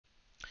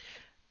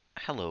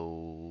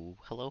Hello,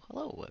 hello,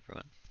 hello,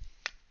 everyone.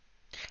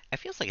 It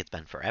feels like it's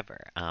been forever,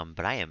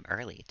 but I am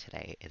early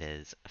today. It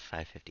is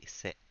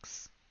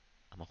 5:56.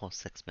 I'm a whole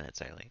 6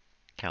 minutes early.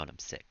 Count 'em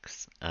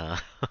six.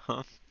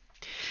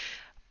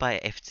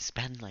 But it's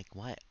been like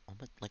what,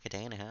 almost like a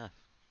day and a half.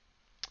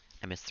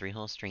 I missed three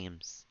whole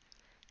streams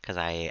because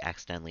I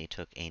accidentally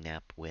took a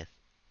nap with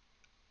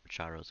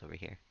Charos over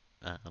here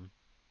um,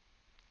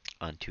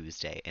 on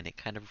Tuesday, and it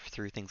kind of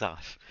threw things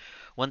off.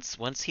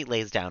 Once he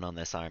lays down on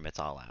this arm, it's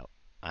all out.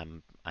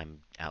 I'm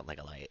out like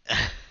a light.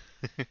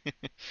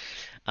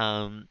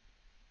 Um,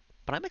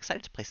 but I'm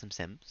excited to play some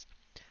Sims.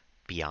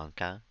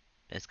 Bianca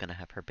is going to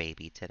have her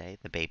baby today,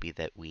 the baby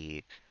that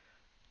we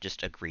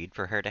just agreed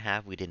for her to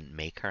have. We didn't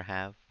make her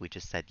have. We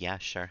just said, yeah,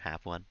 sure,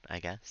 have one, I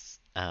guess.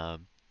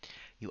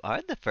 You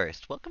are the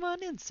first. Welcome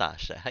on in,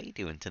 Sasha. How you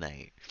doing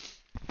tonight?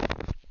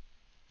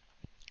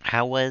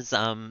 How was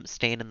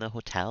staying in the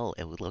hotel?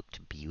 It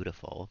looked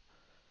beautiful.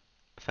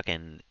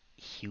 Fucking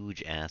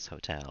huge ass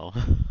hotel.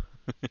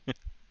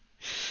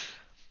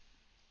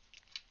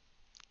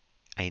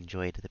 I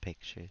enjoyed the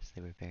pictures.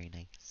 They were very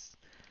nice.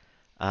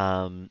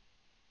 Um,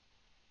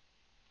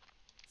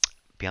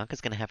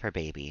 Bianca's gonna have her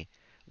baby.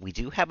 We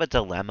do have a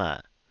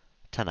dilemma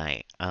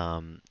tonight,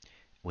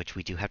 which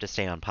we do have to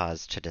stay on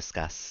pause to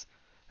discuss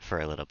for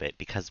a little bit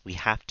because we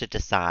have to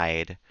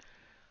decide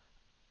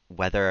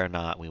whether or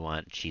not we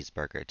want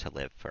cheeseburger to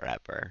live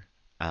forever.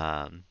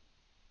 Um,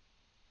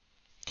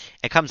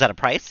 it comes at a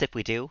price if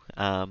we do.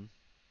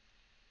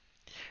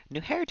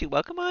 New hairdo,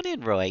 welcome on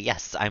in, Roy.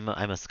 Yes, I'm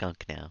a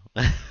skunk now.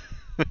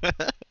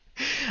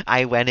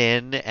 I went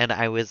in and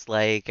I was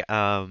like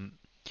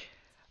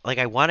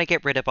I want to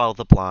get rid of all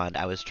the blonde.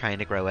 I was trying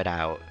to grow it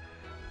out,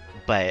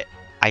 but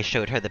I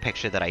showed her the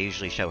picture that I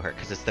usually show her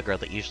because it's the girl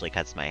that usually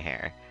cuts my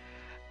hair.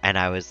 And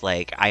I was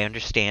like, I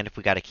understand if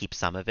we got to keep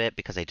some of it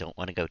because I don't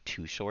want to go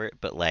too short,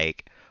 but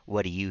like,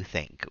 what do you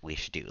think we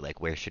should do?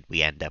 Like, where should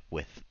we end up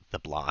with the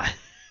blonde?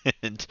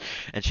 and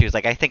and she was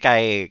like, I think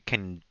I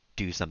can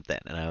do something.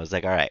 And I was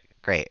like, all right,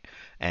 great.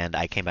 And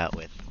I came out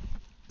with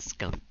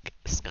skunk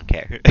skunk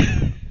hair,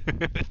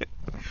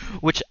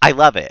 which I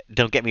love it.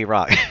 Don't get me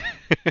wrong.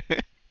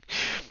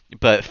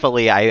 But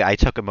fully, I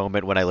took a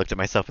moment when I looked at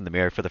myself in the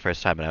mirror for the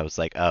first time, and I was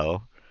like,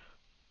 oh,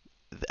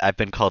 I've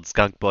been called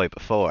skunk boy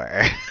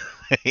before.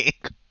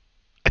 Like,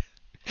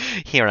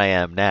 here I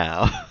am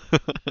now.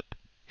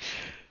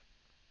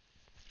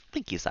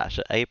 Thank you,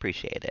 Sasha. I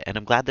appreciate it. And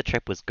I'm glad the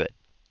trip was good.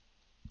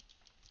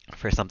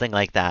 For something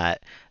like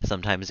that,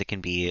 sometimes it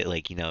can be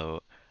like,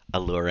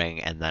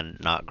 alluring and then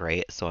not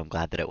great, so I'm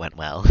glad that it went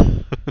well.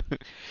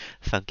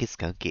 Funky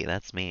skunky,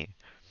 that's me.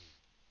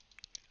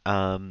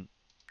 Um,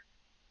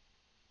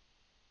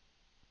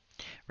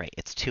 right,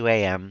 it's 2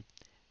 a.m.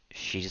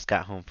 She just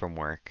got home from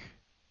work,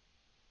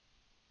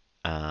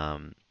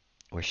 um,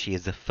 where she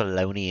is a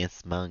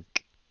felonious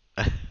monk.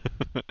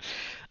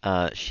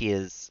 She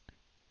is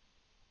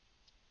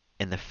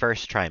in the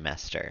first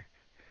trimester.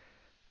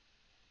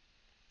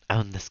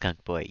 Own the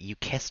skunk boy. You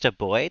kissed a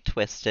boy,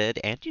 Twisted,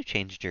 and you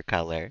changed your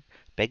color.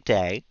 Big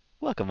day.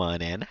 Welcome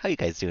on in. How you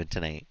guys doing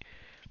tonight?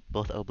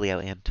 Both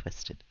Oblio and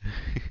Twisted.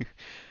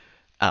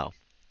 Oh,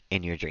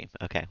 in your dream.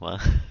 Okay, well,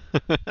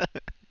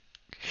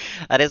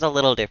 that is a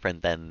little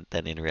different than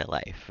in real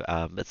life,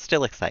 but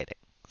still exciting.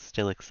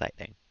 Still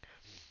exciting.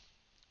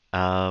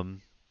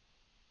 Um,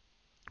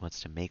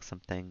 wants to make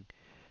something.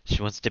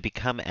 She wants to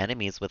become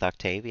enemies with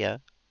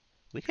Octavia.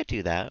 We could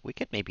do that. We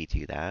could maybe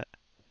do that.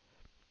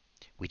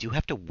 We do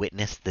have to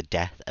witness the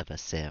death of a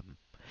sim.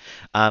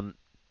 Um,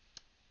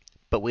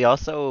 but we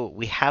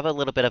have a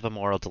little bit of a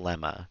moral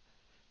dilemma.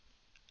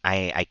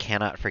 I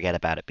cannot forget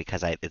about it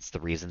because it's the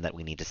reason that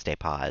we need to stay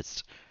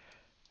paused.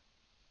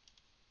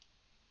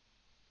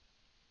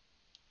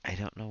 I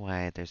don't know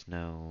why there's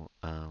no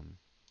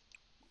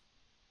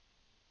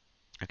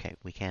okay,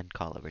 we can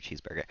call over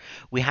cheeseburger.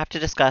 We have to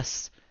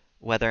discuss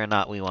whether or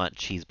not we want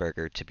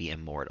cheeseburger to be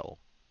immortal.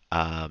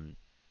 Um,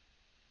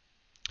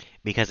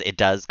 because it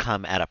does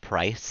come at a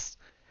price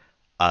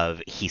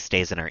of he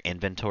stays in our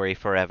inventory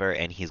forever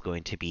and he's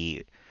going to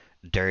be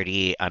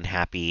dirty,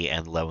 unhappy,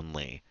 and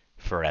lonely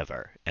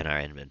forever in our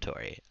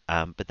inventory.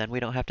 But then we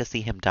don't have to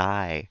see him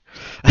die.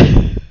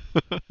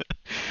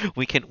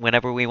 We can,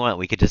 whenever we want,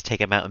 we could just take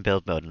him out in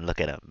build mode and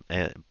look at him.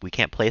 We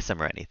can't place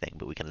him or anything,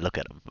 but we can look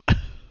at him.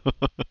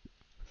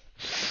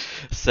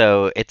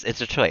 So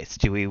it's a choice.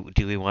 Do we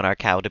want our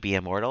cow to be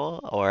immortal,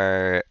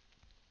 or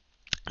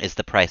is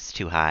the price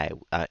too high?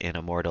 An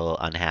immortal,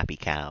 unhappy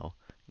cow,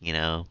 you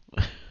know?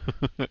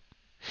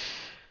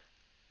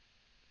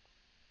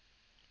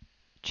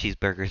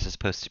 Cheeseburgers are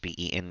supposed to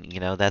be eaten.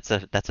 That's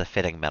a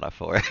fitting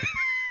metaphor.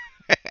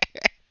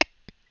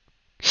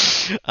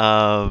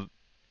 um,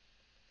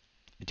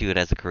 do it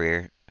as a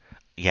career.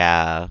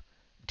 Yeah,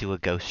 do a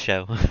ghost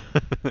show.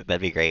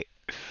 That'd be great.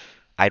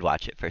 I'd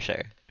watch it for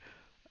sure.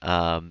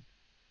 Um,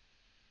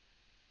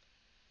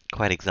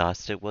 quite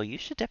exhausted. Well, you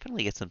should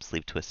definitely get some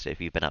sleep, Twisted,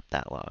 if you've been up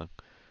that long.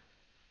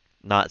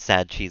 Not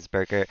sad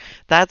cheeseburger.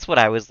 That's what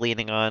I was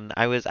leaning on.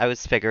 I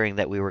was figuring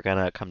that we were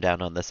gonna come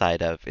down on the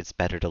side of it's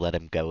better to let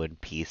him go in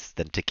peace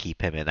than to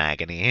keep him in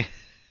agony.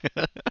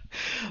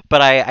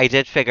 But I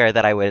did figure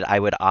that I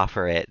would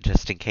offer it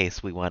just in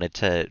case we wanted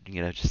to,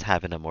 just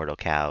have an immortal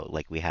cow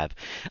like we have.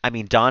 I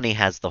mean, Donnie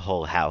has the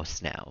whole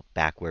house now,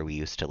 back where we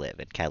used to live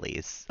in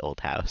Kelly's old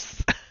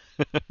house.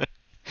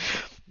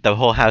 The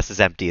whole house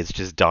is empty. It's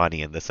just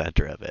Donnie in the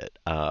center of it.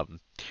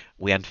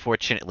 We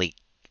unfortunately.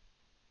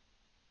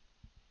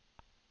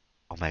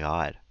 Oh my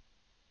God.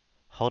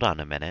 Hold on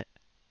a minute.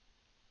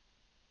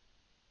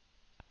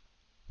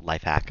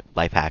 Life hack.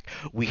 Life hack.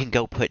 We can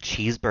go put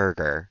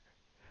cheeseburger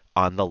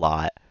on the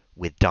lot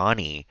with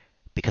Donnie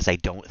because I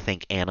don't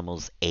think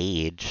animals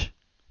age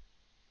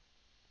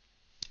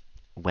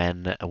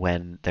when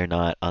they're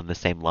not on the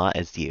same lot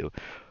as you.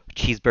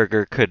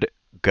 Cheeseburger could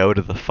go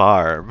to the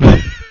farm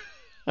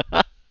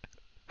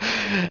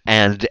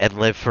and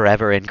live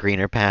forever in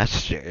greener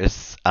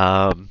pastures.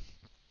 That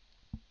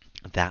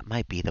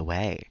might be the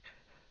way.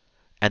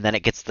 And then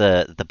it gets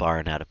the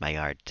barn out of my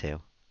yard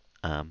too.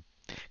 Um,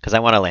 because I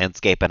want a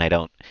landscape, and I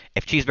don't.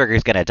 If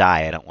Cheeseburger's gonna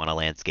die, I don't want a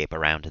landscape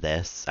around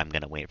this. I'm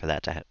gonna wait for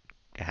that to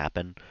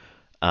happen.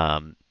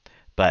 Um,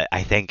 but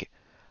I think,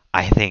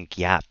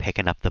 yeah,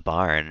 picking up the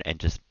barn and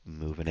just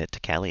moving it to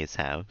Kelly's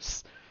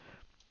house.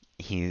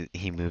 He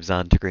moves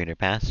on to greener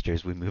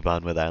pastures. We move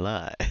on with our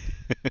lives.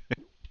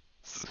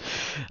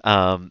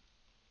 Um,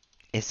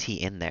 is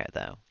he in there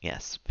though?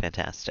 Yes,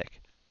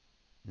 fantastic.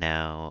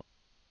 Now,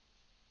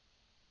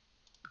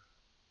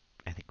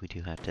 I think we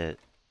do have to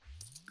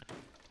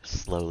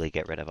slowly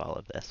get rid of all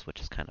of this, which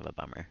is kind of a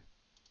bummer.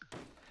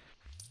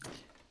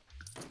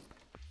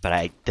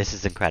 But this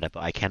is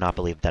incredible. I cannot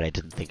believe that I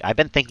didn't think. I've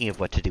been thinking of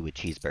what to do with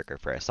cheeseburger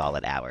for a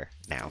solid hour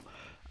now.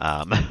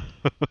 Um,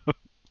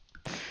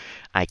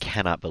 I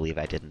cannot believe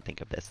I didn't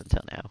think of this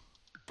until now.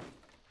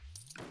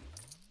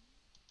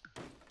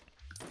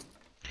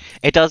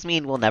 It does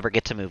mean we'll never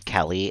get to move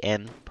Kelly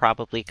in,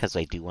 probably, because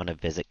I do want to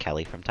visit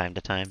Kelly from time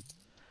to time.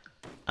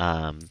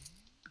 Um,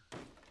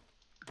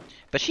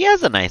 but she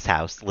has a nice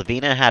house.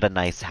 Lavina had a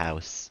nice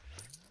house,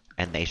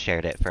 and they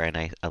shared it for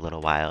a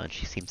little while, and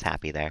she seems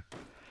happy there.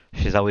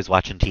 She's always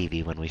watching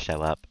TV when we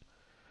show up.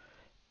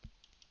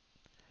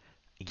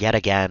 Yet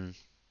again,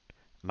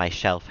 my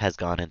shelf has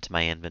gone into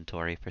my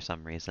inventory for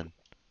some reason.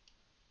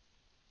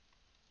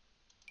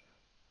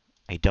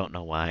 I don't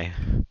know why.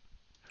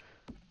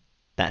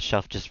 That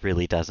shelf just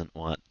really doesn't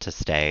want to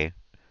stay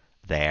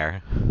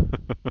there.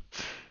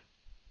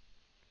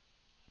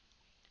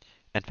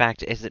 In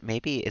fact, is it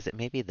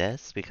maybe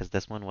this? Because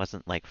this one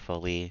wasn't like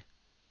fully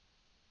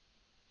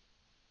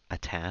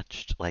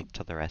attached like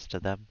to the rest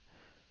of them.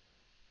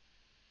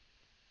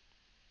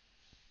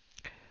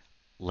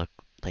 Look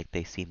like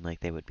they seem like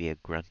they would be a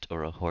grunt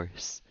or a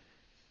horse.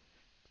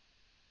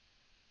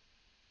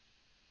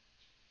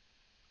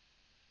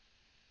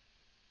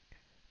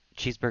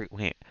 Cheeseburger.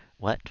 Wait,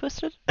 what?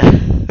 Twisted?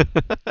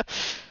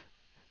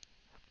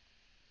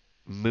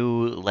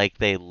 Moo like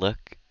they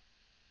look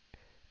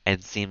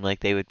and seem like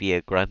they would be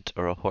a grunt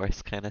or a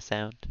horse kind of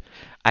sound.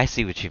 I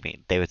see what you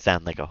mean. They would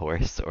sound like a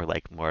horse or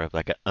like more of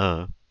like a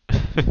I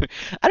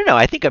don't know.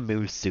 I think a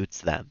moo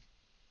suits them.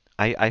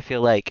 I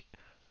feel like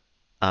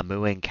a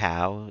mooing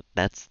cow,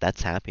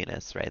 that's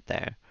happiness right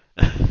there.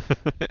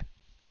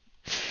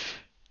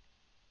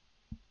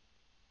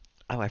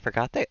 Oh, I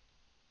forgot that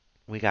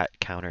we got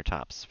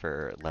countertops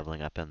for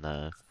leveling up in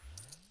the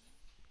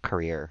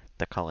career,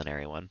 the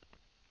culinary one.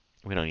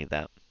 We don't need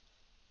that.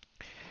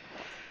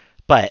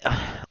 But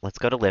let's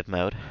go to live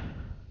mode.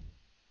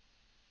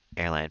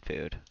 Airline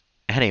food.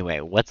 Anyway,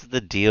 what's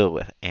the deal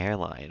with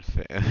airline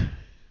food?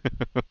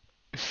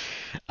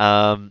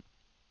 um,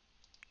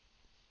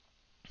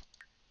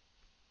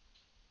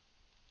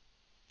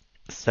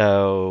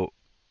 so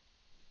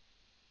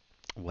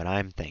what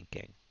I'm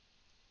thinking,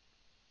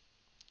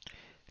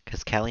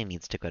 because Kelly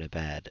needs to go to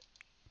bed,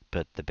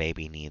 but the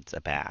baby needs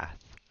a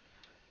bath.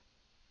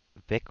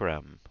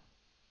 Vikram,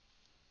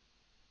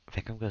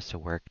 Vikram goes to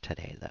work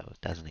today though,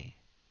 doesn't he?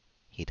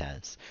 He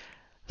does.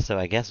 So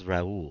I guess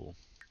Raul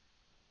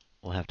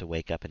will have to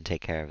wake up and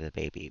take care of the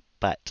baby.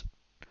 But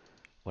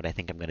what I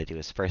think I'm going to do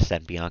is first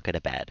send Bianca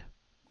to bed.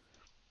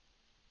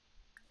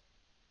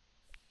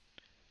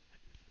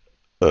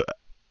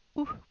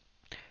 Ooh.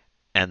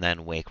 And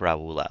then wake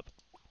Raul up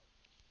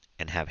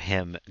and have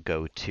him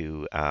go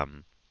to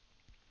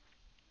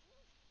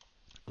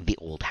the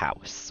old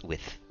house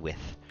with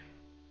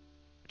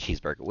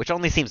Cheeseburger, which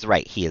only seems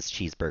right. He is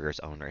Cheeseburger's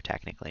owner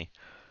technically.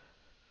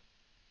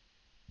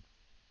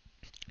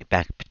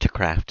 Back to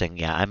crafting.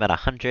 Yeah, I'm at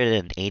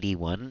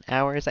 181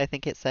 hours, I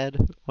think it said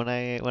when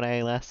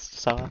I last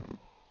saw.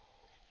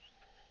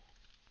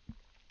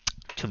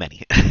 Too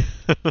many.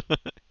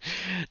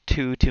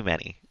 Too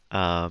many.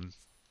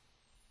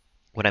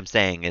 What I'm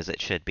saying is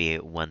it should be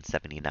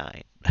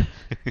 179.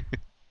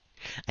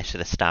 I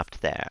should have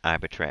stopped there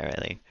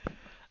arbitrarily.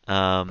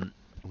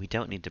 We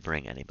don't need to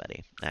bring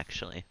anybody,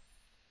 actually.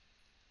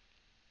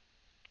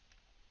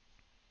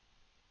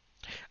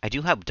 I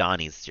do hope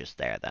Donnie's just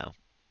there, though.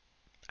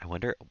 I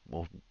wonder.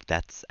 Well,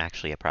 that's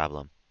actually a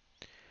problem.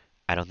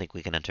 I don't think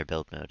we can enter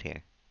build mode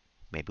here.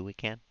 Maybe we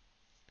can.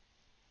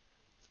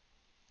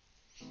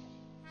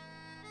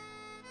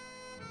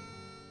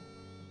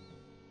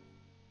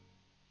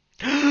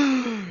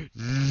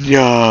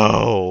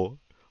 No!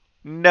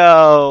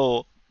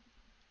 No!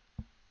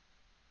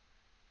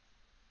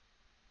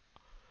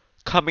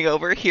 Coming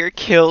over here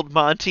killed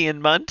Monty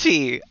and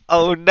Munty.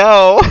 Oh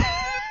no!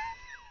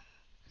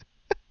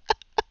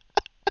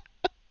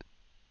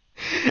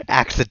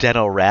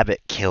 Accidental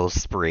rabbit kill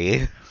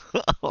spree.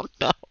 Oh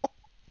no.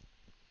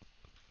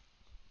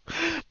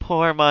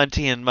 Poor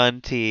Monty and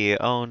Munty.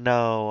 Oh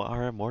no.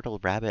 Our immortal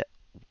rabbit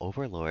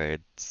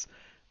overlords.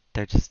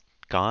 They're just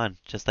gone,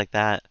 just like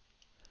that.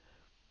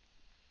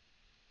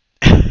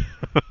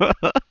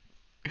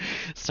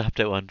 Stopped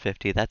at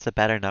 150. That's a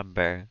better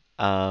number.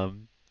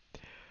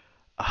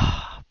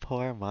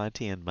 Poor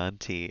Monty and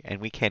Munty.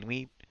 And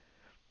we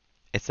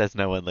it says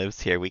no one lives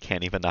here. We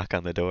can't even knock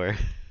on the door.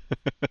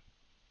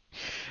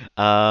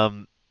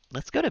 Um,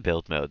 let's go to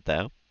build mode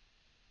though.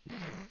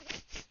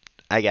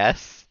 I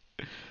guess.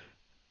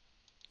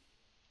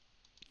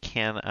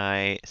 Can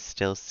I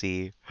still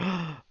see?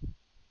 Oh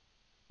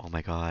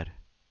my god.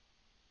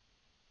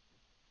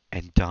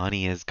 And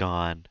Donnie is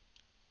gone.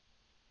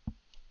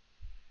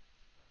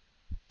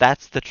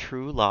 That's the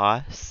true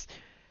loss.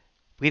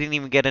 We didn't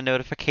even get a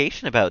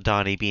notification about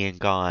Donnie being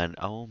gone.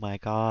 Oh my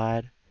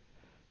god.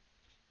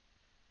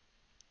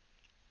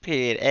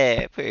 Period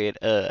A, period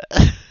uh.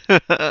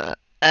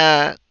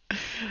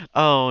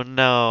 Oh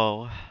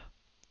no.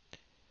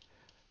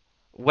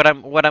 What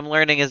I'm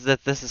learning is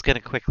that this is going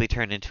to quickly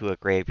turn into a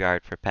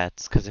graveyard for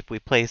pets because if we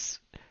place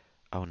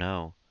oh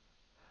no.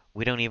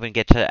 We don't even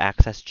get to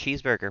access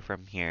cheeseburger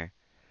from here.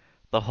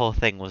 The whole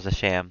thing was a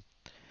sham.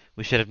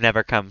 We should have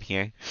never come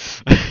here.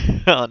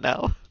 Oh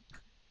no.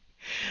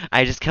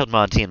 I just killed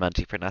Monty and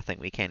Munty for nothing.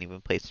 We can't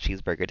even place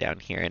cheeseburger down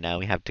here and now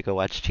we have to go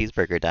watch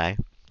cheeseburger die.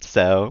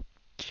 So,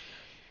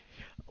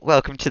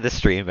 welcome to the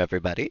stream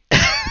everybody.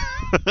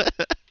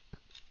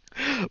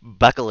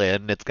 Buckle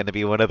in, it's gonna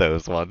be one of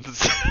those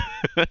ones.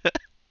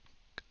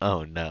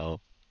 Oh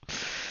no.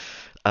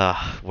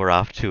 We're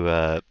off to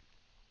a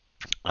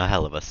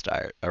hell of a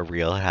start. A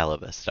real hell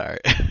of a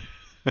start.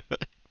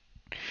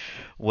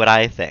 What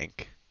I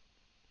think,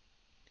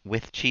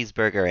 with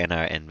cheeseburger in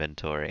our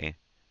inventory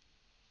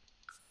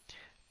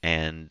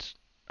and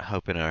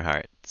hope in our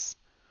hearts,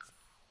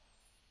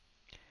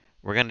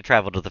 we're gonna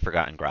travel to the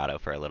Forgotten Grotto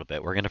for a little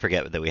bit. We're gonna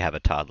forget that we have a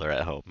toddler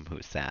at home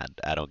who's sad.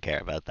 I don't care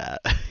about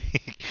that.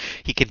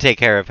 He can take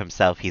care of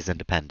himself. He's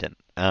independent.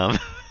 We're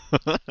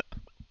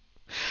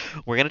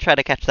gonna try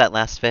to catch that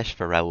last fish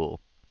for Raoul.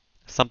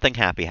 Something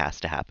happy has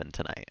to happen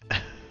tonight.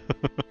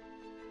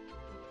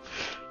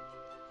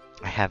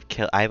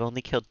 I've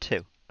only killed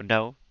two.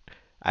 No,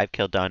 I've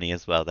killed Donnie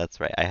as well. That's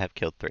right. I have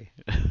killed three.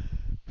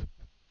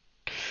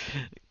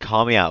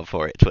 Call me out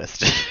for it,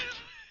 Twisted.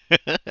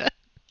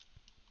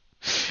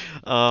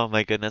 Oh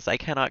my goodness, I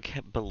cannot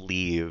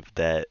believe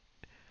that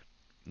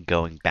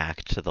going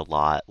back to the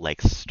lot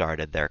like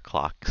started their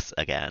clocks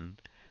again.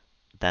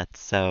 That's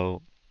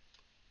so.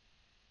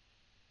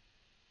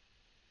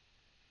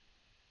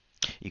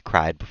 You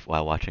cried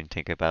while watching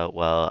Tinkerbell.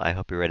 Well, I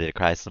hope you're ready to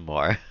cry some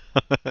more.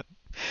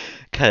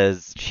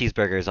 Because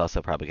Cheeseburger is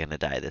also probably going to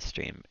die this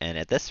stream. And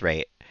at this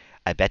rate,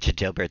 I bet you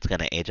Dilbert's going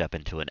to age up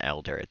into an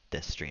elder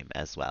this stream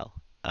as well.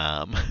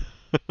 Um,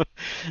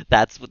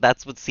 that's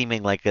what's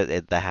seeming like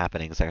the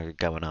happenings are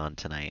going on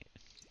tonight.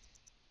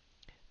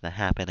 The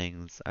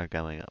happenings are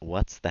going on.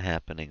 What's the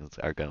happenings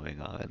are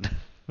going on?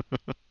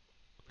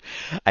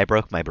 I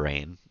broke my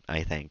brain,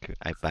 I think,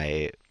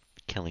 by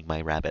killing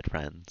my rabbit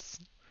friends.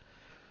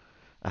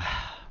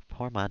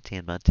 Poor Monty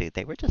and Munty.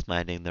 They were just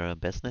minding their own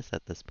business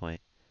at this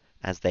point,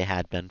 as they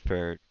had been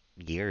for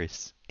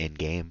years in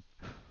game.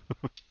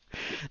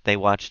 They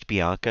watched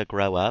Bianca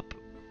grow up.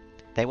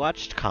 They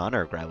watched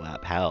Connor grow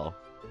up. Hell,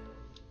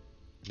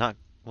 not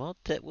well.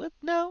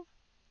 No,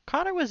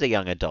 Connor was a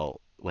young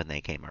adult when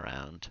they came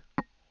around.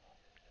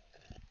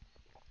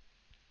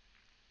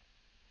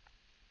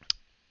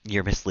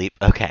 You're asleep.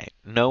 Okay,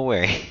 no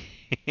worries.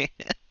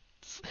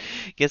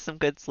 Get some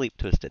good sleep,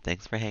 Twisted.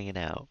 Thanks for hanging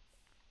out.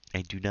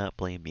 I do not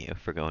blame you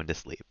for going to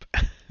sleep.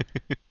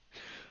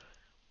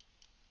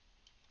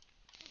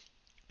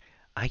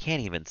 I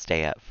can't even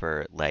stay up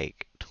for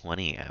like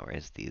 20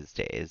 hours these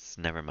days.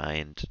 Never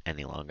mind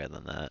any longer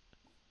than that.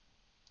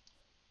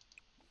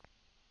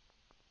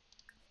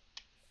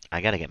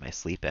 I gotta get my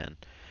sleep in.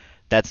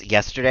 That's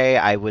yesterday.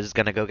 I was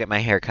gonna go get my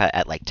hair cut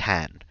at like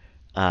 10,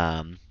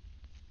 um,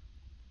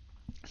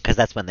 because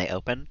that's when they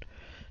open.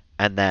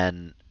 And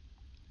then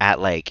at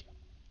like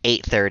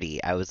 8:30,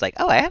 I was like,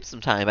 oh, I have some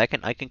time. I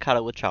can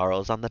cuddle with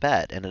Charles on the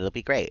bed, and it'll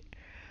be great.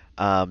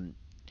 Um,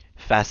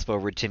 Fast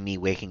forward to me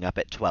waking up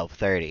at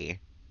 12:30.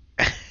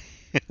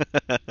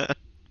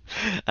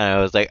 And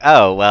I was like,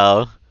 oh,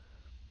 well,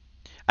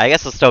 I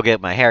guess I'll still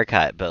get my hair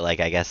cut, but like,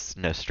 I guess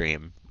no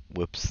stream.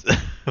 Whoops.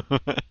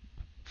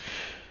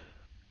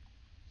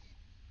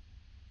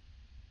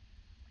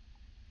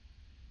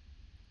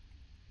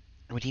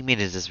 What do you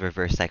mean is this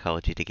reverse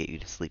psychology to get you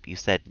to sleep? You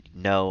said,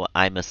 no,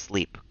 I'm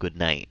asleep. Good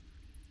night.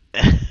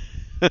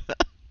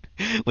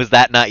 Was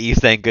that not you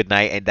saying good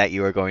night and that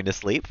you were going to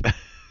sleep?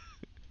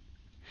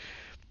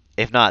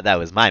 If not, that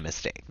was my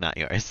mistake, not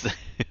yours.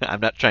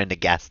 I'm not trying to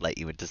gaslight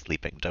you into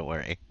sleeping, don't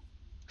worry.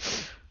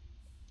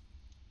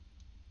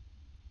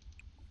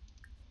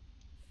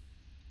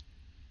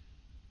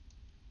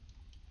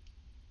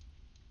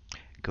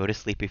 Go to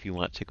sleep if you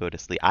want to go to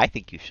sleep. I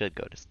think you should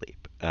go to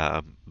sleep.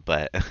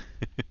 But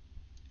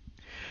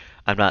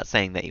I'm not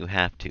saying that you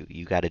have to.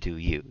 You gotta do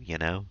you, you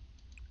know?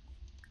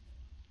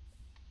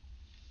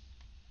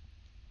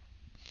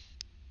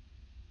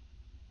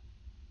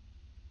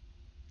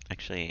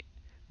 Actually,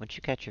 once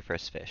you catch your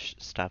first fish,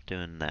 stop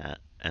doing that,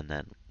 and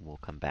then we'll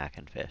come back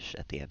and fish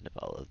at the end of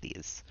all of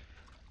these.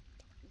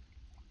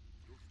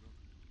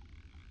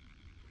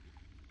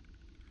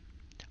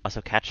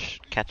 Also, catch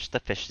the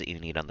fish that you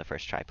need on the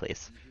first try,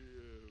 please.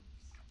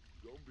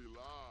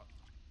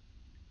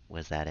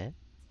 Was that it?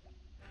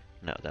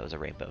 No, that was a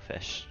rainbow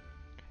fish.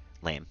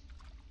 Lame.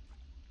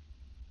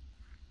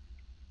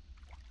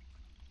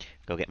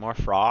 Go get more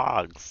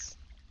frogs.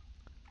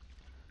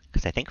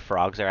 Because I think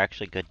frogs are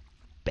actually good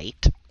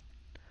bait.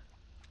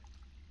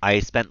 I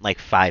spent like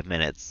 5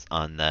 minutes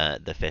on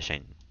the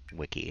fishing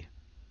wiki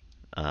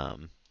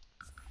um,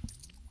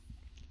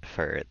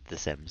 for The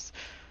Sims.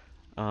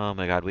 Oh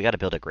my god, we gotta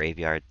build a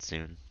graveyard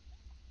soon.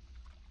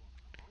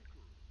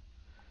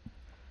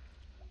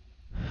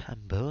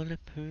 I'm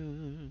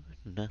bulletproof,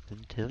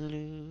 nothing to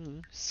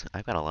lose.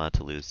 I've got a lot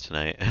to lose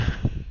tonight.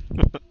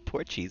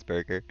 Poor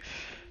cheeseburger.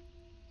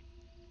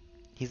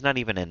 He's not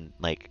even in,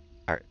 like,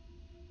 our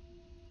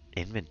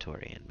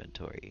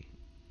inventory.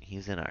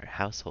 He's in our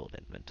household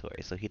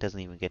inventory, so he doesn't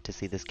even get to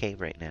see this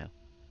cave right now.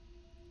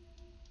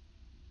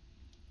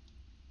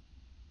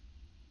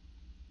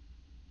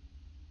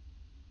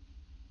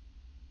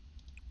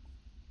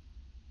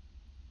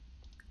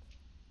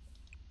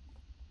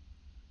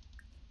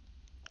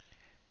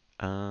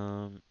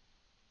 Um,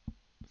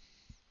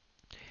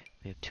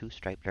 we have 2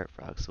 striped dirt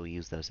frogs, so we'll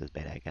use those as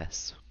bait, I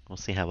guess. We'll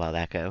see how well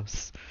that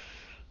goes.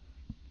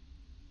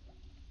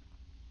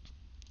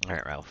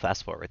 Alright, Raul,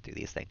 fast forward through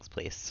these things,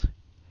 please.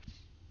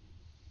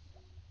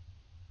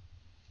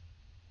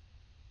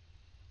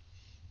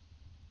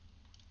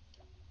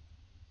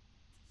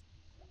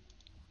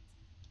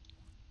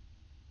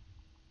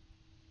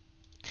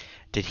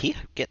 Did he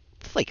get,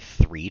 like,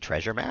 3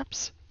 treasure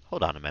maps?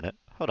 Hold on a minute.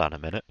 Hold on a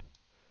minute.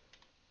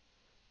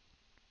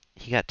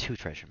 He got 2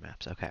 treasure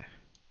maps, okay.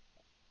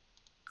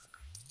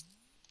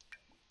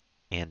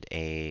 And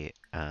a,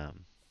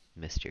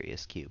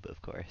 mysterious cube,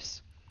 of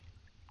course.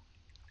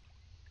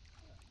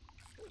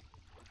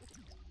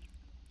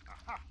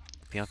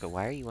 Bianca,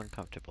 why are you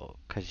uncomfortable?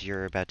 'Cause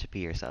you're about to pee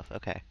yourself.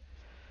 Okay.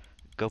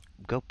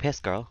 Go piss,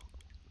 girl.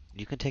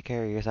 You can take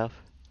care of yourself.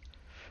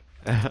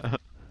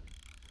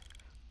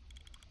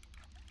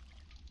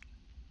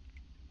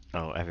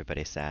 Oh,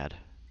 everybody's sad.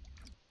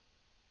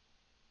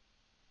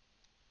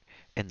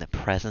 In the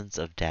presence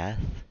of death?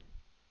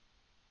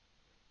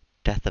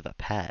 Death of a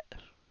pet.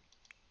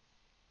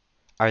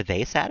 Are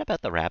they sad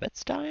about the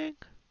rabbits dying?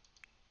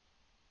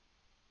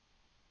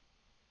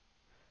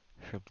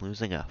 From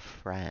losing a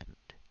friend.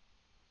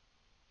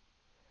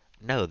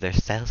 No, they're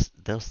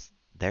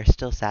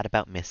still sad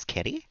about Miss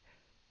Kitty?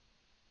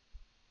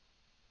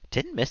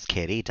 Didn't Miss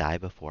Kitty die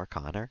before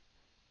Connor?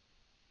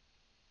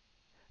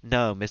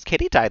 No, Miss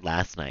Kitty died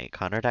last night.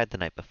 Connor died the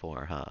night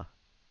before, huh?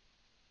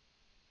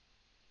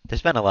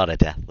 There's been a lot of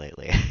death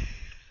lately.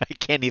 I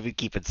can't even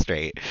keep it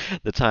straight.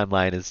 The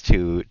timeline is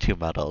too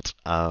muddled.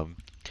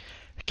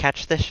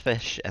 Catch this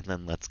fish and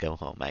then let's go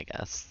home, I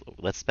guess.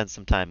 Let's spend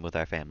some time with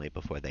our family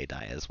before they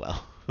die as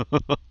well.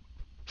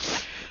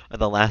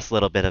 The last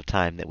little bit of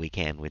time that we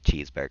can with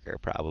cheeseburger,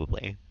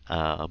 probably.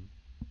 Wow.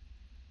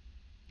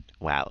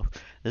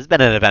 This has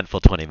been an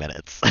eventful 20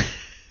 minutes.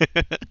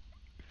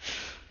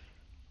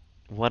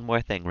 One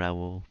more thing,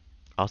 Raul.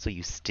 Also,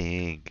 you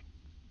stink.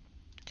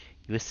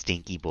 You a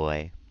stinky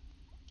boy.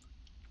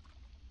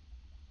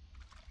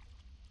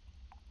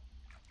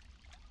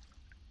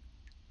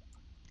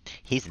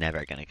 He's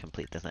never gonna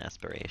complete this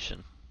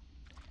aspiration.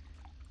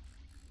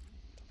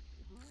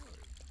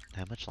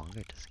 How much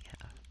longer does he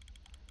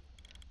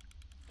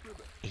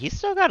have? He's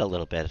still got a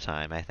little bit of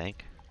time, I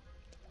think.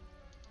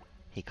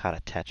 He caught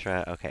a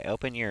tetra. Okay,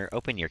 open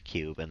your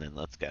cube and then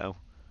let's go.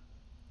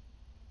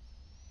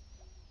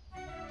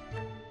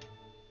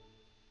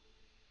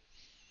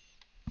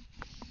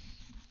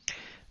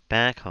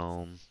 Back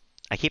home.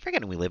 I keep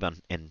forgetting we live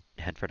in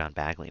Headford on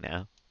Bagley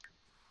now.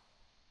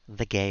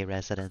 The gay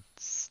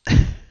residence. Do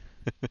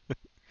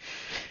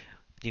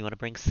you want to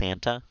bring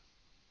Santa?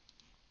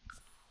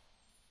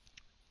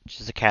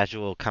 Just a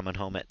casual coming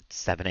home at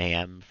 7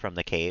 a.m. from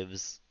the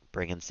caves,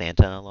 bringing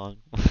Santa along.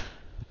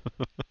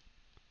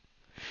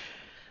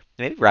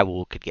 Maybe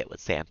Raul could get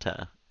with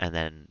Santa, and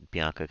then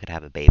Bianca could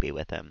have a baby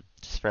with him,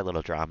 just for a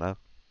little drama.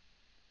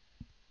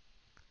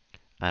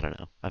 I don't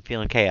know. I'm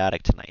feeling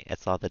chaotic tonight.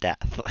 It's all the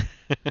death.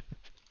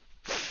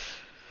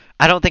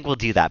 I don't think we'll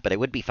do that, but it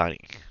would be funny.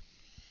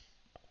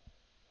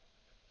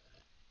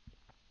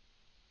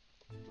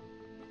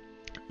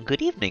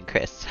 Good evening,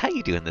 Chris. How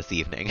you doing this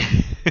evening?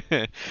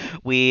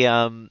 we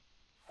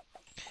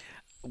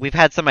we've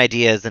had some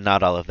ideas and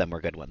not all of them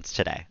were good ones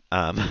today.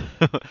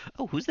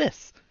 Oh, who's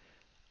this?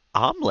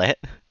 Omelet?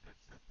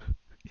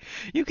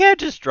 You can't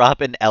just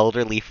drop an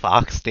elderly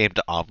fox named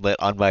Omelet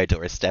on my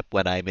doorstep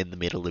when I'm in the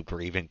middle of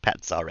grieving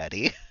pets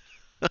already.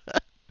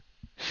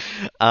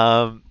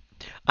 Um,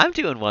 I'm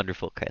doing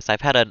wonderful, Chris.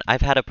 I've had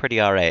a pretty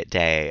all right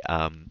day.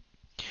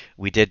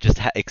 We did just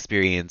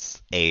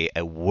experience a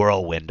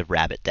whirlwind of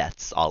rabbit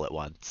deaths all at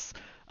once.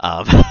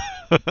 Um,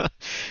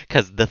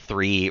 because the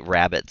three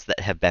rabbits that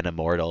have been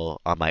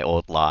immortal on my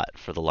old lot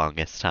for the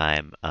longest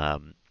time,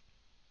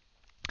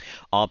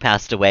 all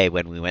passed away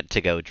when we went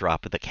to go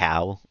drop the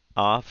cow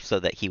off so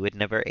that he would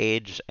never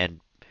age. And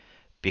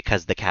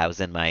because the cow's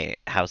in my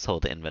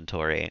household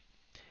inventory,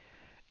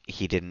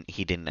 he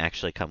didn't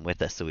actually come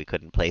with us, so we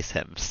couldn't place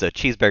him. So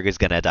Cheeseburger's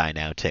gonna die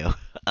now too.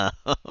 Um,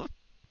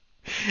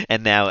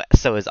 and now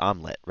so is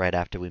Omelet right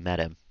after we met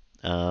him.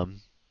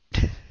 Um,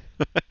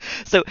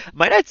 so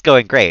my night's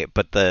going great,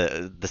 but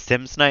the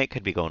Sims night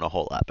could be going a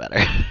whole lot better.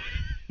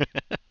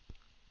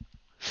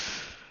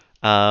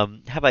 How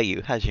about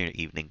you? How's your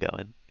evening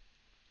going?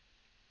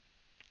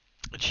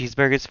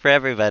 Cheeseburgers for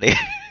everybody.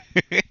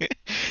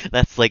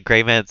 That's like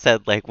Gray Man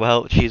said, like,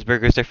 well,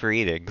 cheeseburgers are for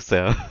eating,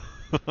 so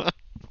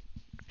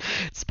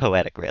it's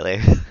poetic, really.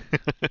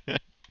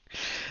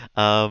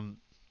 um,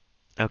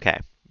 okay,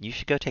 you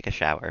should go take a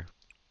shower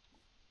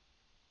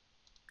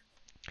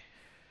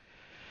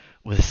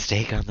with a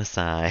steak on the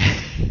side.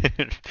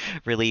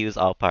 Really use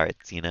all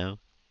parts, you know?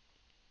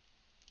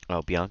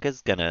 Oh,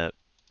 Bianca's gonna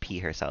pee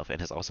herself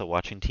and is also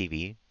watching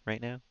TV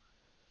right now.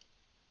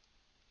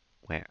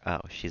 Where?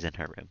 Oh, she's in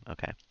her room.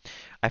 Okay.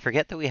 I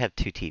forget that we have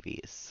two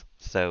TVs.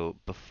 So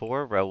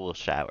before Raoul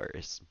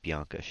showers,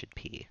 Bianca should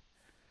pee.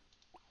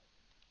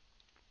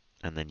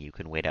 And then you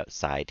can wait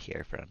outside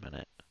here for a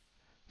minute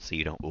so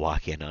you don't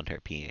walk in on her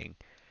peeing.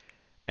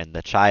 And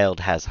the child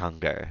has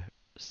hunger,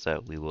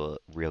 so we will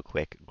real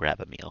quick grab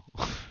a meal.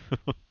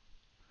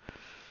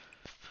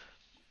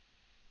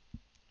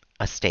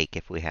 A steak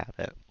if we have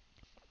it.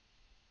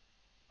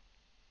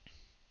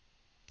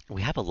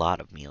 We have a lot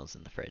of meals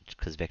in the fridge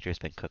because Victor's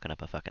been cooking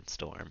up a fucking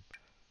storm.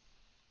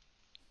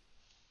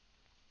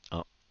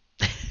 Oh.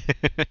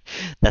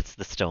 That's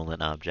the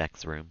stolen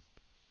objects room.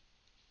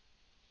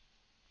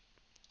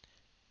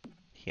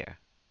 Here.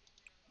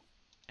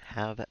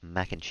 Have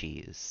mac and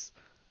cheese.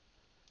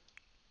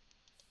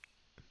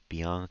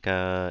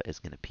 Bianca is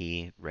gonna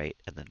pee, right,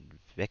 and then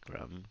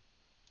Vikram.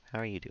 How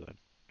are you doing?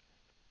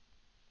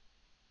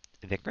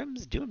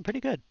 Vikram's doing pretty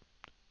good.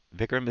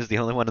 Vikram is the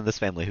only one in this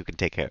family who can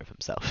take care of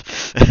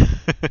himself.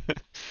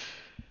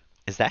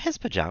 Is that his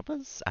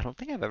pajamas? I don't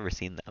think I've ever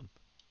seen them.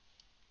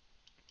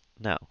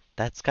 No,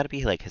 that's gotta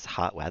be like his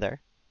hot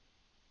weather.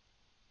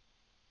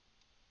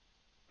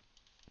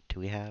 Do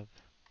we have?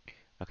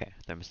 Okay,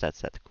 thermostat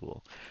set to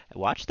cool.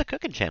 Watch the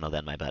cooking channel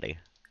then, my buddy.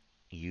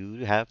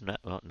 You have not,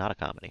 well, not a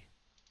comedy.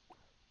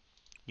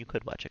 You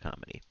could watch a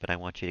comedy, but I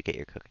want you to get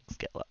your cooking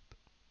skill up.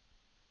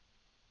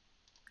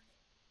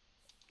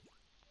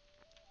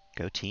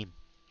 Go team.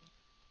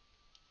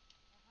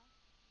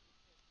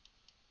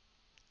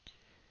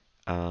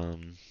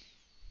 Um,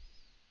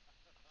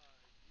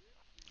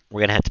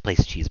 we're gonna have to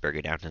place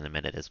Cheeseburger down in a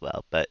minute as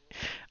well, but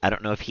I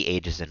don't know if he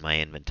ages in my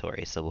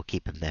inventory, so we'll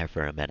keep him there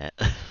for a minute.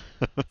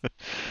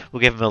 We'll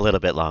give him a little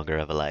bit longer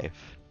of a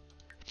life.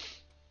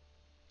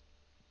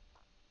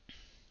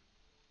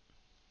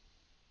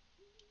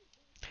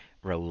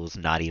 Raoul's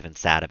not even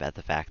sad about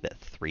the fact that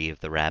three of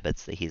the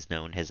rabbits that he's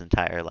known his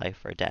entire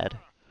life are dead.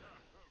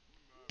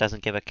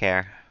 Doesn't give a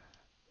care.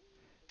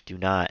 Do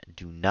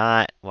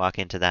not walk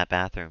into that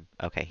bathroom.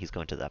 Okay, he's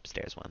going to the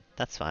upstairs one.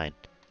 That's fine.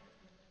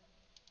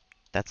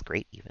 That's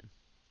great, even.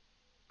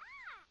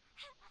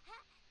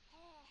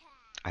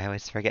 I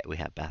always forget we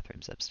have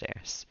bathrooms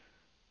upstairs.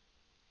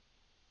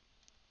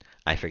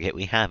 I forget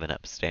we have an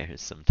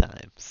upstairs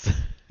sometimes.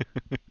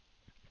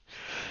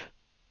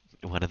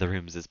 One of the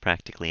rooms is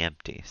practically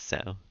empty,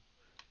 so.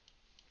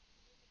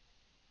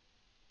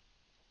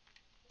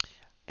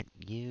 And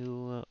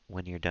you,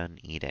 when you're done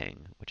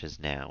eating, which is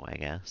now, I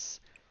guess,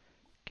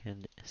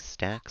 can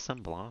stack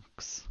some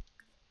blocks.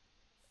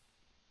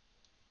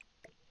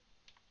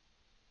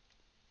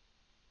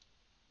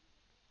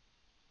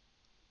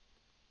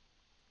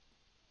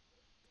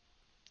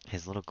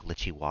 His little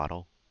glitchy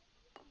waddle.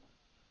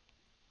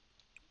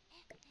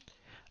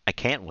 I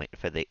can't wait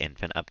for the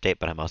infant update,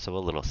 but I'm also a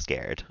little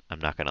scared. I'm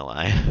not gonna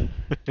lie.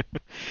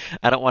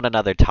 I don't want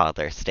another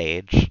toddler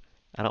stage.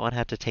 I don't want to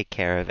have to take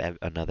care of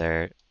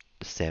another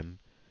sim.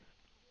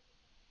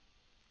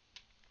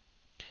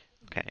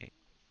 Okay,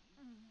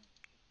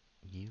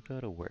 you go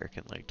to work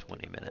in like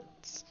 20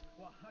 minutes.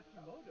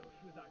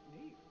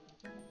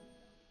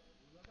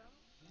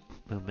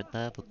 Movement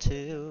level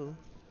 2.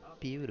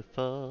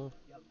 Beautiful.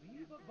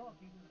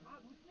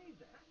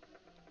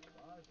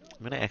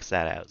 I'm gonna X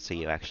that out so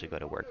you actually go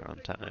to work on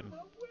time.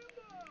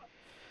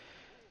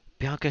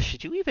 Bianca,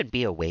 should you even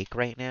be awake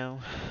right now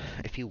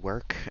if you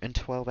work in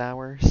 12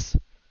 hours?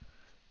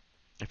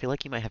 I feel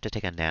like you might have to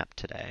take a nap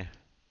today.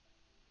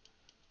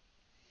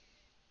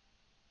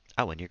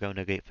 Oh, and you're going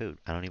to get food.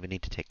 I don't even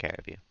need to take care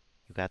of you.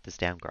 You got this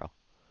down, girl.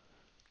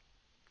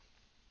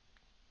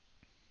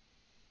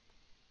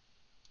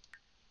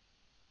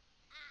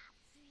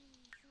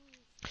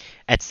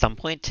 At some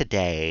point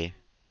today,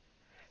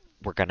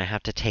 we're gonna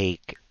have to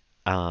take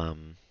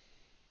um,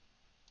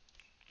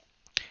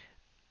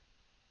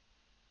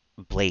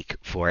 Blake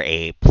for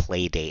a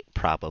play date,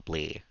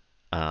 probably,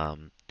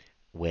 um,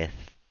 with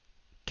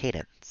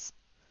Cadence,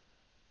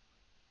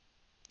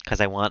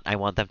 because I want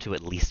them to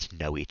at least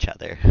know each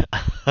other.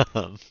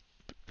 um,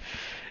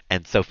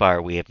 and so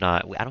far, we have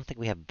not. I don't think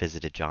we have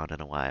visited John in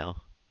a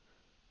while.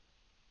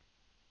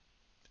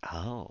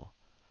 Oh,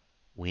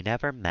 we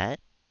never met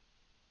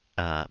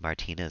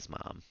Martina's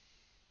mom.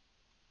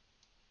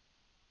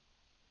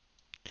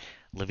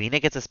 Lavina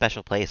gets a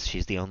special place.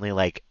 She's the only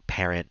like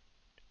parent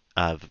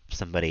of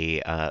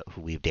somebody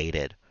who we've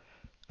dated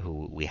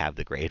who we have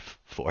the grade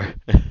for.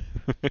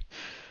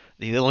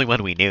 The only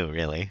one we knew,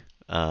 really.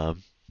 I'll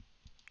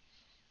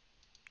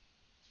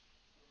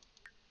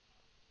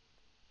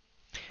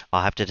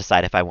have to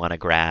decide if I want to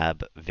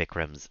grab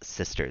Vikram's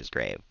sister's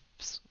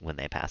graves when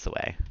they pass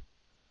away.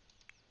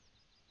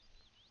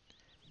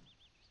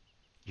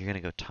 You're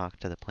gonna go talk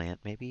to the plant.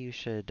 Maybe you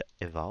should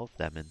evolve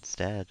them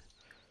instead,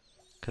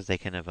 because they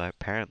can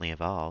apparently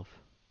evolve.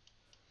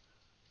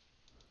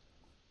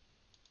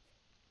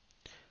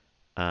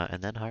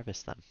 And then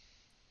harvest them.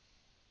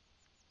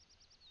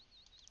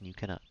 You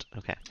cannot.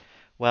 Okay.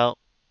 Well,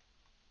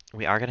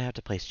 we are gonna have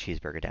to place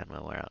Cheeseburger down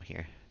while we're out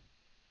here.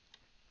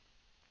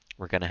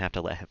 We're gonna have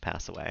to let him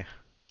pass away.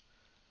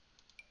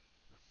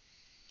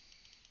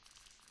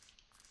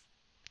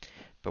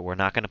 But we're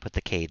not gonna put the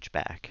cage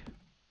back.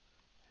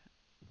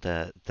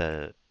 The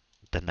the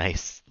the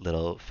nice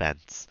little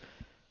fence.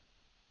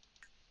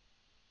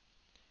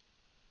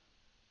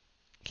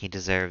 He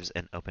deserves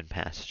an open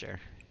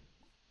pasture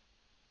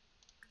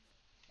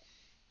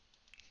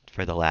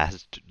for the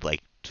last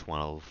like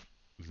 12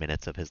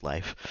 minutes of his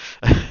life.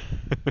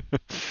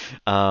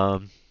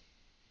 um,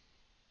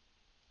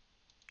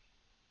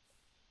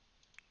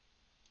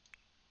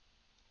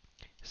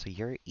 so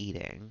you're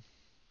eating,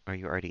 or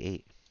you already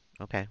ate?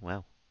 Okay,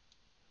 well,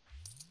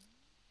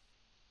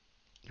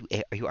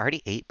 you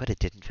already ate, but it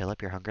didn't fill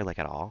up your hunger like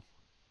at all.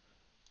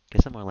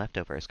 Get some more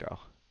leftovers, girl.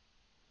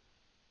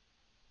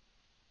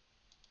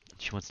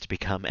 She wants to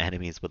become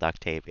enemies with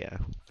Octavia.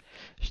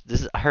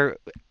 This is her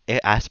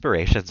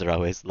aspirations are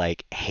always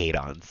like hate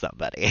on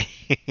somebody.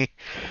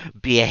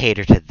 Be a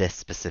hater to this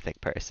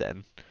specific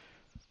person.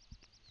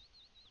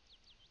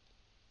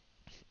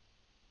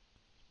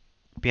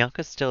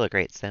 Bianca's still a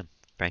great sim,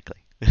 frankly.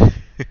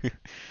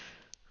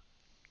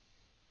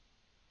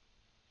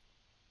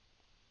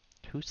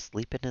 Who's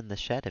sleeping in the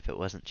shed if it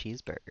wasn't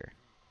Cheeseburger?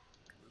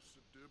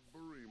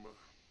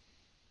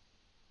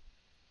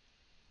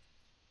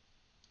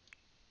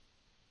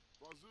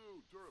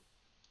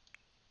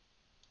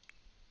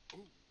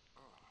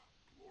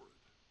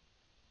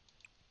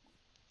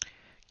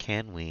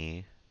 Can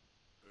we?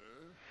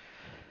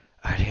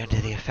 Already under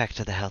the effect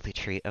of the healthy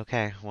treat.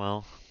 Okay,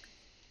 well,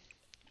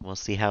 we'll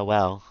see how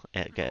well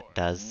it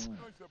does.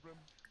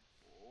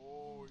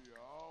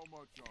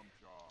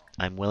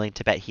 I'm willing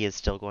to bet he is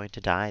still going to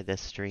die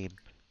this stream.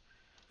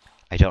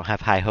 I don't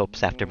have high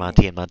hopes after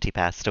Monty and Monty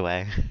passed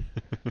away.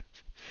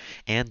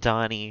 And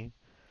Donnie.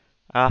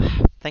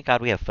 Thank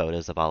God we have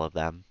photos of all of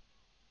them.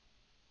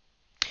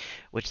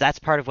 Which that's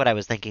part of what I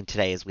was thinking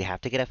today is we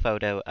have to get a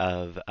photo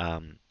of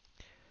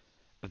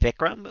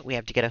Vikram, we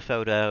have to get a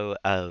photo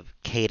of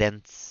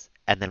Cadence,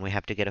 and then we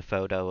have to get a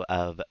photo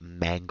of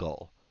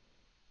Mangle,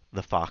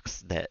 the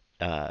fox that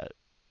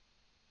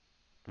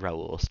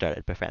Raoul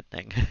started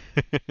befriending.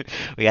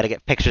 We got to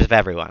get pictures of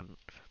everyone.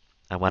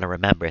 I want to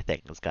remember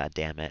things, god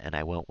damn it, and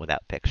I won't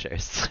without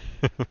pictures.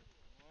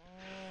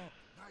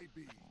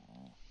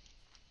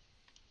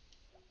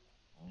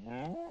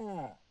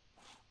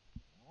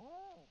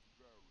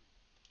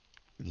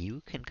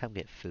 You can come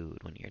get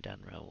food when you're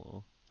done,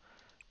 Raoul.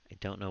 I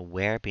don't know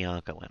where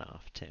Bianca went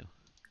off to.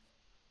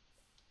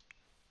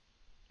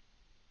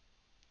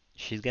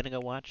 She's gonna go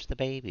watch the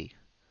baby.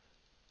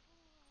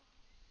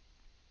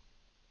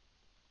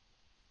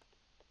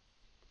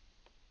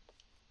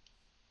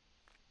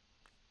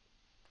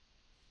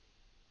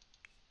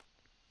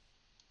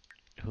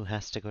 Who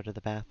has to go to the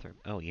bathroom?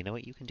 Oh, you know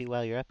what you can do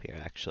while you're up here,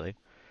 actually?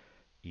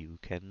 You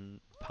can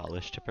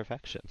polish to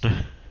perfection.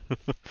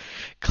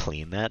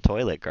 Clean that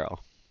toilet,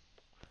 girl.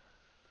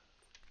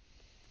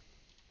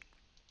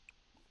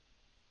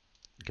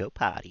 Go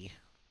potty.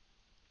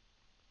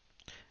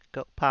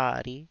 Go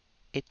potty.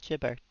 It's your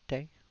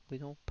birthday. We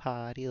gon'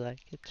 party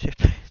like it's your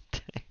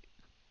birthday.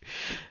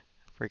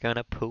 We're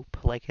gonna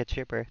poop like it's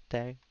your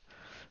birthday.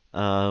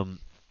 Um,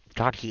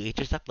 God, he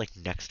ages up like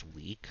next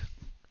week.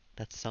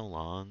 That's so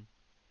long.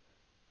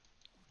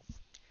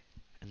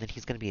 And then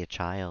he's gonna be a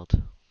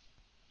child.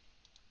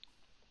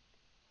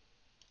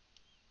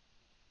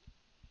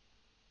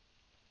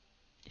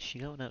 Is she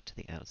going out to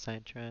the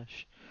outside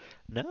trash?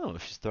 No,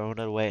 she's throwing it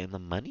away in the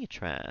money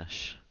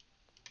trash.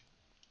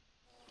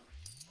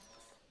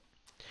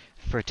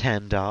 For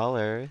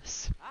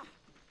 $10.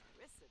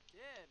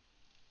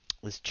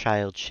 This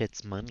child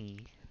shits money.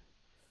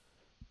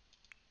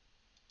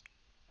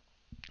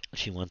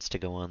 She wants to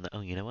go on the.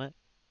 Oh, you know what?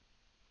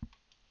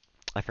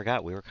 I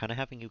forgot. We were kind of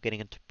having you getting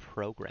into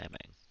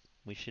programming.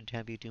 We should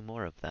have you do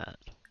more of that.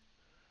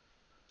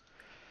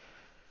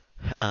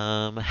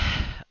 Um,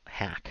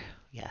 hack.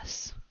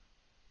 Yes.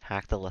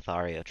 Hack the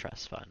Lothario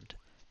Trust Fund.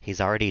 He's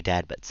already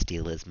dead, but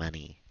steal his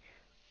money.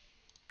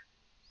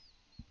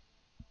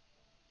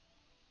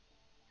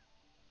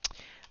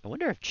 I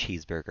wonder if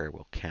cheeseburger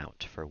will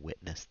count for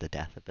witness the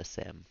death of a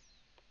sim.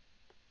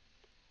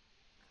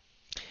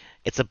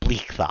 It's a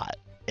bleak thought.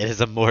 It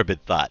is a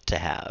morbid thought to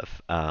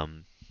have.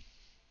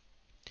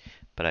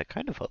 But I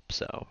kind of hope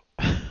so.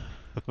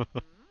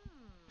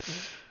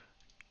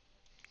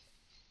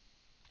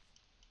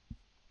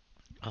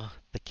 Oh,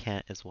 the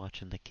cat is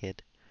watching the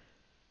kid.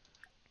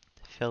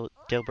 Phil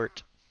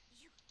Dilbert.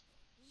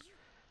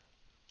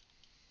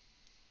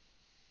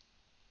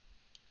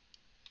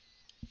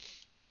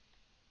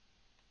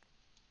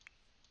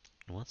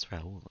 What's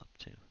Raoul up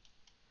to?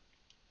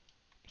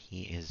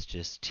 He is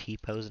just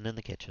T-posing in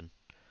the kitchen.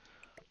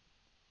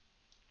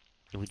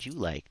 Would you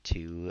like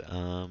to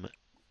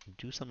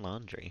do some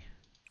laundry?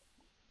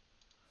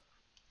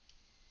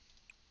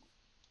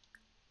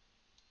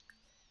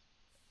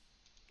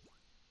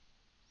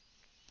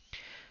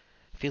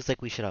 Feels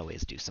like we should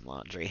always do some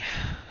laundry.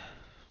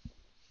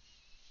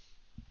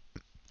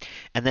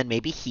 And then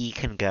maybe he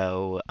can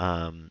go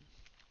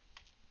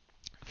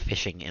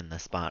fishing in the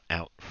spot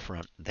out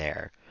front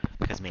there,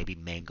 because maybe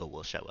Mango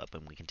will show up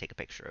and we can take a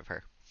picture of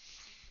her.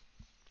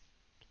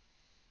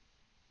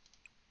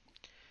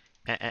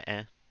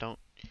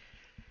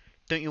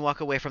 Don't you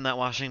walk away from that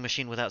washing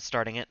machine without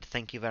starting it.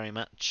 Thank you very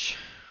much.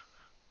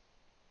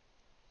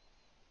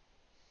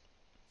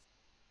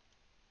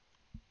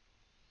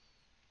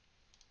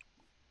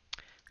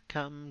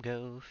 Come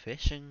go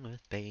fishing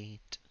with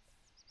bait.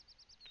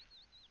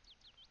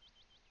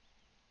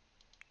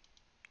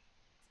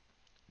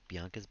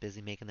 Bianca's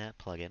busy making that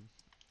plug-in.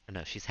 Or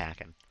no, she's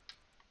hacking.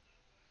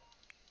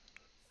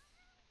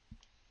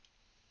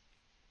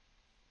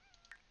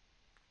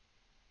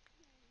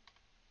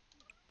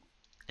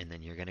 And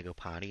then you're gonna go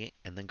potty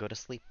and then go to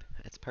sleep.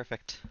 It's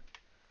perfect.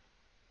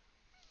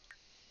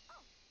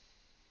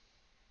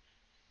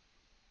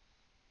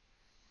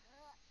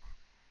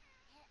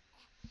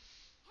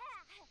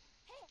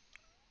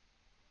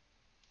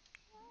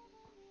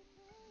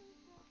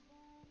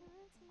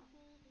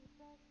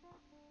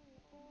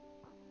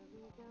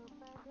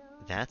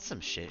 That's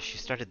some shit. She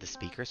started the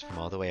speakers from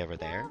all the way over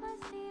there.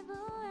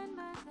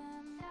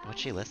 What's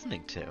she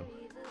listening to?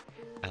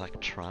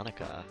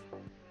 Electronica.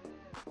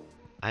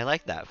 I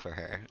like that for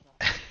her.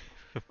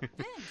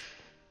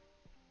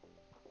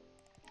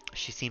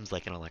 She seems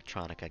like an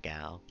electronica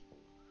gal.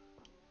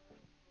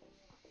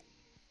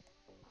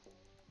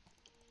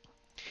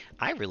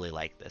 I really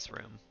like this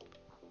room.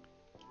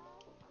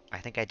 I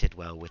think I did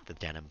well with the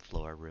denim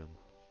floor room.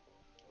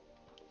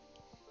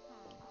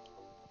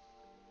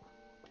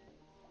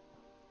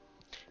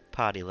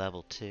 Potty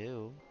level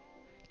 2.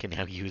 Can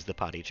now use the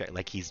potty track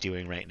like he's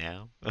doing right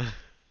now.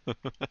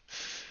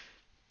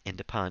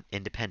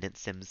 Independent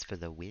Sims for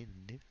the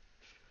win.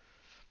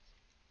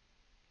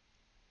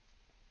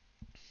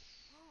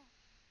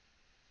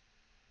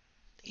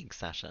 Thanks,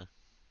 Sasha.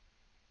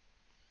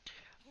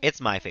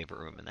 It's my favorite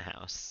room in the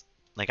house.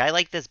 Like, I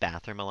like this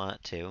bathroom a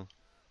lot, too.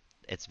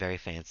 It's very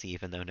fancy,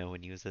 even though no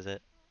one uses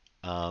it.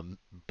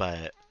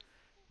 But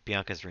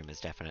Bianca's room is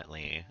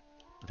definitely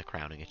the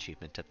crowning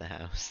achievement of the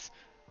house.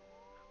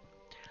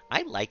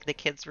 I like the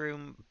kids'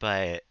 room,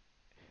 but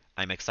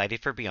I'm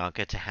excited for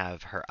Bianca to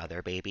have her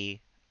other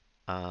baby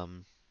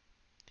um,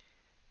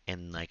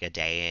 in like a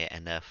day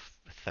and a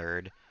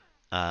third,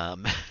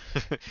 um,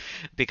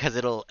 because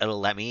it'll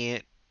let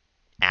me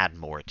add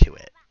more to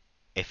it.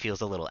 It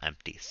feels a little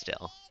empty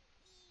still.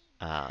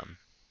 Um,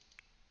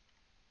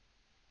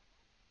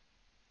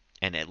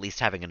 and at least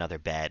having another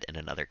bed and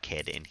another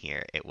kid in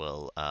here, it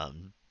will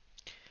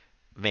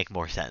make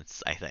more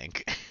sense, I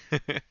think.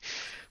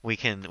 We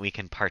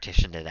can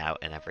partition it out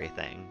and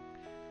everything.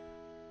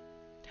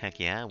 Heck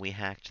yeah, we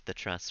hacked the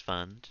trust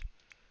fund.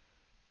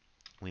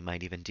 We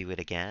might even do it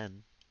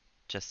again,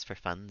 just for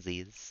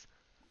funsies.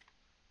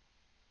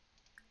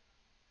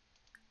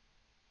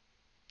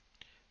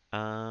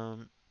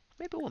 Um,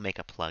 Maybe we'll make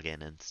a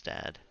plugin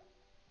instead.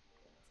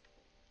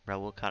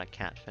 Raoul caught a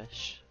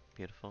catfish.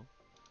 Beautiful.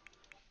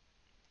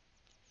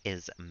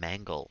 Is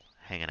Mangle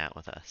hanging out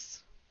with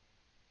us?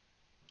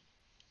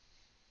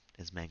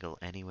 Is Mangle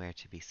anywhere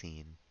to be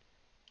seen?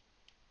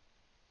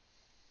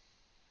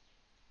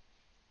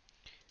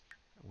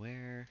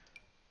 Where?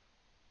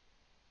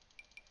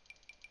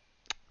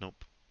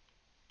 Nope.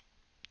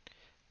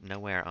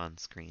 Nowhere on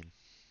screen.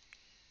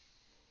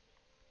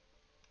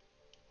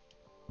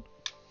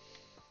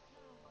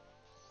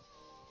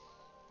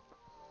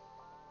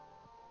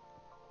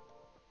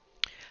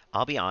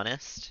 I'll be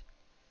honest,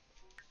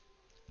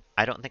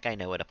 I don't think I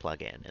know what a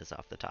plug-in is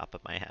off the top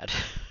of my head.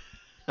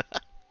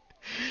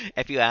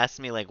 If you ask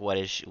me like what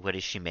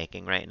is she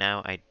making right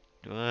now, I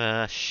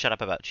shut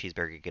up about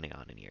cheeseburger getting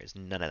on in years.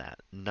 None of that.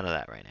 None of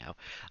that right now.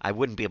 I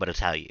wouldn't be able to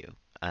tell you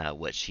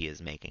what she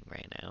is making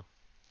right now.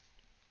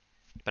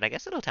 But I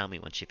guess it'll tell me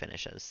when she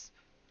finishes.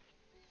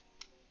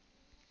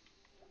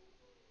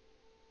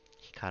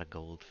 He caught a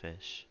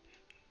goldfish.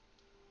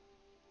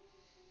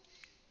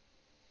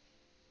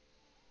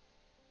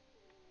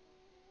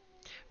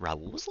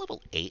 Raul was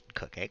level 8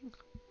 cooking?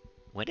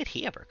 When did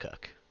he ever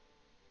cook?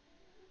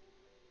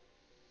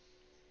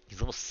 He's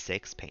level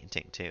 6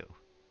 painting too.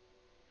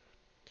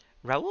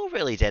 Raul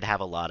really did have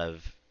a lot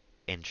of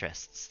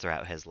interests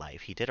throughout his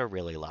life. He did a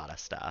really lot of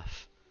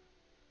stuff.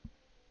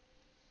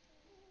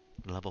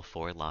 Level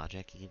 4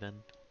 logic even.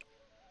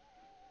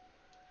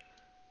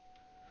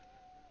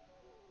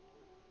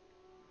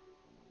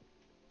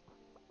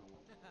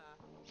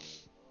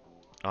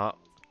 Oh,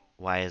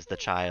 why is the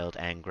child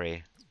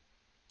angry?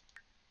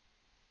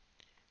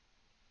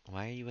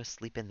 Why are you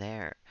asleep in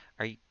there?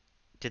 Are you...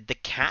 Did the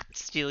cat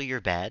steal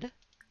your bed?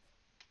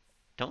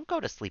 Don't go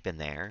to sleep in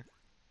there.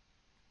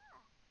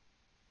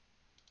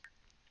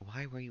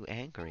 Why were you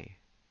angry?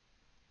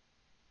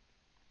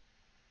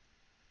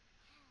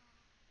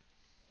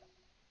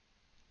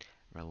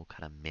 Raul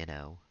caught a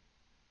minnow.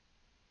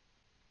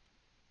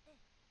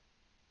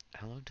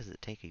 How long does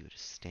it take you to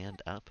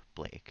stand up,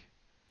 Blake?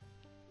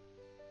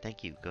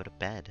 Thank you. Go to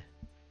bed.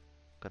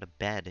 Go to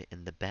bed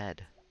in the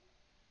bed.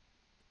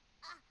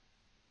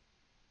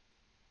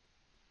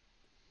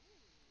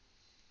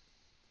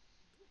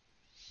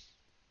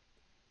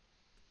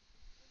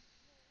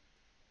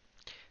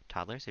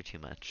 Toddlers are too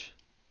much.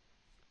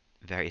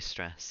 Very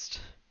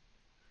stressed.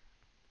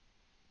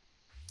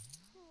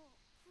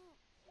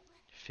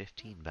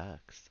 $15.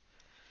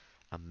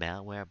 A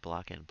malware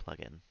block-in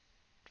plugin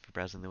for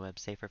browsing the web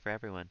safer for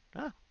everyone.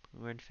 Oh,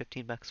 we earned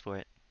 $15 for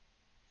it.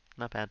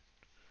 Not bad.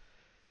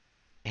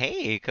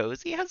 Hey,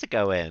 Cozy, how's it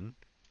going?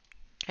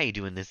 How you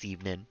doing this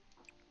evening?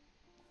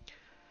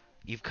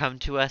 You've come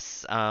to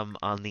us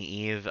on the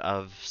eve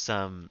of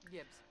some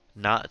Gibbs.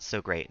 not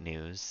so great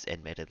news,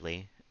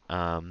 admittedly.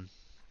 Um,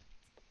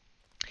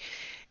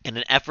 in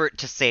an effort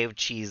to save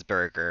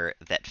Cheeseburger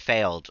that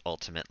failed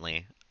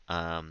ultimately,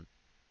 um,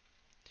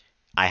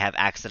 I have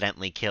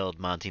accidentally killed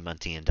Monty,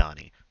 Munty, and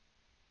Donnie.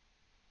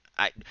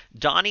 I,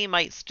 Donnie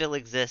might still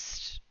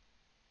exist.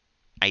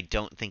 I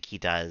don't think he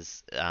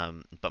does,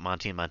 but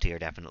Monty and Munty are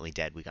definitely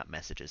dead. We got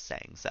messages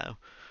saying so.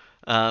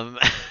 Um,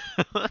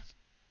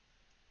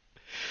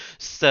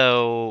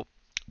 so,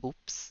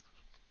 oops.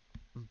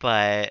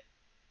 But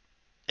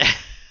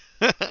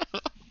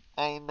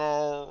I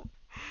know.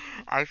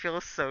 I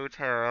feel so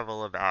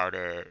terrible about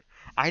it.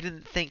 I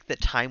didn't think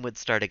that time would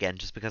start again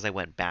just because I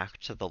went back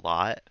to the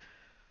lot,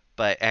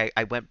 but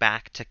I went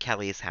back to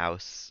Kelly's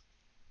house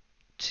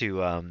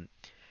to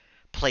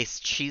place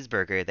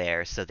Cheeseburger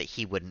there so that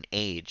he wouldn't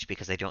age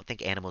because I don't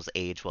think animals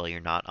age while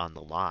you're not on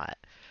the lot.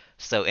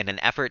 So, in an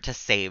effort to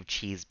save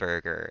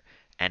Cheeseburger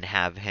and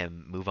have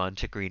him move on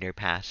to greener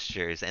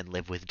pastures and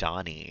live with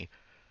Donnie,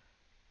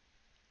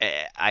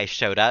 I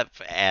showed up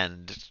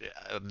and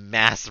a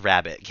mass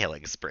rabbit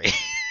killing spree.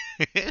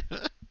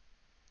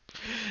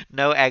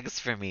 No eggs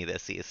for me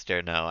this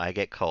Easter. No, I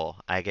get coal.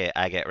 I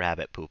get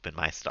rabbit poop in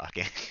my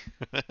stocking.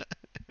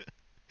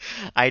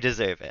 I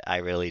deserve it. I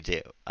really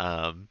do.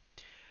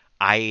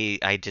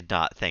 I did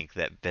not think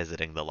that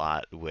visiting the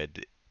lot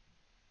would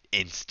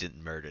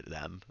instant murder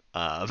them.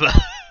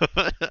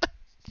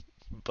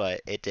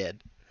 But it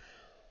did.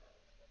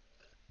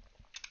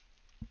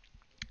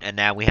 And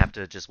now we have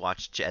to just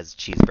watch as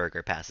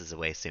Cheeseburger passes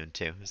away soon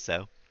too.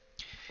 So,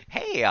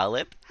 hey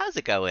Olive, how's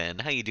it going?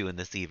 How you doing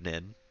this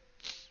evening?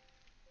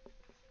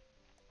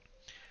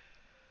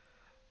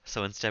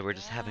 So instead, we're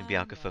just having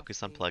Bianca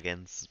focus on Anoffee.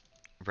 plugins.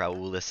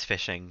 Raul is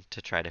fishing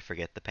to try to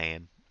forget the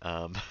pain.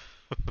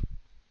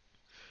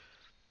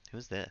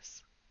 Who's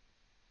this?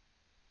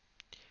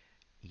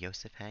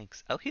 Yosef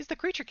Hanks. Oh, he's the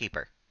creature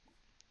keeper.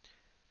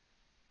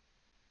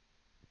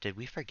 Did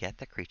we forget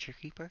the creature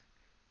keeper?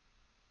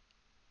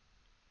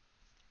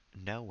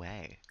 No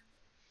way.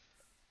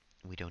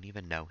 We don't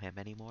even know him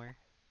anymore.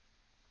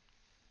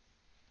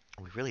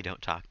 We really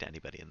don't talk to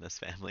anybody in this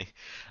family.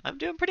 I'm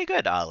doing pretty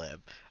good,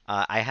 Olive.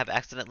 I have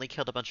accidentally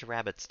killed a bunch of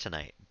rabbits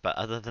tonight, but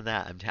other than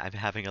that, I'm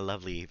having a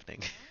lovely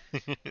evening. Huh?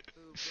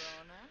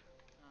 Ubrona?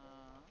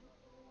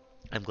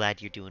 I'm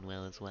glad you're doing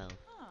well as well.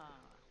 Huh.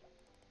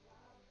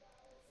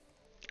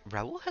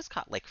 Raul has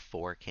got like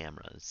 4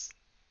 cameras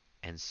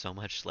and so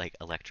much like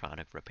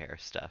electronic repair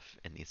stuff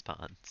in these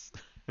ponds.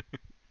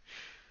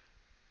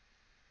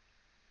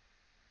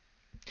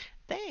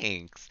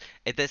 Thanks.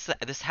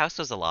 This house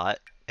was a lot,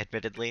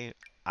 admittedly.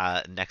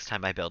 Next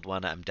time I build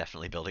one, I'm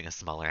definitely building a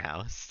smaller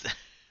house.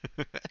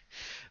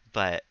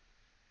 But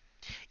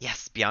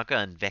yes, Bianca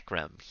and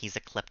Vikram. He's a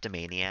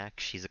kleptomaniac.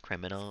 She's a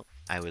criminal.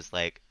 I was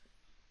like,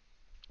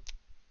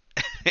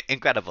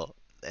 incredible.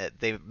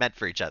 They meant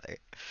for each other,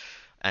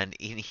 and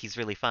he's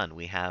really fun.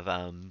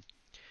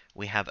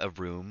 We have a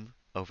room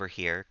over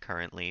here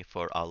currently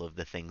for all of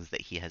the things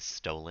that he has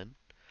stolen.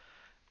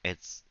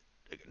 It's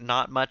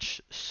not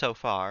much so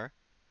far,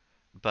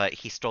 but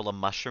he stole a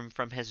mushroom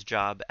from his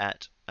job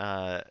at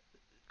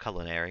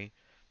culinary.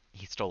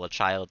 He stole a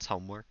child's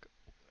homework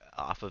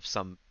off of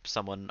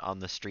someone on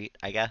the street,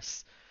 I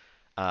guess.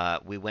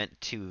 We went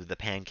to the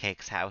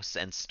Pancake's house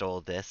and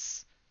stole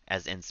this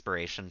as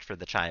inspiration for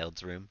the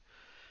child's room.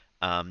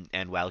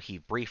 And while he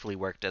briefly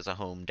worked as a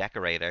home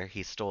decorator,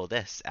 he stole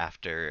this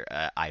after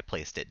I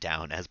placed it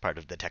down as part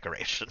of the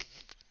decoration.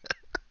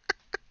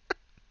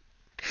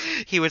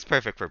 He was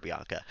perfect for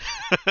Bianca.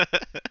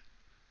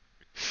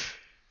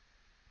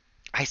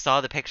 I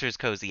saw the pictures,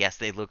 Cozy. Yes,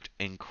 they looked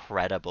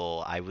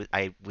incredible. I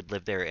would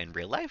live there in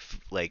real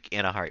life, like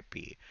in a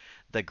heartbeat.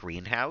 The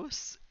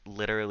greenhouse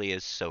literally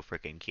is so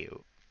freaking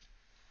cute.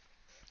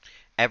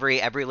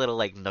 Every little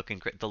like nook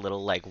and the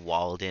little like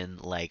walled in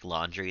like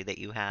laundry that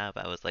you have,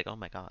 I was like, oh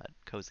my god,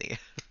 Cozy.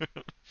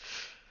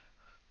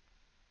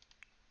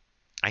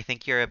 I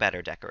think you're a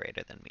better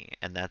decorator than me,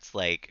 and that's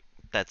like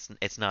that's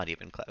it's not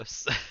even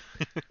close.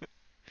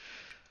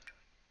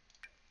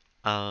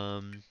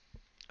 um,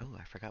 oh,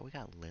 I forgot we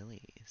got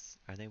lilies.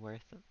 Are they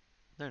worth it?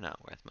 They're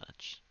not worth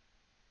much.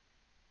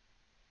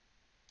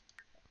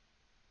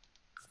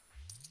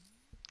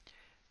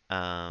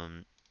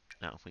 Um,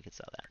 no, we could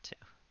sell that too.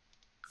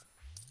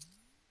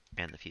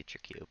 And the future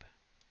cube.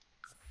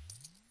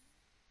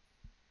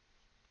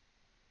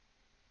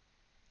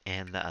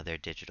 And the other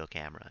digital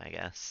camera, I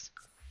guess.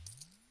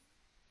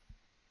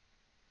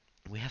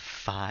 We have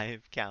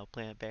 5 cow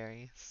plant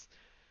berries.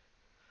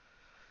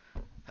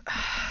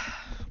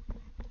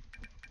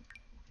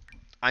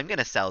 I'm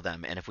gonna sell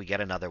them, and if we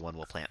get another one,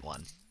 we'll plant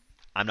one.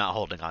 I'm not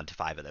holding on to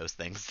 5 of those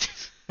things.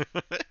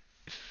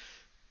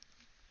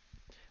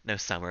 No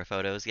summer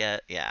photos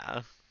yet?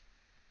 Yeah.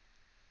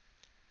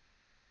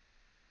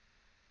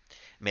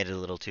 Made it a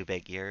little too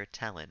big. You're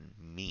telling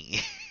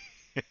me.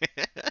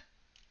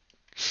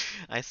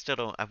 I still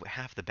don't.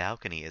 Half the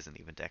balcony isn't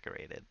even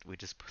decorated. We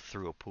just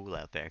threw a pool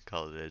out there and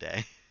called it a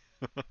day.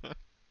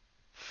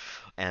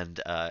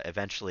 And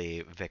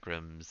eventually,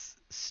 Vikram's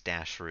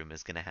stash room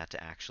is gonna have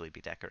to actually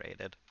be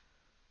decorated.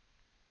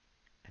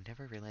 I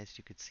never realized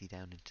you could see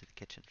down into the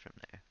kitchen from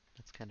there.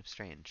 That's kind of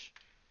strange.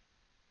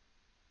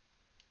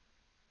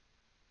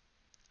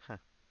 Huh.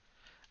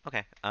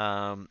 Okay.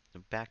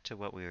 Back to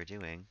what we were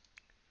doing.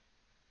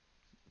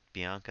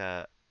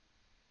 Bianca,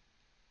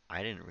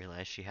 I didn't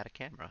realize she had a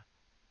camera.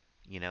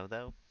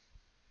 Though?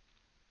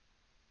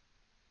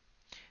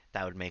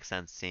 That would make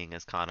sense seeing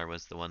as Connor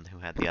was the one who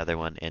had the other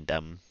one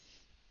and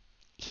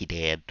he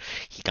did.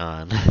 He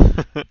gone.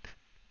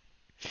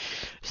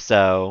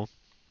 So,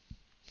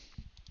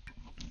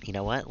 you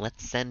know what?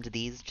 Let's send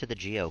these to the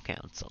Geo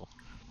Council.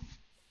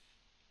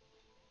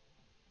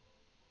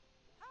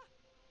 Ah,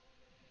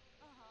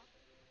 uh-huh.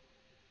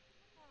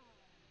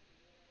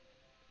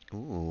 Ah.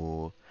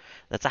 Ooh,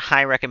 that's a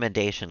high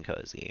recommendation,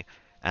 Cozy.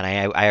 And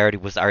I already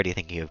was already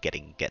thinking of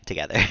get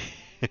together.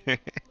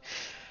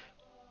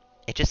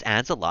 It just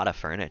adds a lot of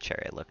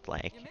furniture, it looked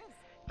like. Yes.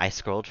 I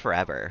scrolled Ah.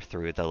 forever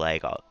through the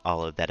like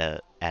all of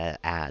that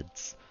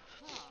ads.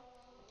 Ah.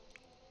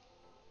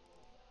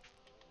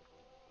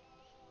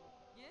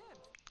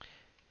 Yes.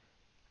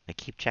 I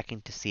keep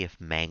checking to see if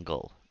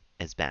Mangle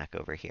is back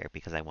over here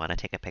because I want to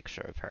take a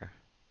picture of her.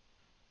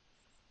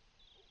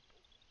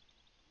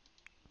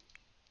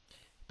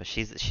 But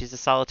she's a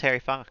solitary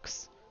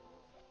fox.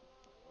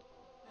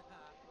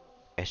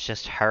 It's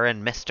just her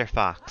and Mr.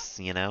 Ah. Fox,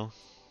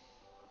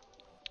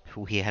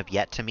 who we have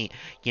yet to meet.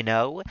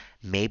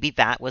 Maybe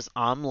that was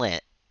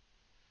Omelet.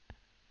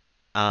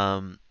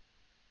 Um,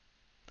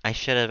 I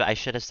should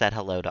have said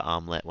hello to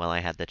Omelet while I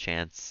had the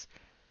chance.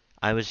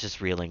 I was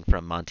just reeling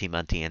from Monty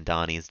Munty and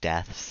Donnie's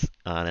deaths,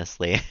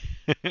 honestly.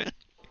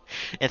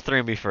 It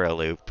threw me for a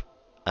loop.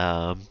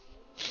 Um,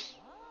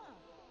 Ah.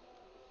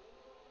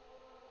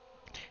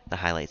 the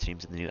highlight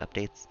streams and the new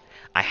updates.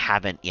 I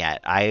haven't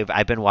yet.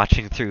 I've been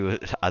watching through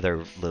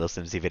other Little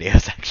Simsy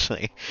videos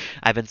actually.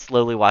 I've been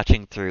slowly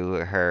watching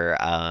through her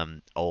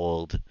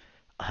old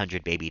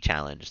 100 baby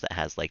challenge that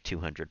has like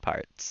 200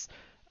 parts.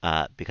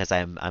 Because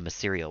I'm a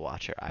serial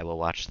watcher. I will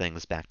watch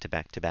things back to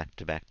back to back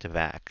to back to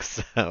back.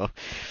 So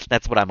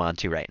that's what I'm on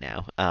to right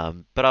now.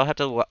 But I'll have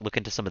to look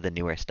into some of the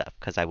newer stuff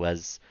because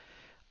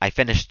I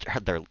finished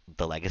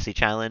the Legacy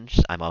challenge.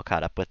 I'm all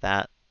caught up with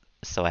that.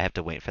 So I have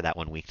to wait for that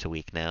one week to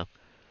week now.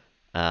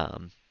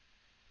 Um,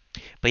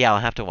 but yeah,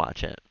 I'll have to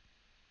watch it.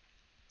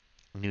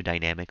 New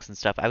dynamics and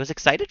stuff. I was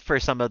excited for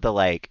some of the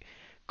like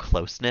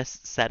closeness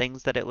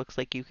settings that it looks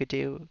like you could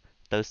do.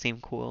 Those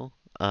seem cool.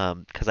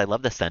 Because I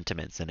love the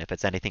sentiments, and if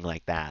it's anything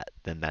like that,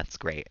 then that's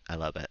great. I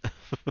love it.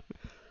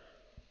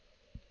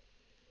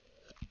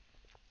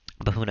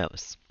 But who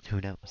knows? Who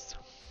knows?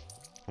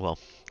 Well,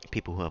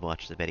 people who have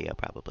watched the video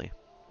probably.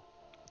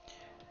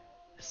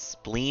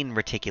 Spleen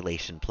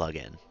reticulation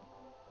plugin.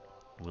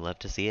 We love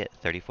to see it.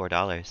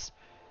 $34.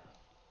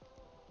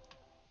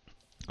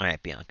 All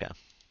right, Bianca.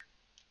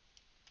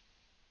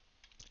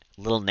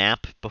 Little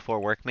nap before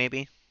work,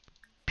 maybe.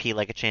 Pee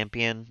like a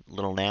champion.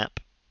 Little nap.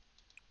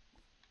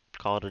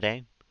 call it a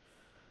day.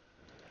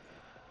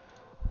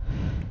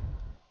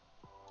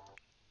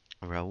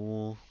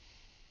 Raoul,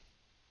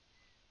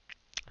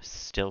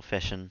 still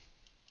fishing.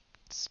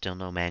 Still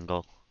no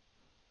mangle.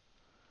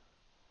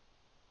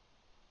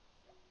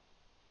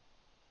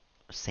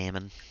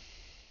 Salmon,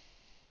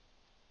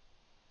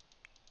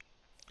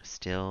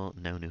 still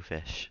no new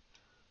fish.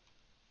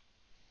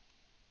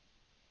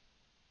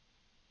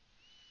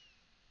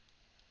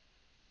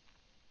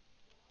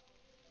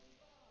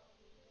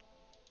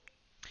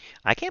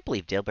 I can't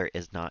believe Dilbert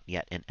is not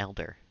yet an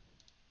elder.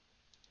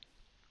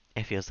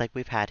 It feels like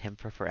we've had him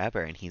for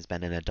forever and he's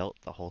been an adult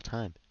the whole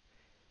time.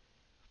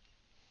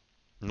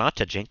 Not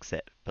to jinx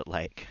it, but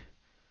like,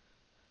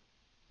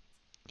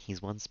 he's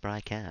one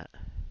spry cat.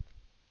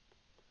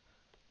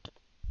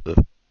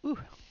 Ooh.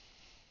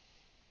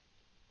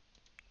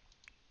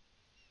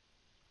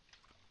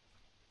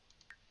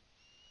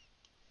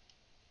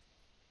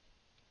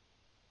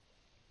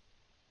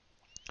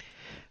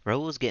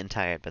 Raoul's getting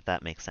tired, but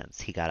that makes sense.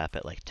 He got up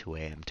at like 2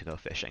 a.m. to go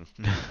fishing.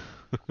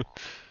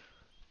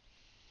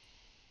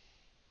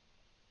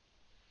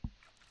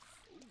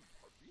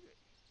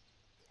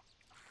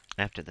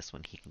 After this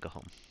one, he can go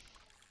home.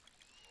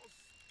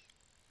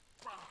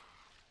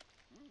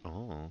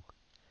 Oh,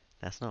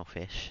 that's no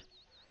fish.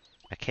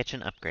 A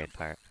kitchen upgrade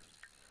part.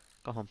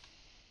 Go home.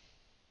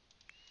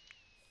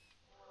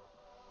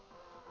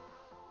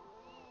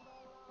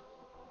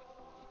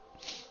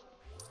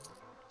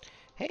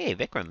 Hey,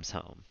 Vikram's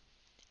home.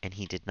 And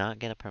he did not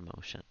get a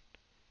promotion.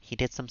 He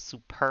did some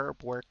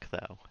superb work,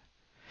 though.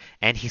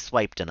 And he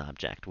swiped an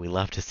object. We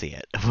love to see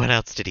it. What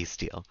else did he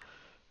steal?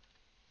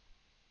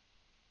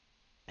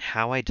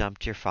 How I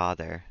Dumped Your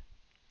Father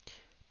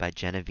by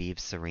Genevieve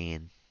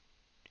Serene.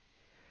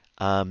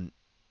 Um,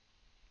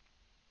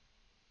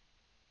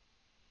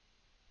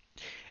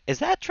 is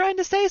that trying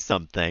to say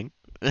something?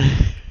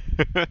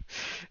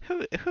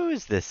 Who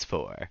is this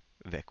for,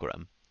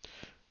 Vikram?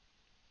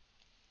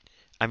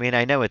 I mean,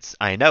 I know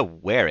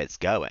where it's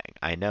going.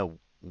 I know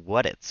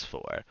what it's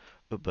for,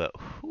 but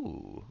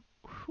who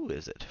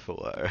is it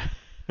for?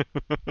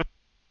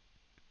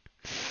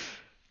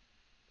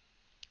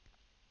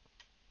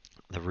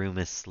 The room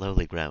is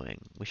slowly growing.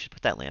 We should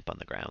put that lamp on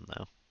the ground,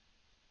 though.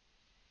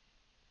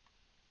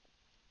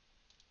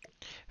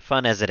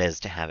 Fun as it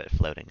is to have it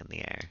floating in the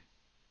air.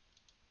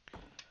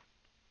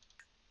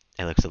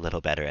 It looks a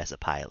little better as a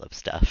pile of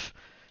stuff.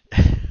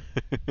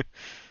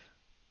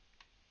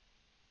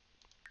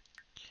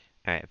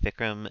 Alright,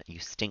 Vikram, you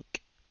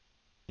stink.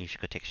 You should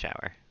go take a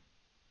shower.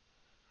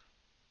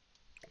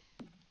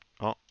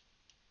 Oh,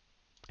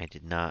 I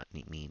did not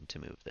mean to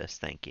move this.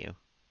 Thank you.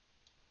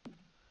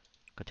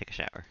 Go take a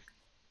shower.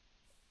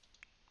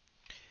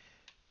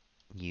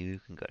 You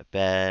can go to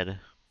bed.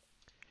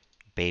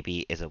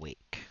 Baby is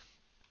awake.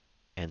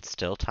 And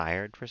still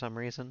tired for some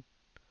reason.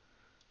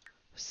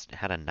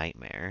 Had a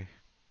nightmare.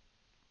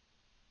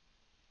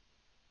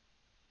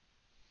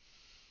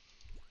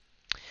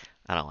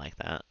 I don't like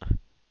that.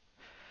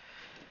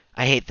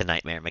 I hate the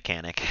nightmare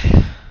mechanic.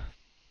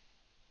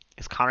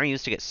 Because Connor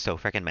used to get so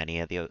freaking many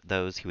of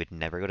those, he would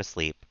never go to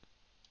sleep.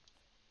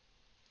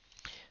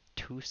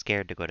 Too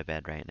scared to go to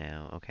bed right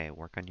now. Okay,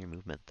 work on your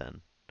movement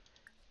then.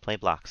 Play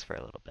blocks for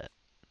a little bit.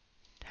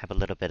 Have a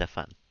little bit of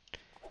fun.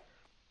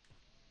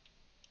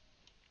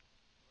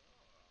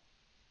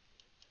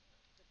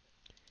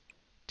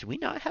 Do we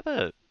not have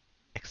a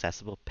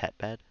accessible pet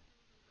bed?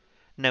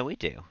 No, we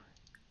do.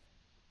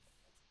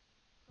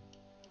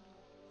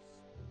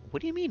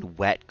 What do you mean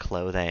wet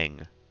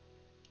clothing?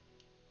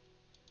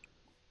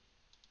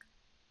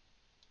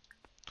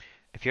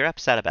 If you're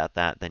upset about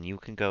that, then you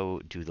can go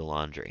do the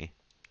laundry.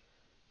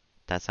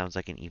 That sounds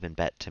like an even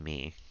bet to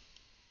me.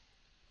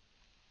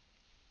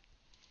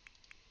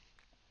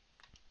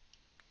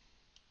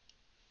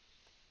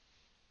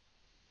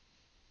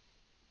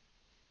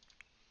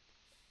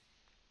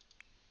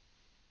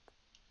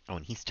 Oh,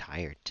 and he's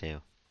tired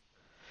too.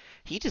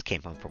 He just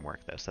came home from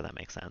work though, so that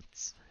makes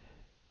sense.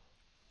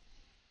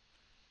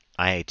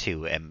 I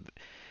too am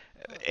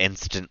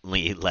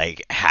instantly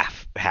like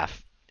half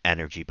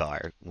energy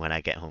bar when I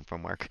get home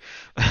from work.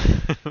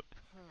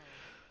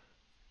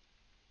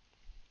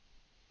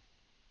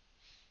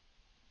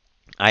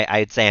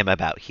 I'd say I'm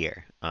about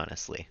here,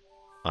 honestly,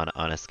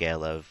 on a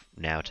scale of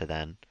now to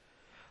then.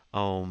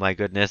 Oh my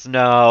goodness,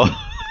 no!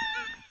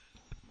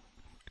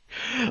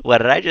 What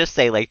did I just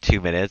say like 2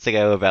 minutes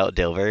ago about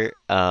Dilbert?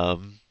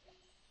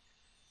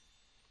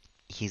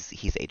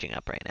 He's aging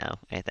up right now,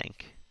 I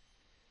think.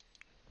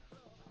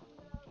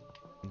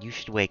 You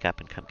should wake up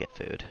and come get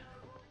food.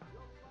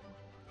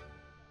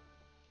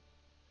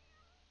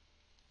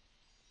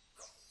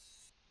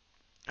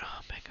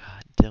 Oh my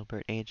god,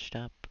 Dilbert aged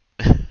up.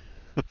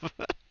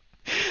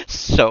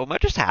 So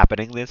much is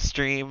happening this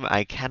stream.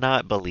 I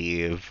cannot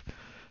believe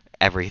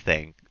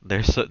everything.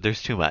 There's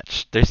too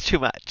much. There's too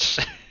much.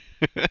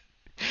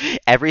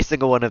 Every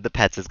single one of the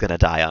pets is gonna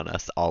die on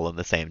us all on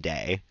the same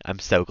day. I'm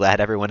so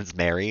glad everyone is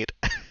married.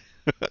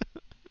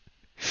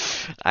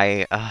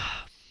 I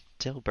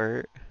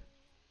Dilbert,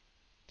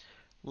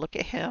 look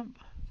at him.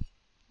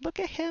 Look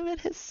at him in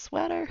his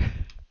sweater.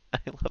 I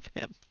love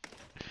him.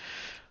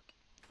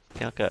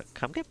 Bianca,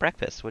 come get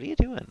breakfast. What are you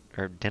doing?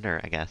 Or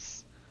dinner, I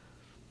guess.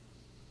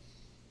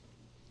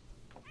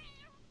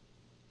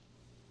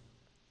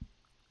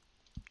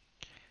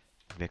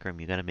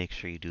 Vikram, you gotta make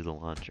sure you do the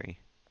laundry.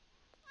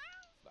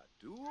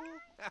 Badu?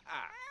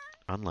 Ha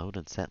Unload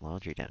and set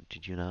laundry down.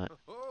 Did you not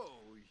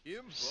Oh,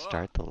 Yimba.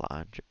 start the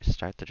laundry?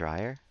 Start the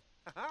dryer?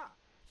 Ha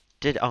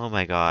Oh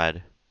my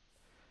god.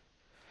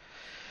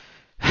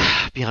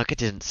 Bianca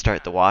didn't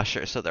start the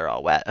washer, so they're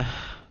all wet.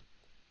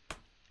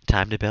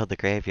 Time to build the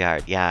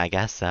graveyard. Yeah, I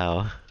guess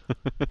so.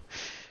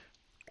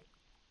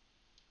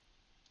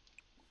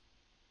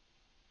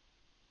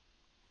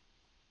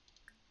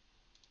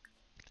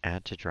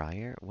 Add to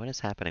dryer? What is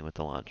happening with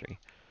the laundry?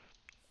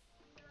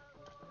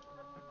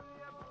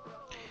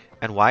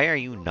 And why are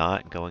you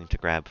not going to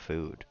grab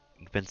food?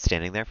 You've been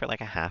standing there for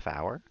like a half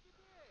hour?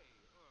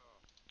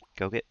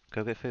 Go get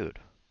food.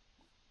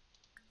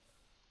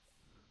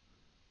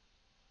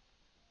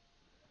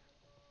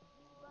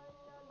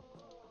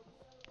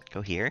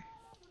 Go here?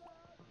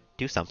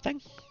 Do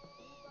something?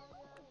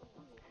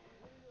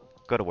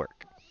 Go to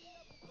work.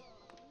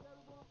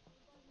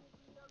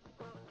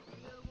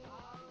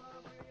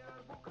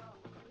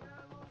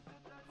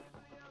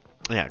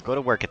 Yeah, go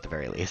to work at the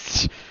very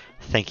least.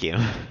 Thank you.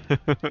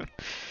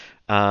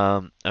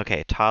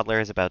 Okay, toddler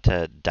is about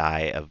to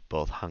die of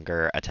both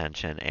hunger,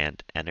 attention,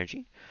 and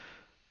energy.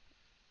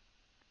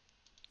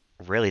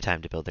 Really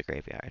time to build the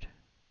graveyard.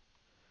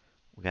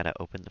 We gotta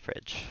open the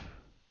fridge.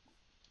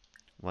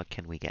 What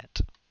can we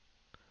get?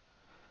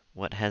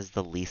 What has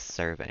the least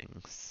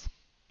servings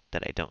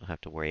that I don't have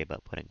to worry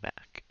about putting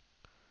back?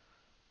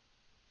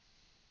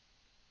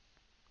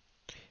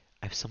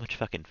 I have so much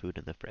fucking food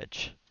in the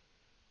fridge.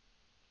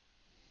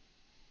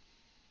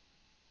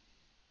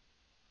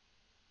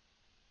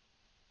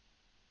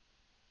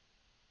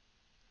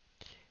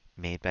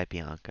 Made by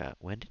Bianca.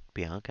 When did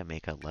Bianca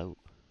make a loaf?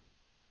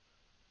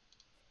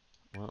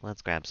 Well,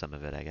 let's grab some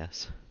of it, I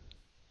guess.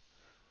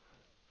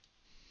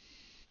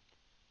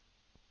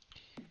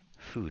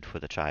 Food for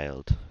the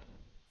child.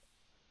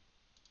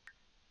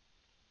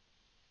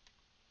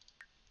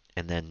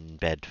 And then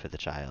bed for the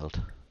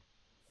child.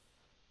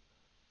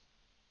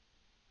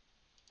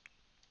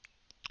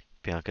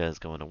 Bianca is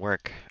going to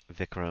work.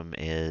 Vikram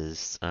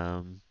is,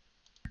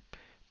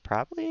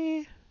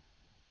 probably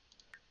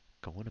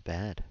going to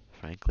bed,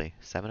 frankly.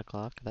 7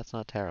 o'clock? That's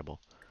not terrible.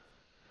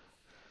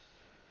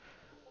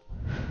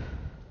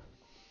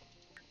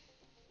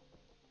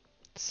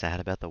 Sad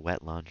about the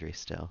wet laundry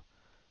still.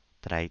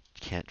 That I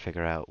can't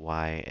figure out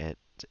why it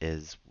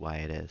is.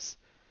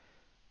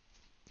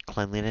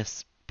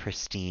 Cleanliness,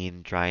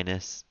 pristine,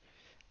 dryness,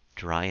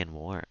 dry and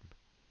warm.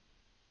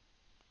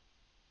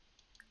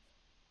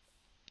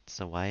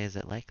 So why is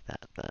it like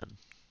that then?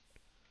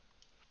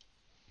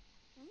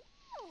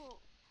 Ooh.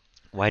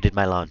 Why did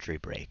my laundry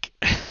break?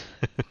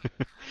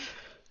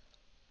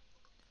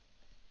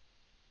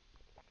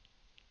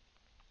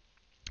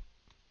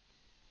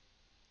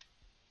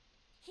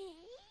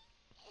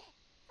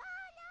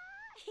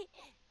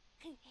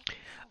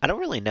 I don't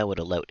really know what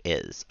a lote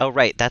is. Oh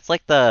right, that's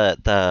like the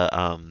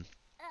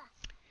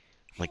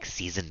like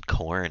seasoned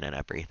corn and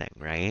everything,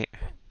 right?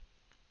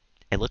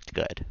 It looked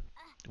good.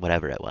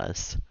 Whatever it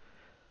was.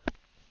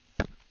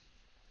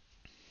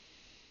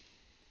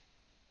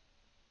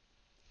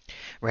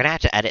 We're gonna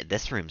have to edit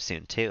this room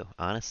soon too,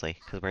 honestly,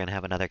 because we're gonna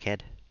have another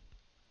kid.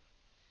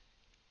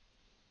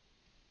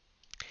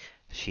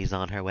 She's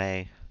on her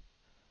way.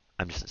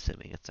 I'm just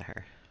assuming it's a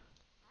her.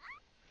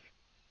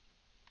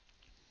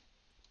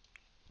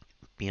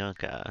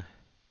 Bianca,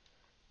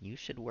 you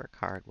should work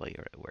hard while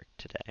you're at work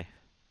today.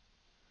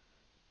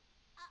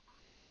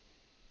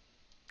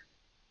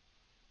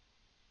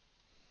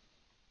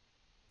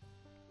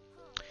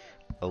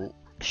 Oh,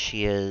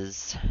 she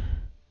is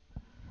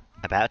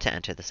about to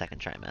enter the second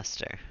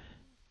trimester.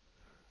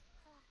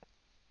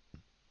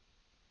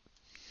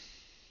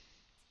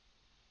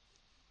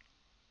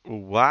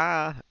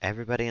 Wow,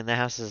 everybody in the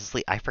house is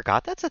asleep. I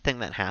forgot that's a thing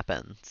that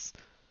happens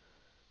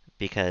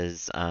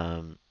because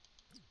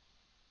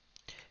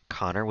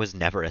Connor was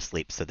never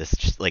asleep, so this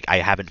just like I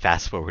haven't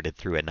fast forwarded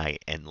through a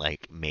night in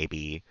like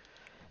maybe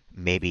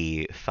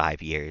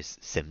 5 years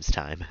Sims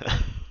time.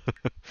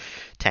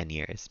 10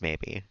 years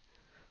maybe.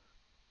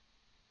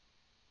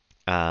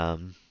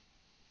 Um,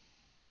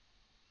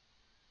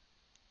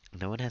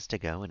 no one has to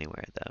go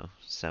anywhere though,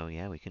 so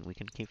yeah, we can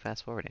keep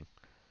fast forwarding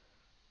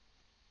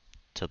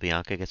till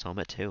Bianca gets home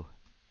at 2.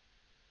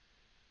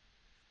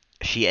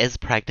 She is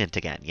pregnant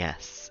again,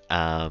 yes.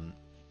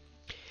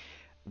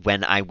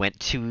 When I went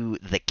to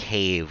the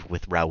cave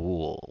with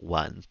Raoul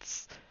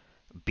once,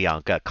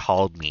 Bianca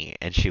called me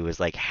and she was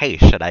like, "Hey,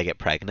 should I get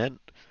pregnant?"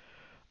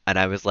 And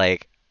I was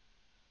like,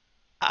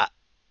 uh,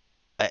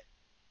 uh,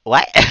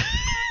 "What?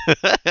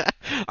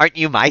 Aren't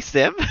you my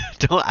sim?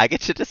 Don't I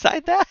get to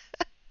decide that?"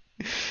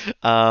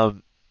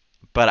 Um,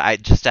 but I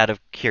just out of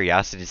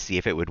curiosity to see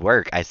if it would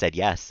work, I said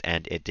yes,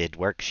 and it did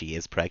work. She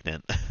is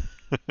pregnant.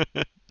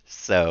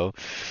 So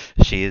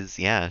she's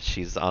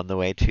on the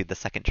way to the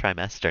second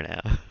trimester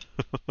now.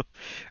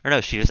 Or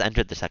no, she just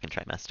entered the second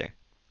trimester.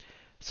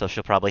 So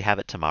she'll probably have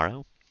it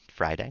tomorrow,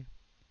 Friday.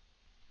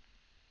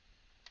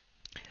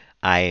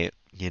 I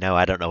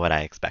don't know what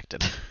I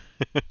expected.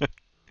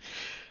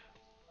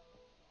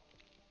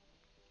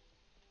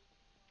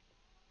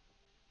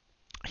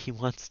 He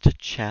wants to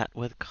chat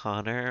with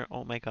Connor.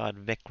 Oh my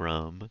God,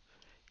 Vikram.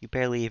 You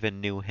barely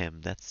even knew him.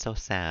 That's so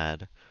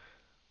sad.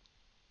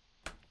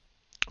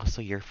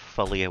 Also, you're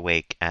fully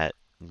awake at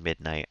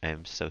midnight.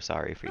 I'm so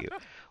sorry for you.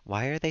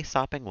 Why are they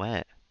sopping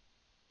wet?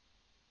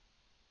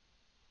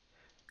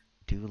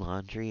 Do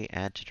laundry,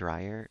 add to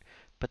dryer.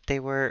 But they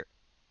were.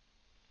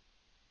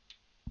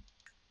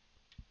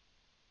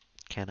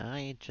 Can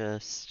I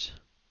just.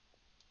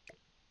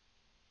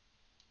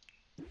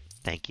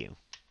 Thank you.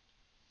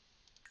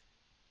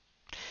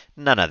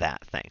 None of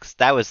that, thanks.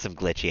 That was some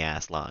glitchy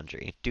ass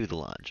laundry. Do the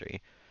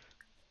laundry.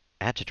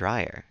 Add to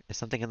dryer. Is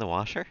something in the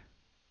washer?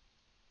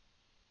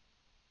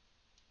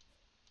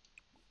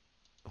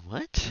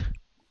 What?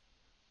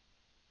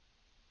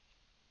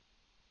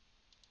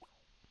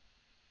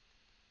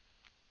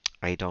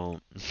 I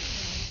don't.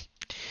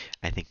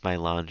 I think my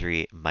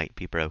laundry might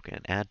be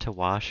broken. Add to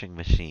washing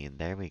machine.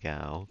 There we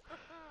go.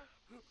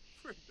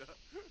 Frida.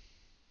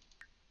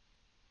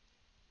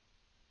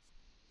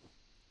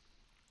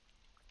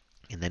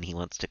 And then he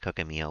wants to cook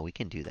a meal. We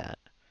can do that.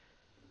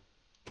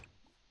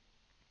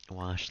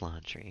 Wash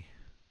laundry.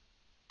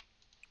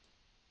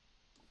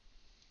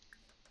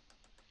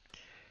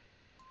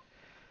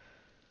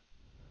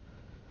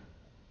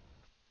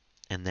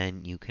 And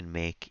then you can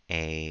make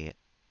a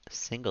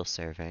single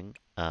serving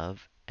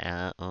of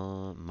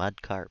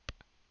mud carp.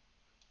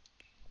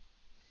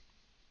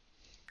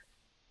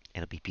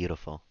 It'll be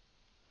beautiful.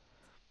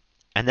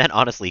 And then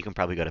honestly, you can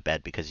probably go to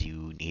bed because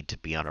you need to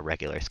be on a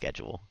regular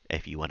schedule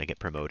if you want to get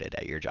promoted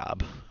at your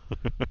job.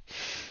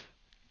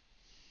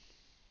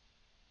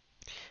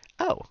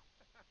 Oh,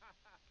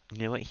 you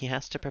know what? He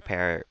has to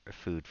prepare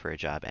food for a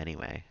job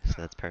anyway, so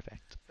that's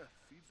perfect.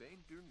 Fy vein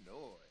du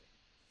noi.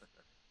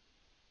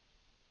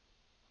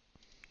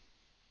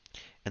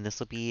 And this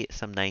will be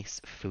some nice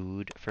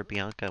food for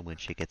Bianca when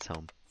she gets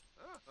home.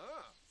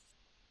 Uh-huh.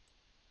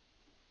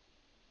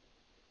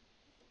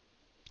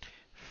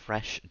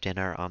 Fresh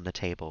dinner on the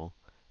table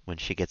when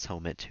she gets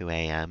home at 2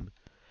 a.m.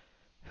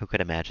 Who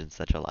could imagine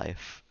such a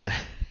life?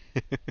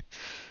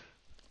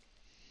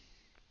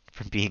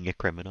 From being a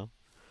criminal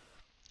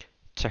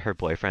to her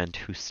boyfriend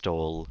who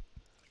stole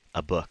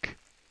a book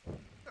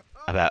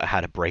about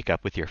how to break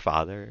up with your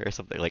father or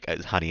something like,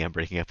 honey, I'm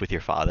breaking up with your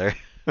father.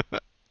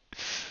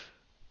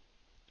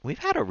 We've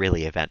had a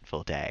really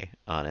eventful day,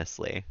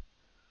 honestly.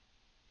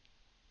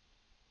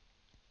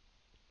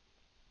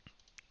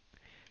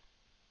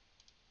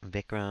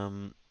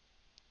 Vikram,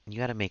 you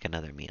gotta make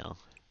another meal.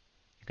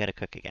 You gotta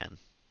cook again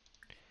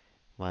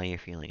while you're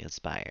feeling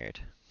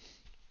inspired.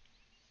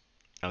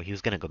 Oh, he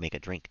was gonna go make a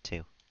drink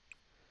too.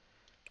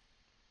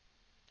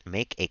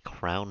 Make a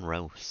crown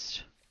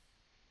roast.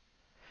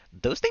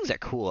 Those things are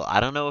cool. I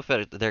don't know if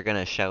they're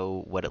gonna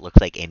show what it looks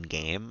like in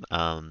game,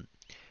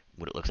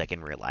 what it looks like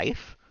in real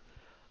life,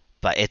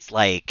 but it's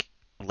like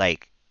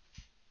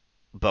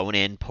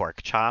bone-in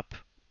pork chop,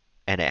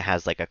 and it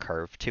has like a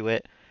curve to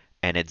it,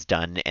 and it's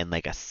done in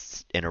like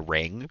in a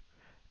ring,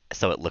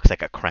 so it looks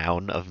like a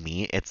crown of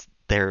meat.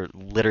 They're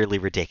literally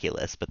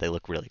ridiculous, but they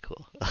look really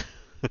cool.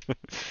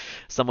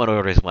 Someone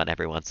orders one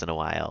every once in a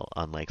while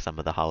on like some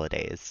of the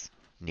holidays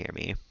near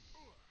me,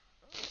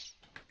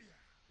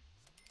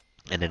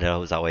 and it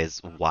was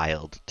always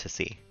wild to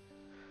see.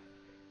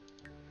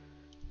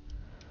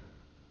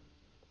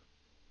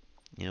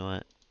 You know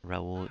what,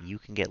 Raul, you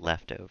can get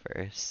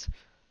leftovers.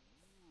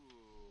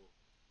 Ooh.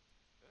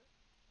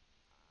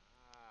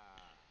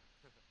 Ah.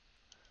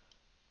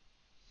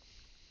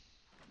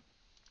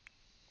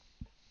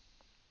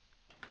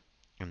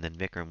 And then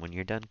Vikram, when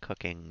you're done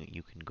cooking,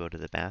 you can go to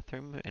the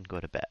bathroom and go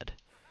to bed.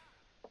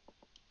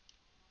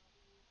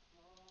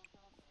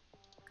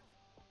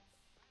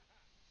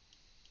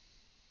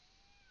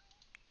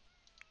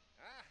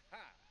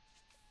 Aha.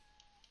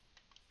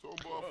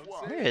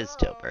 Where is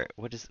Dilbert?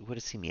 What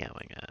is he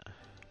meowing at?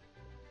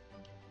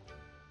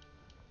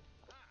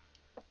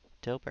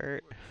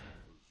 Dilbert?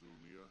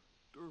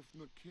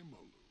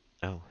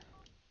 Oh,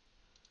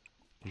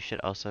 you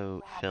should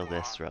also fill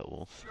this,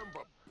 Raoul.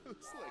 Who's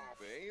like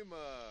fame?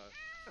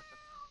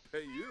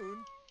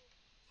 Payun.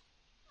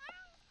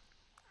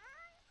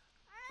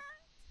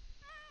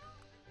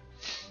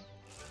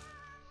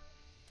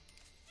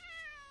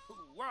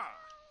 Hooah.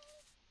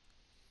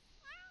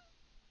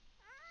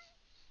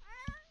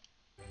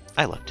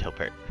 I love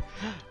Dilbert.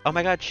 Oh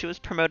my god, she was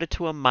promoted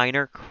to a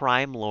minor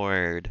crime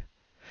lord.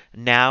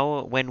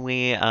 Now when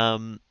we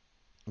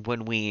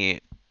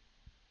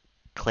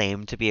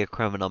claim to be a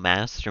criminal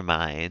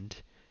mastermind,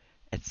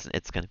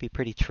 it's gonna be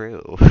pretty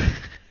true.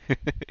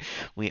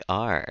 We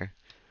are.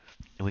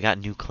 And we got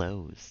new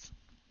clothes.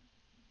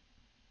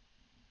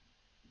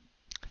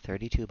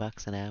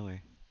 $32 an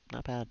hour.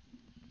 Not bad.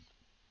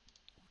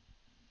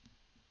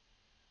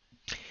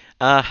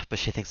 But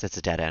she thinks it's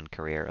a dead end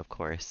career, of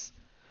course.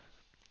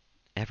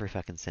 Every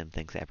fucking sim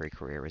thinks every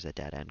career is a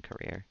dead end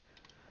career.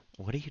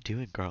 What are you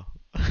doing, girl?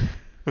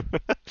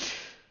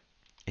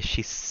 Is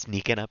she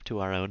sneaking up to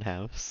our own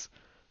house?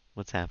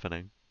 What's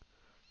happening?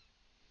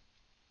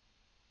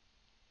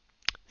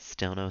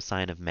 Still no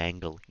sign of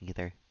Mangle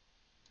either.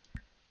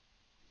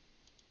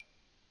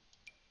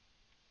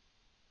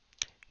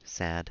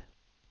 Sad.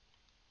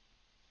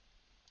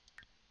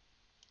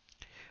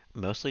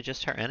 Mostly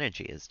just her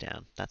energy is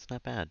down. That's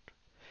not bad.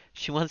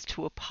 She wants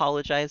to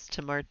apologize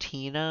to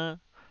Martina.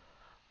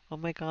 Oh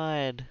my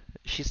god.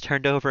 She's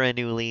turned over a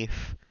new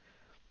leaf.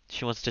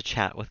 She wants to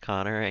chat with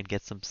Connor and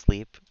get some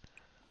sleep.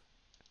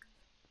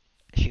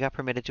 She got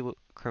permitted to a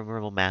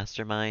criminal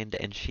mastermind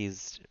and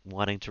she's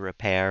wanting to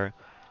repair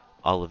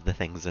all of the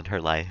things in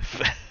her life.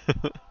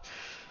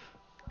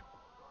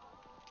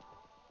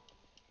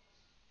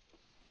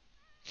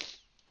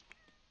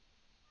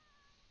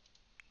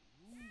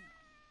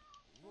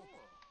 Oh.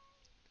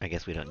 I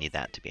guess we don't need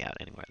that Healthy. to be out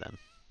anymore then.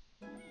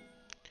 Super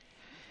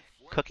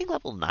flavor. Cooking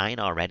level 9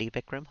 already,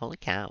 Vikram? Holy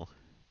cow.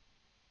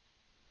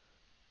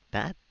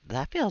 That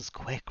feels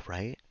quick,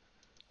 right?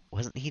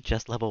 Wasn't he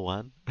just level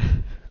 1?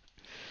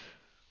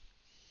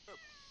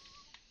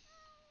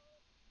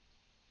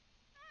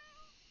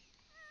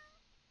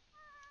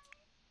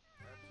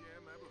 Tap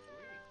jam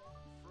abavleen.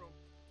 From.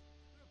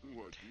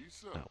 What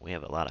these Oh, we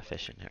have a lot of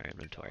fish in our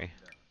inventory.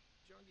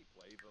 Jungi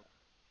flavor.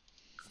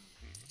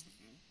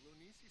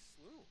 Lunisi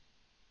sloom.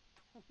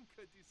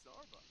 Unka di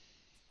sarva.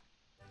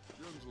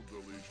 Gentle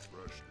delish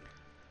freshly.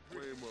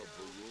 Flame up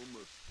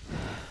aromas.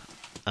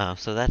 Oh,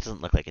 so that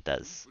doesn't look like it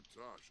does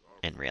Patash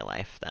in arfa. real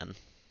life then.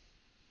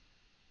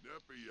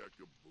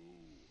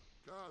 Nepiyakaboo.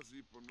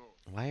 Kazi pano.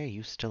 Why are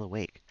you still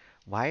awake?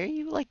 Why are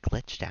you like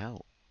glitched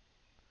out?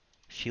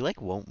 She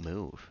like won't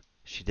move.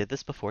 She did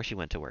this before she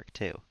went to work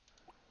too.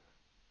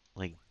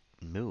 Like,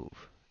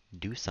 move.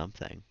 Do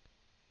something.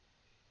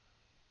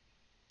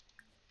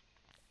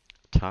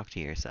 Talk to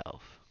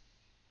yourself.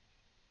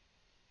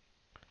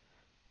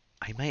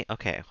 I might.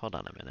 Okay, hold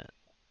on a minute.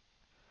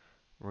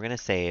 We're gonna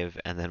save,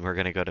 and then we're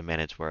gonna go to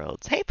Manage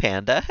Worlds. Hey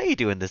Panda, how you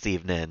doing this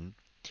evening?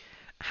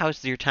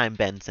 How's your time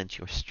been since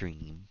your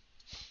stream?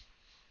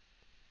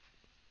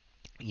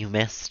 You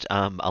missed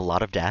a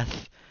lot of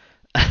death.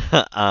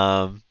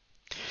 um,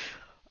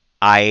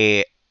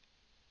 I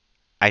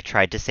I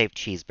tried to save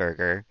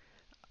Cheeseburger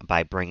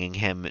by bringing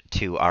him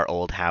to our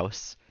old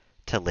house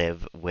to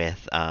live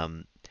with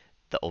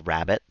the old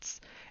rabbits,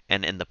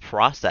 and in the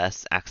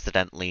process,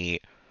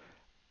 accidentally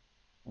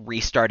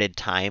restarted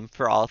time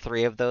for all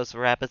three of those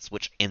rabbits,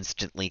 which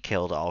instantly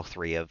killed all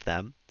three of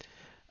them.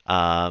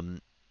 Um,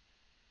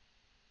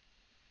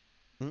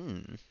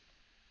 mm,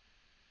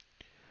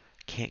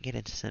 can't get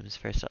into Sims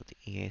first off. The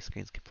EA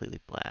screen's completely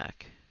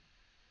black.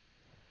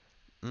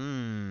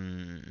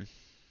 Mm,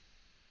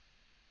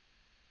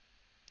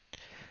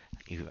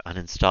 you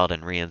uninstalled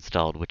and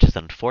reinstalled, which is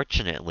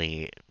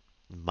unfortunately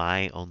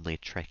my only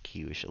trick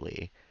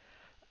usually.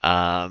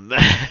 Um,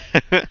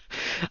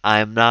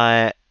 I'm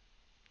not.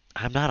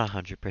 I'm not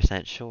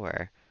 100%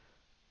 sure.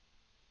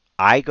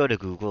 I go to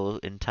Google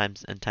in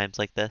times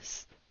like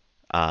this.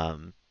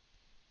 Um,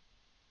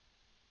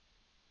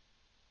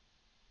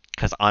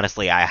 because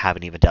honestly, I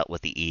haven't even dealt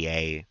with the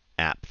EA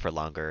app for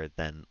longer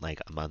than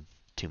like a month,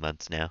 2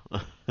 months now.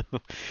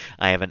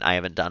 I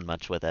haven't done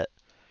much with it.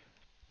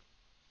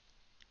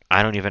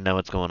 I don't even know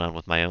what's going on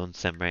with my own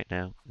sim right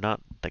now. Not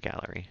the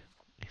gallery.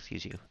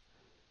 Excuse you.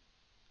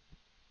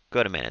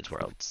 Go to Manage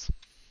Worlds.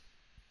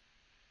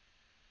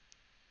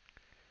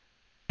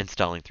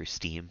 Installing through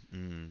Steam.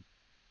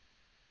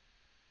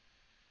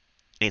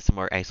 Ate some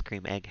more ice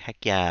cream egg. Heck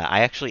yeah!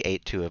 I actually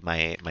ate two of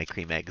my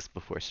cream eggs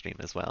before stream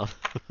as well.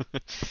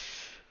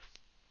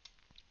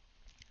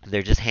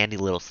 They're just handy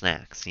little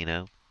snacks, you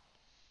know.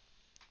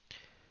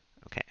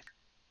 Okay,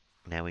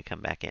 now we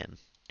come back in,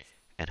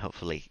 and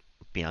hopefully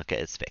Bianca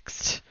is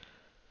fixed.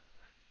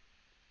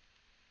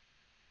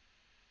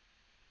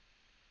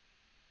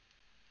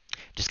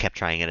 Just kept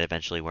trying it.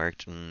 Eventually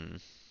worked.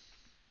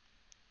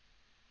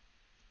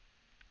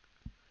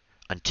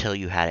 Until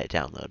you had it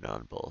downloaded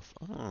on both.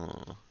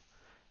 Oh,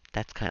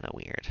 that's kind of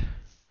weird.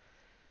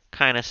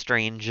 Kind of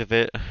strange of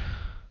it.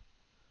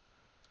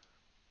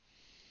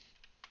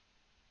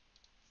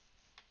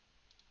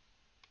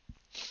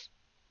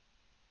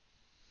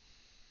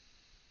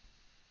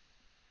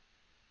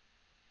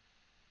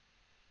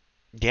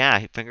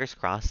 Yeah, fingers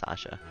crossed,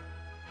 Sasha.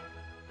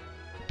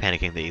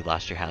 Panicking that you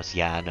lost your house.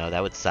 Yeah, no,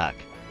 that would suck.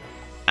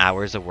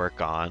 Hours of work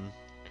gone.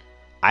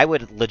 I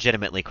would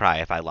legitimately cry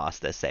if I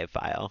lost this save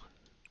file.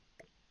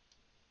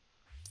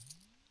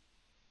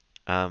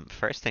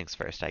 First things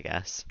first, I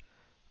guess.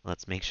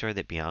 Let's make sure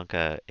that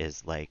Bianca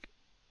is, like,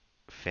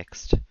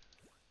 fixed.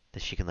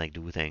 That she can, like,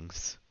 do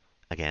things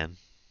again.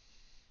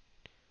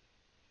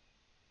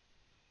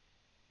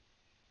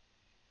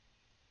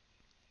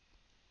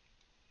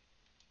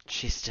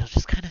 She's still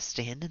just kind of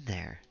standing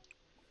there.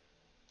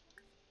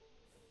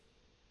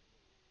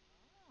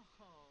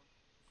 Oh,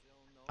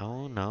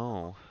 Oh Zilnoy.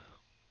 no.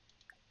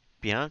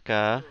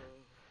 Bianca,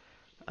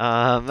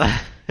 Um,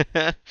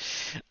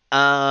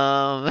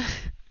 um,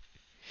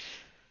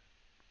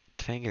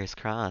 fingers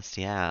crossed.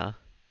 Yeah,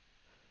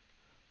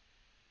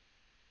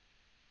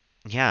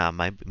 yeah.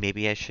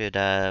 Maybe I should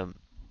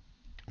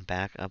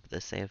back up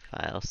the save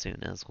file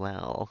soon as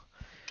well.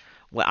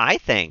 Well, I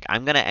think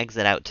I'm gonna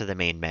exit out to the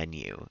main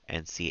menu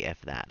and see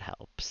if that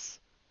helps.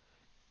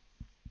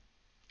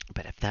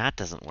 But if that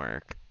doesn't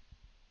work,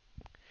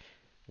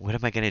 what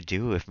am I gonna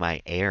do if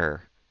my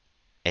air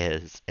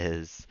is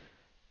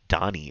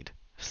Donnied,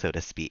 so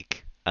to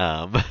speak?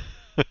 Oh,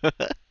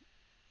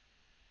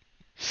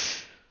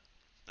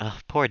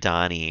 poor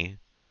Donnie.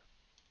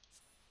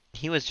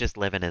 He was just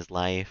living his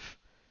life.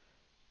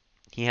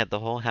 He had the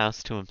whole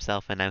house to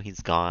himself, and now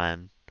he's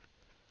gone.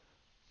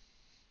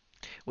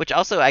 Which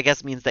also, I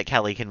guess, means that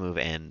Kelly can move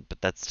in, but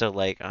that's still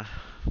like,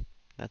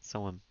 that's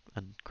so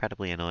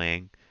incredibly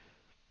annoying.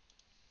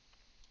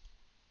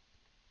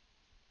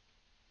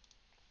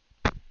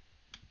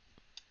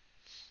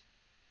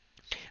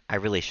 I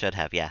really should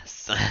have,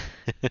 yes.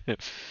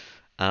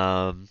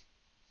 um,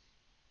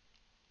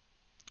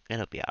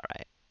 it'll be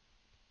alright.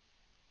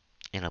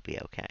 It'll be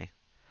okay.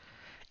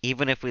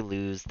 Even if we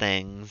lose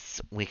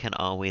things, we can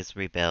always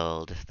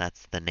rebuild.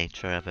 That's the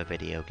nature of a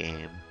video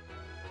game.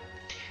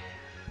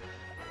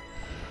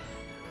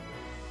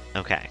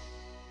 Okay,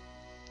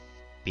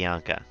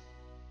 Bianca,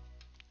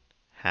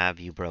 have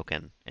you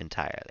broken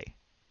entirely?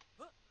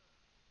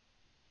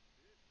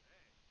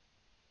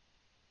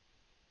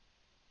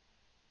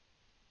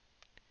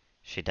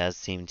 She does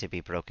seem to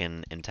be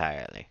broken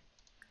entirely.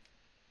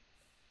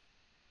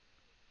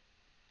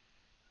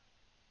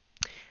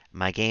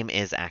 My game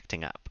is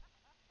acting up.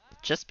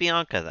 Just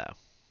Bianca, though.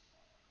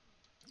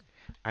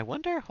 I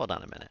wonder, hold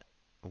on a minute.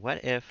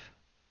 What if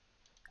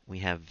we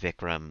have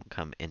Vikram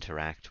come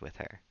interact with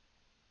her?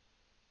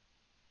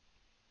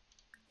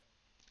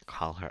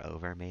 Call her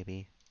over,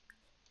 maybe?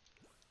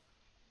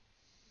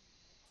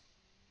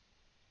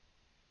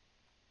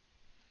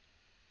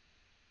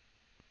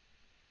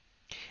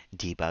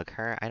 Debug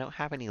her? I don't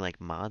have any, like,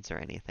 mods or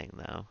anything,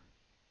 though.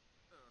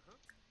 Uh-huh.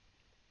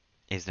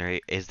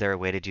 Is there a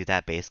way to do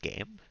that base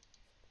game?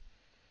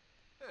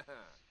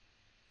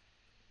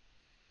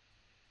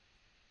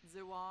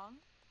 Zuong?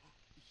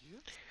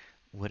 Yep.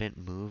 Wouldn't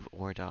move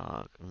or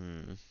dog.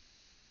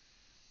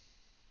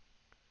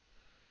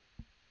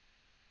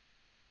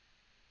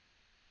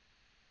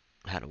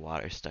 Had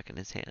water stuck in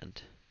his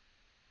hand.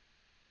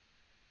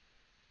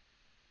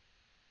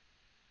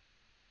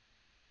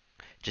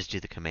 Just do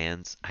the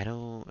commands. I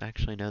don't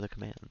actually know the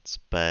commands,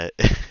 but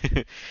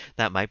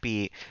that might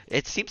be.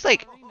 It seems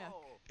like Arena.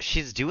 Oh.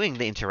 she's doing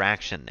the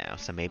interaction now,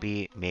 so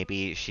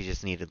maybe she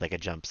just needed like a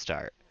jump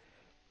start.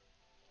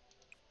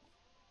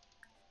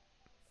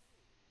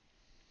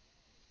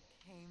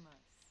 Camus.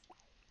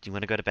 Do you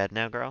want to go to bed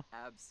now, girl?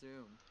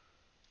 Absoon.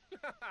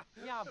 Bener.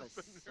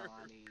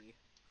 Yabasani.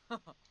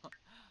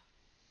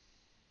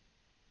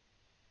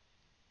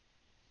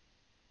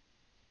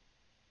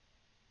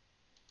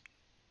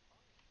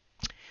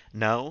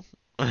 No.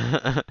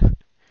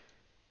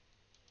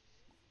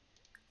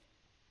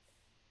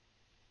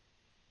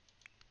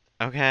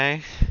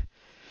 Okay.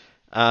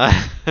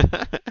 Uh,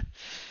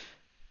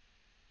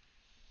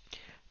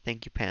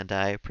 thank you, Panda.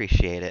 I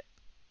appreciate it.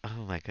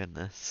 Oh my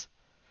goodness.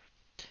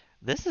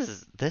 This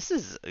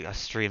is a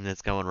stream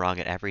that's going wrong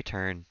at every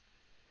turn.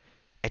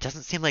 It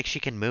doesn't seem like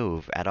she can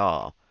move at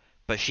all,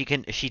 but she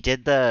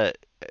did the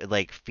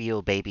like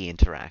feel baby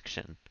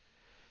interaction,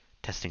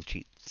 testing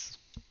cheats.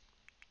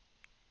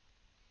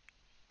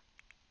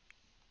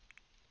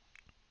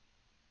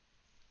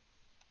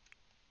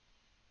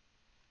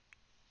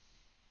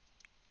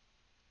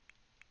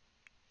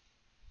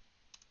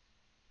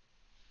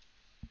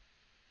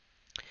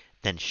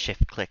 Then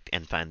shift click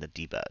and find the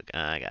debug.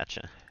 I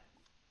gotcha.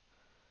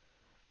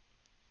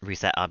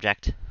 Reset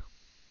object.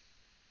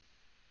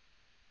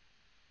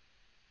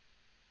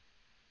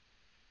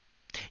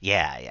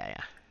 Yeah, yeah,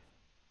 yeah.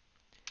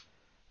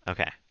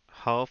 Okay.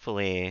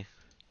 Hopefully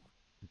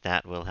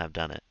that will have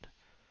done it.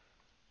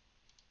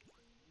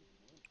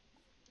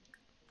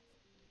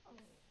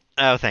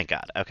 Oh, thank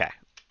God. Okay.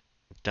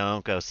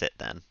 Don't go sit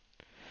then.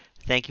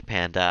 Thank you,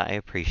 Panda. I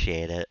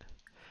appreciate it.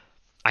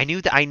 I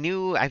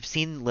knew I've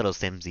seen Little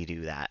Simsy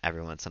do that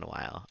every once in a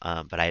while,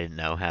 but I didn't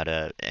know how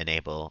to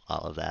enable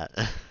all of that.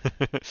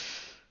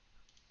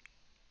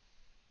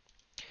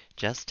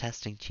 Just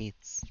testing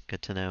cheats.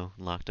 Good to know.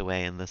 Locked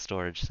away in the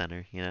storage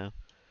center, you know?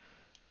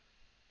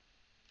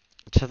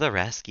 To the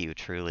rescue,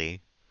 truly.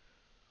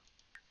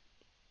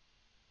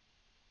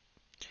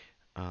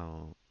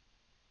 Oh.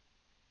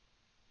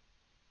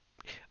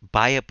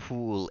 Buy a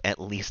pool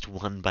at least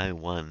one by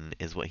one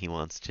is what he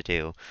wants to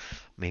do.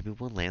 Maybe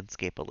we'll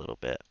landscape a little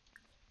bit.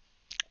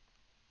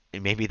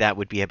 And maybe that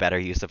would be a better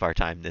use of our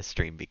time this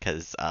stream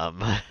because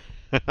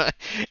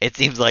it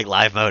seems like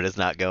live mode is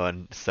not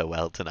going so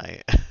well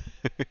tonight.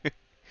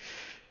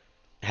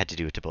 Had to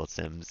do it to both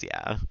Sims,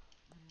 yeah.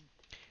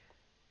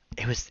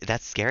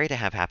 That's scary to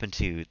have happen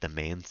to the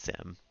main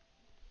Sim.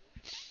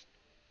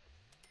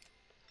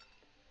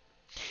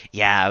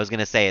 Yeah, I was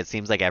gonna say it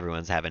seems like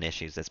everyone's having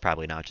issues. It's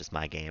probably not just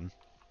my game.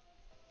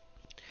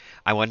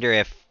 I wonder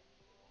if,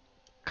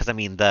 because I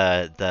mean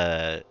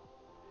the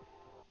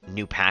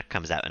new pack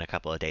comes out in a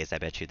couple of days. I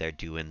bet you they're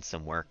doing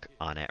some work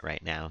on it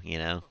right now.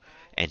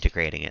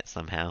 Integrating it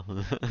somehow.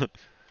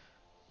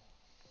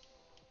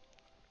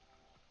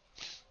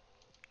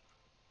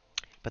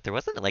 But there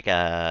wasn't like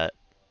a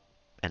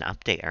an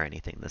update or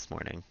anything this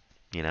morning.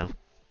 You know,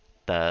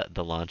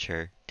 the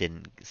launcher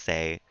didn't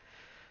say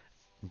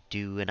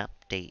do an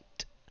update.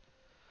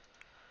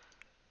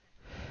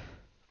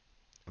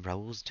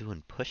 Raul's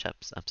doing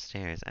push-ups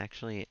upstairs.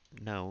 Actually,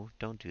 no,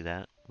 don't do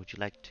that. Would you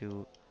like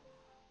to?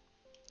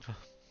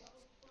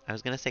 I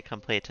was gonna say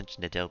come pay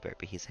attention to Dilbert,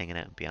 but he's hanging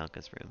out in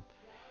Bianca's room.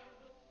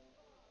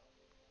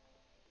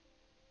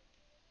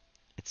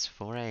 It's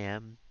 4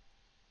 a.m.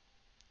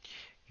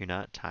 You're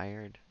not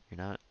tired. You're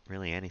not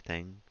really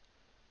anything.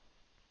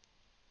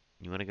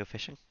 You want to go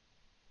fishing?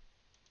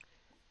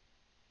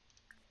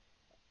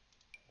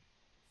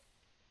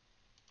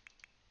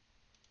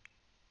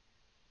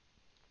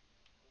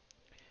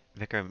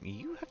 Vikram,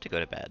 you have to go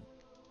to bed.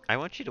 I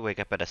want you to wake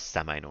up at a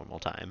semi-normal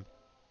time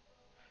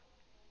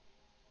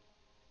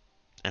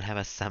and have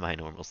a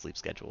semi-normal sleep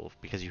schedule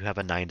because you have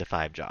a 9 to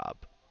 5 job.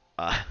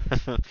 Uh,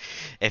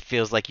 it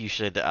feels like you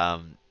should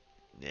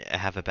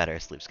have a better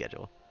sleep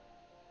schedule.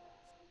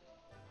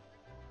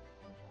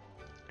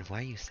 Why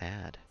are you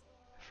sad?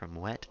 From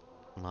wet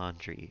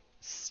laundry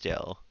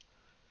still.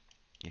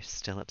 You're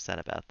still upset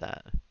about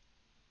that.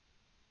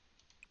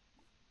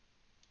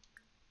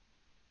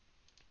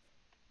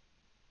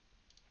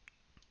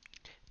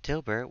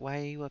 Dilbert, why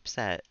are you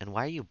upset? And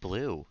why are you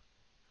blue?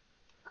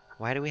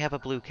 Why do we have a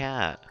blue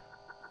cat?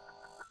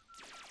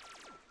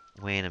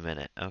 Wait a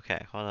minute.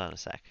 Okay, hold on a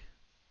sec.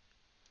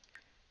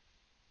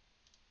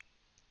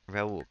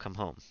 Raoul, come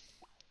home.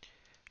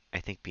 I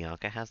think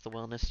Bianca has the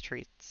wellness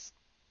treats.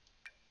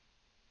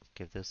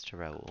 Give those to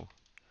Raoul.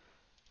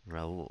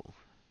 Raoul.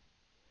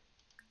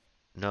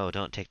 No,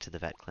 don't take to the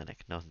vet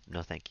clinic. No,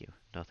 no thank you.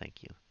 No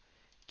thank you.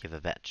 Give a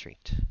vet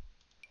treat.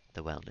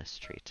 The wellness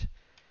treat.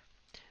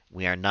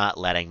 We are not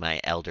letting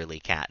my elderly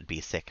cat be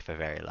sick for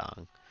very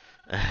long.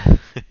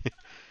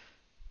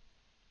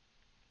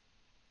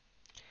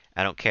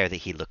 I don't care that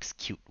he looks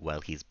cute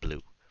while he's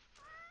blue.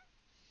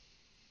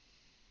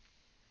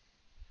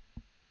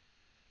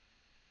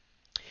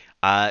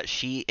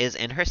 She is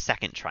in her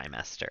second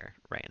trimester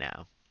right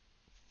now.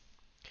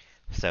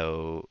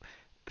 So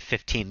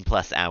 15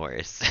 plus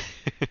hours.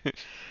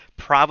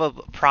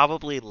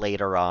 Probably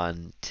later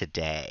on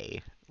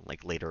today,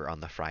 like later on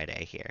the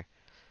Friday here.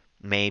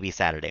 Maybe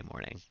Saturday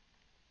morning.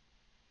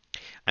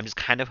 I'm just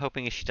kind of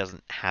hoping she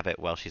doesn't have it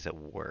while she's at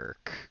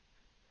work.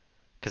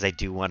 Because I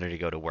do want her to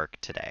go to work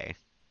today.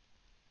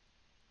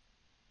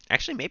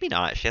 Actually, maybe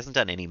not. She hasn't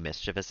done any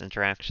mischievous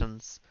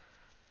interactions.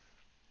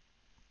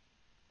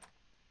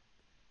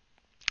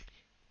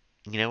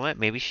 You know what?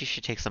 Maybe she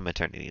should take some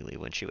maternity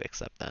leave when she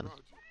wakes up then.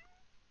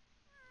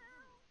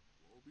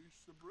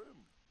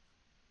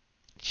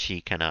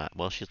 She cannot.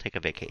 Well, she'll take a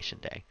vacation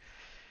day.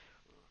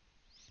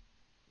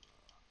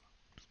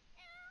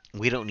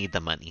 We don't need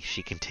the money.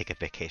 She can take a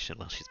vacation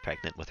while she's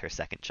pregnant with her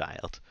second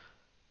child.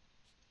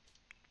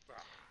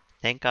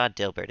 Thank God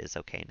Dilbert is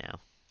okay now.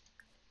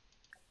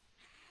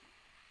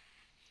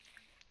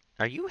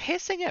 Are you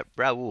hissing at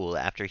Raoul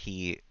after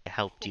he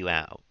helped you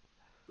out?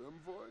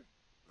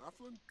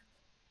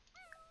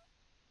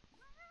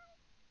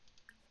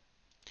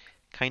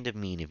 Kind of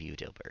mean of you,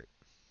 Dilbert.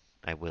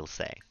 I will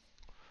say.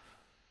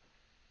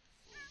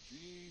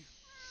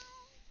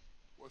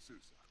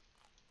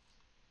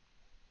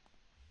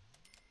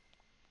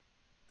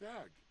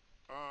 Dag.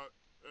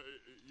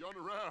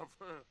 Yonarav.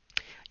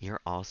 You're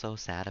also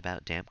sad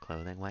about damp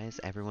clothing. Why is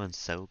everyone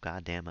so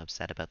goddamn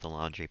upset about the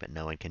laundry, but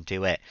no one can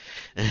do it?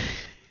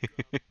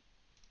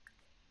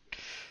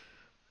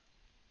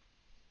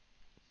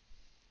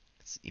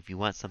 If you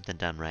want something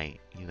done right,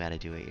 you gotta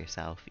do it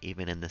yourself,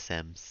 even in The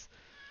Sims.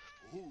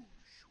 Ooh,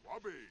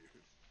 Schwabe.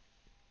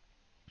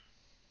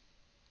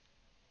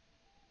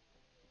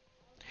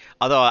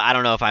 Although I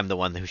don't know if I'm the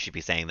one who should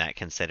be saying that,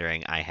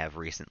 considering I have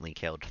recently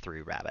killed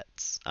 3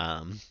 rabbits.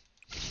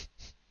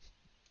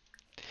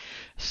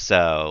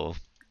 So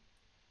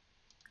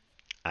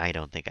I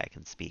don't think I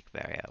can speak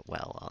very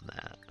well on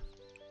that.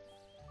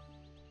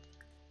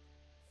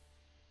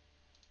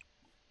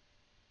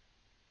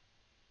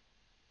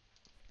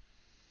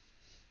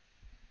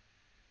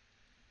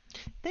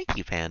 Thank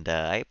you,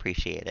 Panda. I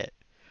appreciate it.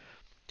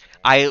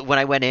 When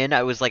I went in,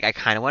 I was like, I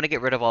kind of want to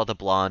get rid of all the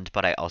blonde,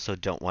 but I also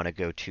don't want to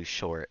go too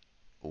short.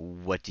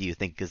 What do you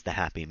think is the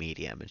happy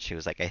medium? And she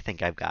was like, I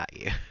think I've got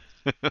you.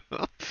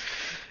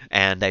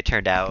 And I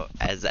turned out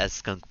as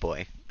Skunk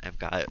Boy. I've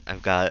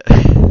got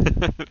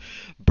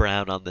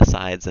brown on the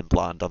sides and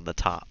blonde on the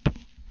top.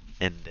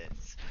 And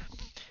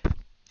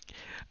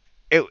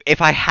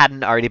if I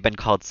hadn't already been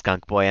called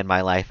Skunk Boy in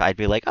my life, I'd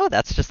be like, oh,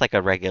 that's just like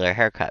a regular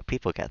haircut.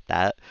 People get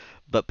that.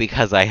 But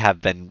because I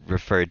have been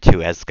referred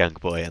to as Skunk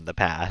Boy in the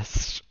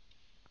past,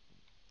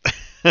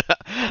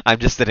 I'm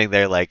just sitting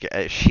there like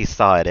she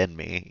saw it in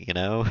me, you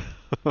know?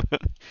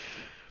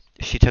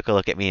 She took a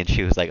look at me and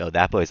she was like, "Oh,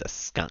 that boy's a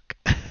skunk."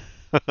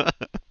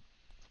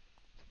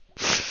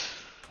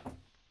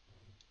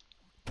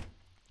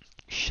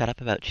 Shut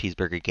up about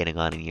Cheeseburger getting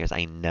on in years.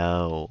 I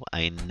know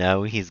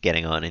he's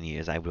getting on in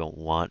years. I don't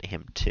want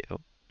him to.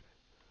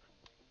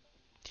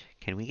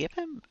 Can we give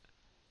him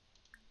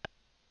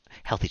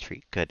healthy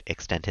treat? Good.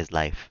 Extend his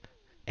life.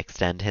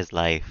 Extend his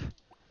life.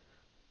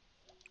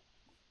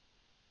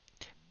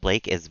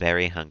 Blake is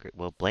very hungry.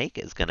 Well, Blake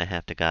is gonna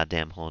have to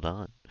goddamn hold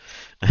on.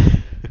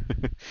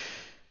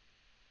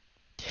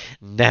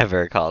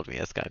 Never called me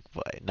a skunk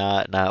boy.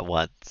 Not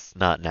once.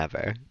 Not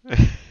never.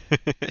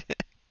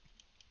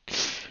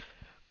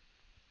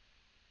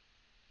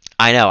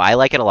 I know, I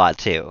like it a lot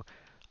too.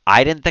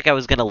 I didn't think I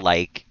was gonna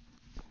like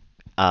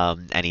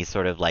any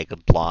sort of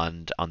like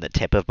blonde on the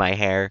tip of my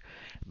hair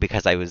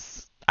because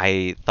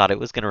I thought it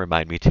was gonna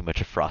remind me too much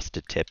of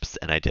frosted tips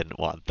and I didn't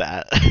want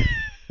that.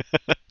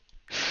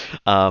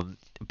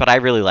 But I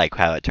really like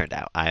how it turned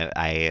out.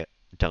 I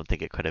don't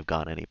think it could have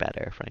gone any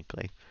better,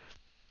 frankly.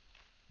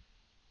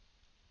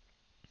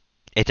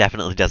 It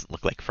definitely doesn't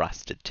look like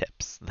frosted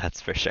tips,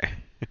 that's for sure.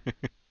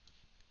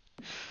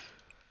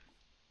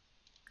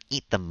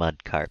 Eat the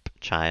mud carp,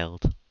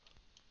 child.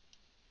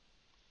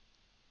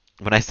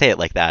 When I say it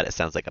like that, it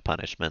sounds like a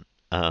punishment.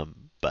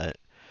 But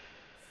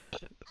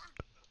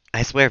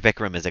I swear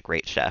Vikram is a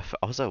great chef.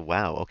 Also,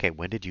 wow, okay,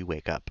 when did you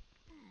wake up?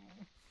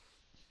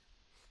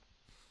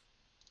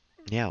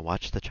 Yeah,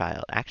 watch the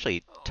child.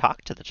 Actually,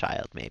 talk to the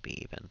child,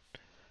 maybe even.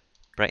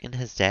 Brighten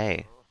his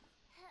day.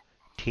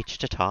 Teach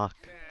to talk.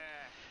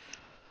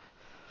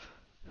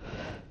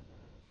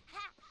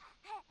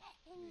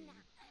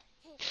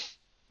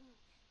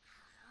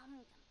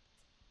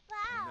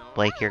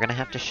 Blake, you're gonna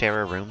have to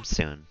share a room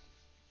soon.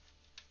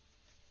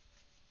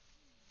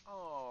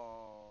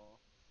 Oh.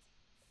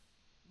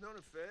 None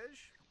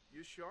fish?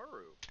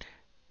 Yasharu.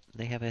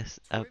 They have a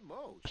Twin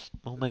most.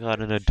 oh The my god,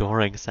 an fish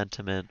adoring show.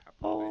 sentiment.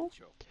 Oh,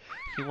 Aprovecho.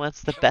 he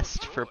wants the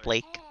best for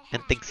Blake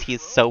and thinks he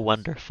is so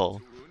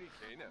wonderful. Tuluni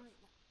Kenneth.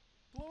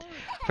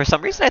 For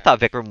some reason, I thought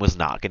Vikram was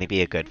not going to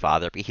be a good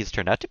father, but he's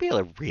turned out to be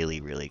a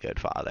really, really good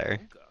father.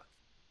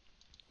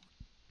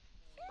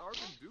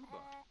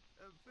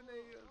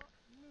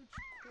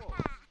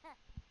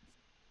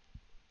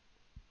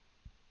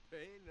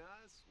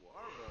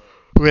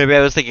 Maybe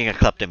I was thinking a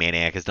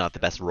kleptomaniac is not the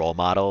best role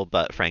model,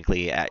 but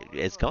frankly,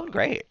 it's going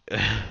great.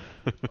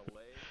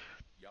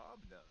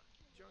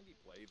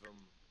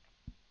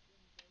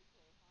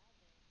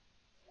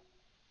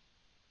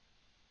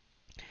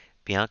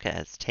 Bianca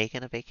has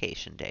taken a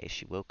vacation day.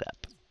 She woke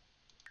up.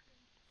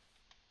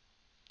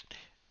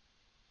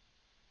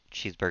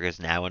 Cheeseburger's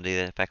now under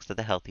the effects of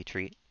the healthy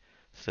treat,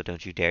 so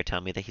don't you dare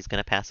tell me that he's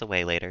going to pass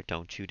away later.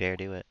 Don't you dare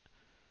do it.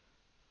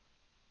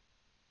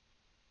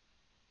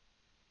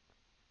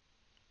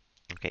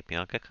 Okay,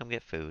 Bianca, come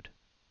get food.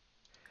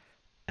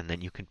 And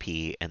then you can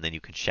pee, and then you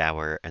can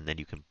shower, and then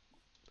you can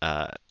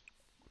uh,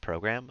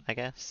 program, I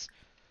guess.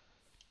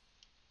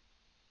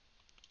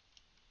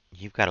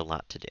 You've got a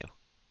lot to do.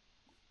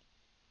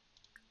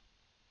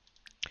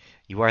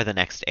 You are the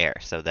next heir,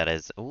 so that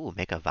is... Ooh,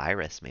 make a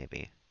virus,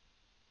 maybe.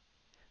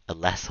 A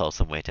less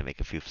wholesome way to make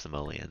a few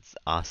simoleons.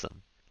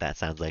 Awesome. That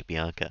sounds like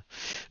Bianca.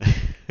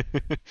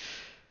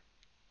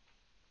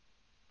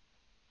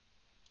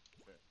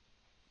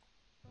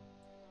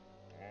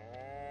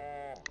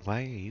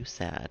 Why are you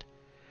sad?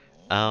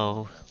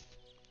 Oh,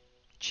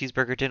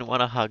 Cheeseburger didn't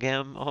want to hug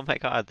him? Oh my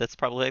god, that's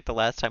probably like the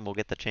last time we'll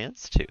get the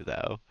chance to,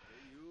 though.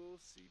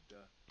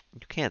 You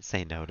can't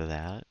say no to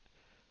that.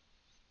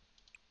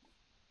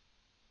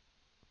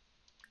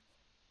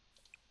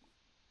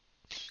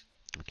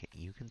 Okay,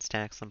 you can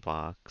stack some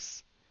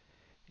blocks.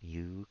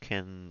 You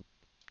can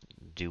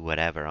do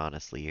whatever,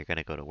 honestly. You're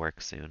gonna go to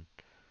work soon.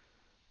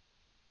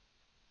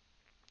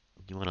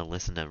 You want to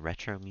listen to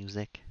retro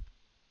music?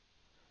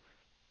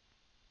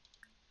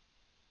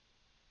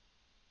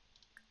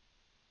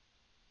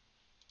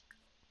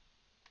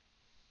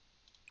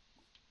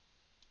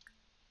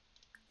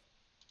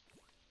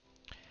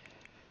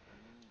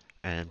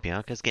 And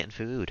Bianca's getting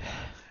food.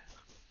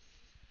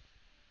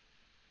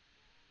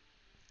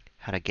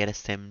 How to get a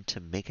sim to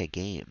make a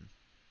game.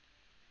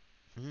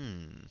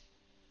 Hmm.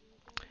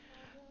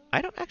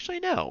 I don't actually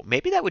know.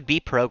 Maybe that would be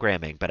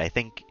programming, but I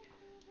think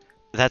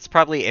that's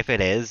probably, if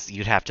it is,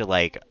 you'd have to,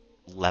 like,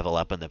 level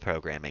up in the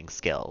programming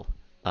skill.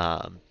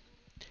 Um,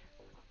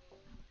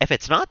 if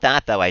it's not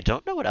that, though, I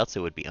don't know what else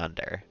it would be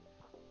under.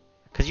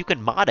 Because you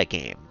can mod a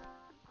game,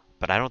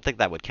 but I don't think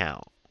that would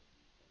count.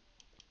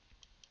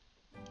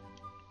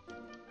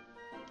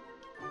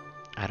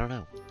 I don't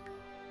know.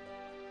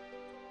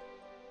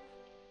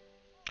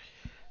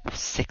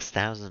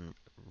 6,000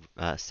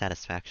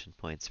 satisfaction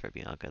points for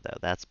Bianca, though.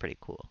 That's pretty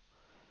cool.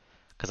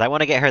 Because I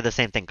want to get her the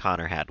same thing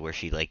Connor had, where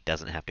she, like,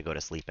 doesn't have to go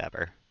to sleep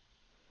ever.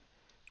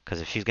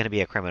 Because if she's going to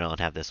be a criminal and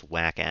have this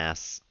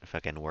whack-ass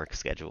fucking work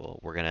schedule,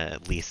 we're going to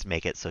at least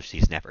make it so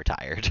she's never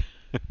tired.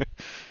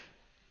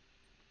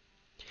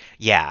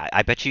 Yeah,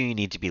 I bet you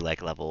need to be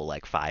like level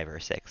like 5 or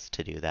 6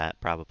 to do that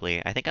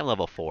probably. I think I'm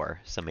level 4,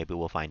 so maybe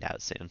we'll find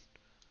out soon.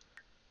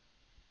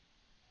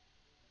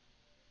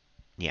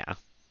 Yeah.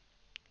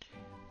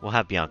 We'll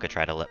have Bianca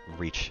try to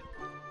reach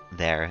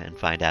there and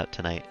find out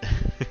tonight.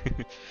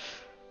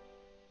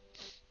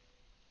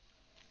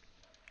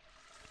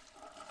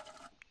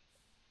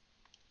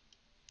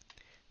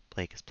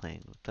 Blake is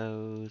playing with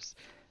those.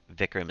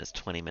 Vikram is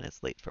 20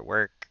 minutes late for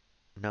work.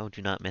 No,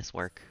 do not miss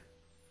work.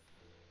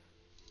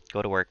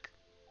 Go to work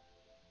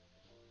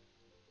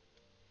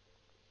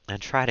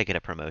and try to get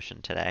a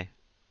promotion today.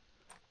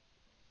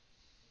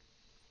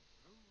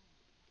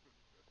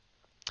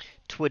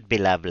 Twould be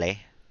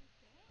lovely.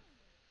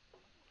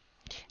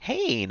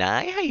 Hey,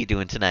 Nye, how you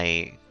doing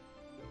tonight?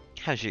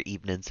 How's your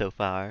evening so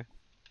far?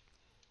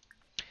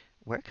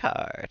 Work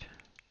hard.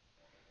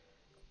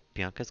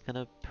 Bianca's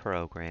gonna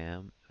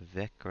program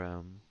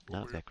Vikram,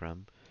 not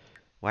Vikram.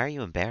 Why are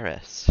you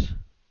embarrassed?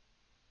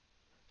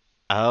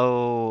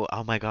 Oh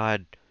my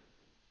God.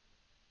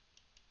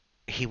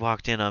 He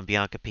walked in on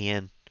Bianca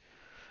peeing.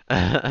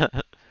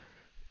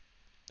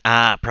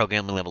 Ah,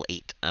 program level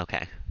 8.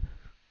 Okay.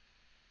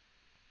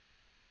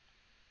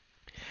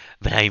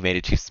 But now you made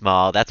it too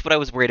small. That's what I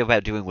was worried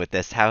about doing with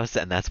this house,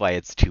 and that's why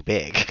it's too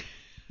big.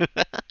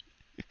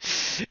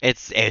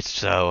 It's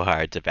so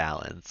hard to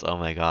balance. Oh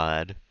my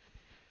God.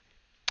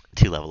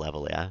 Two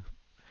level, yeah.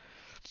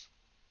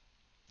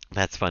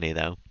 That's funny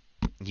though.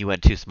 You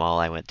went too small,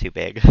 I went too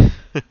big.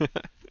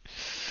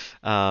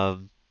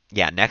 um,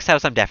 yeah, next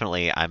house I'm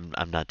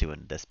not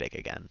doing this big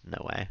again.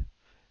 No way.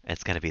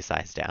 It's gonna be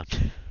sized down.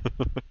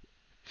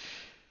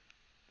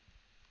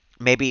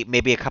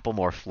 Maybe a couple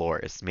more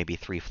floors, maybe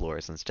 3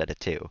 floors instead of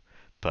 2.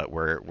 But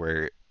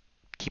we're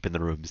keeping the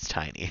rooms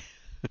tiny.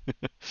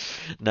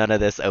 None of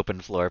this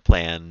open floor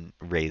plan,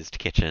 raised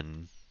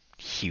kitchen,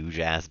 huge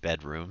ass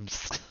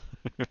bedrooms.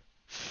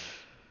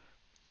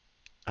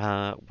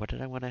 What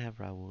did I want to have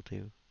Raul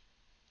do?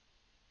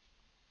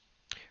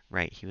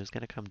 Right, he was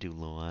gonna come do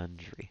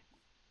laundry.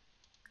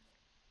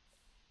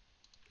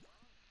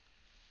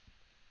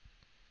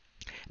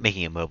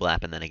 Making a mobile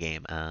app and then a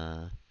game.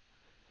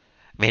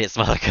 Made it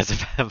smaller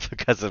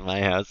because of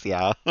my house.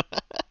 Yeah,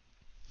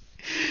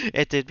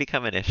 it did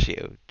become an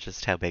issue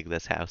just how big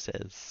this house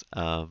is.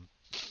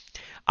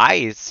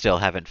 I still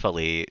haven't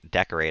fully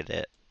decorated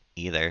it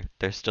either.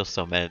 There's still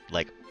so many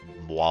like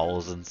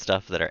walls and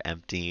stuff that are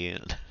empty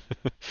and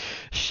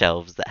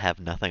shelves that have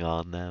nothing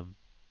on them.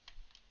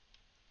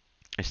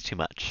 There's too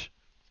much.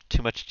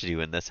 Too much to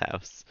do in this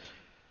house.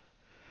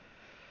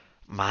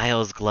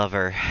 Miles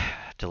Glover,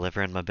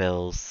 delivering my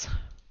bills.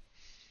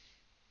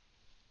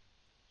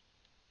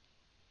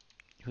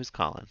 Who's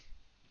calling?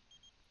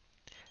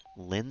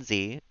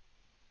 Lindsay.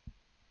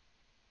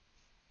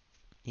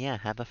 Yeah,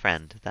 have a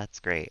friend. That's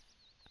great.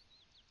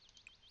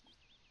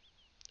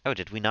 Oh,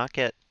 did we not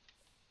get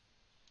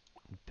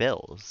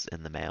bills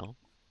in the mail?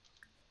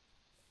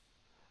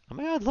 Oh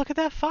my God, look at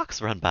that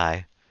fox run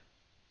by.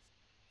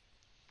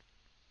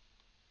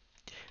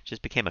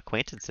 Just became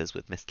acquaintances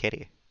with Miss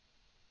Kitty.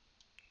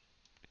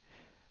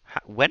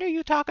 When are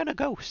you talking to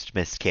Ghost,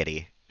 Miss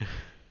Kitty?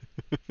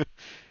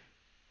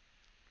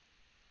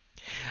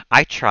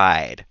 I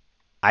tried.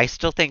 I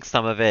still think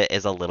some of it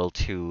is a little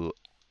too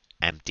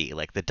empty.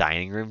 Like the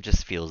dining room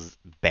just feels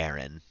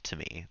barren to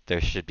me.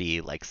 There should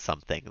be like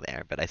something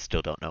there, but I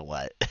still don't know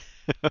what.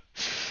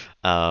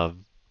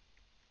 um,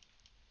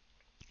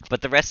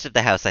 but the rest of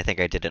the house, I think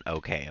I did an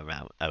okay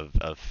amount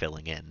of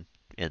filling in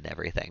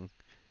everything.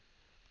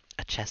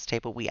 A chess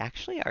table? We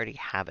actually already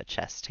have a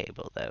chess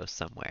table though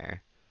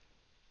somewhere.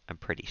 I'm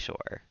pretty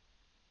sure.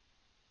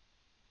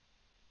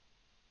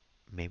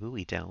 Maybe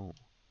we don't.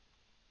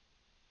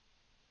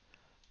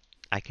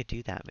 I could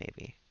do that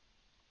maybe.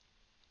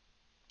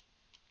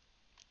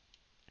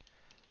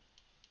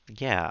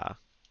 Yeah.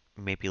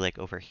 Maybe like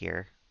over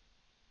here.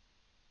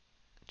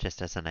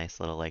 Just as a nice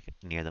little like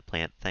near the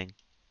plant thing.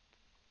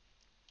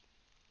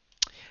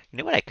 You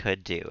know what I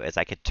could do is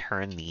I could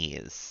turn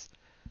these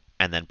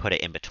and then put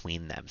it in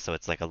between them so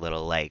it's like a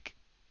little like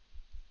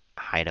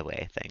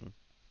hideaway thing.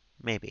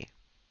 Maybe.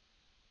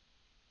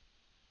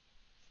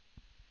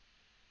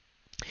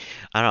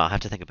 I don't know, I'll have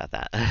to think about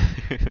that.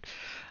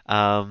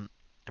 um,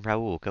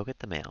 Raul, go get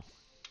the mail.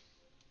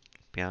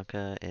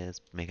 Bianca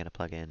is making a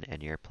plugin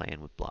and you're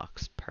playing with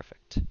blocks.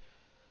 Perfect.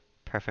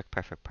 Perfect,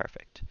 perfect,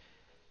 perfect.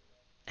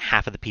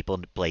 Half of the people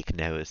Blake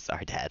knows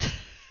are dead.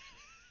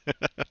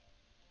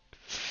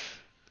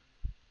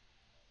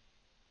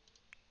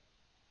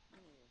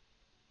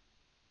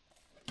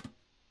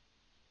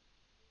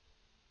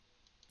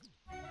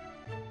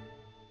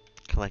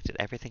 Collected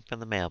everything from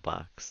the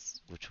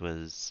mailbox, which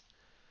was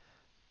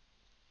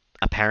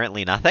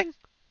apparently nothing.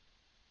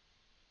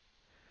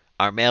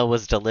 Our mail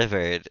was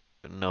delivered.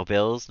 No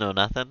bills, no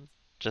nothing.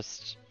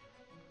 Just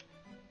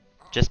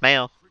just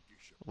mail.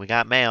 We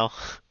got mail.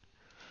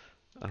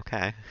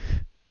 Okay.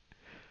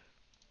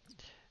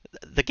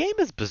 The game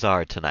is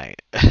bizarre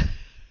tonight.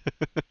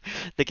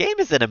 The game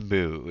is in a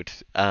mood.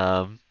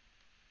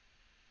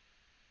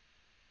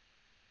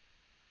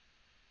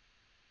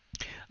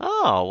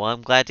 Oh, well,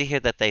 I'm glad to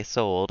hear that they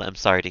sold. I'm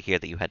sorry to hear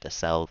that you had to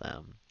sell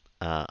them.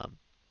 Um,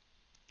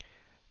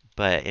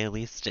 but at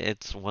least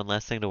it's one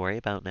less thing to worry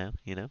about now,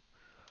 you know?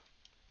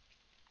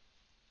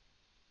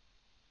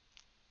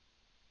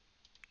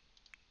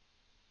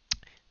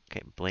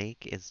 Okay,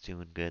 Blake is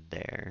doing good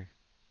there.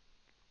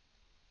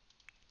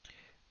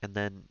 And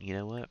then, you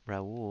know what?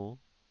 Raul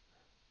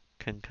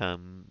can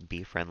come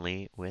be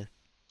friendly with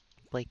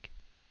Blake.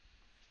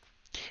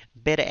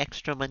 Bit of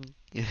extra money.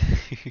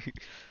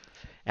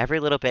 Every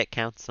little bit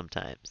counts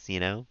sometimes, you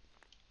know?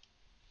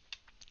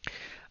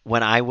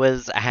 When I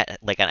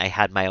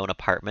had my own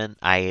apartment,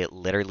 I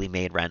literally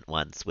made rent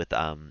once with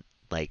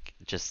like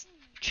just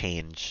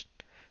change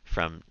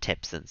from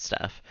tips and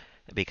stuff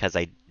because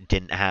I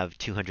didn't have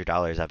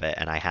 $200 of it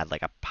and I had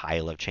like a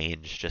pile of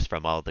change just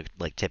from all the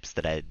like tips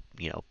that I'd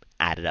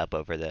added up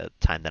over the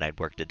time that I'd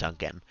worked at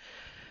Dunkin',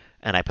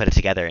 and I put it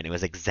together and it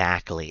was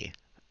exactly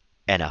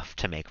enough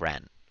to make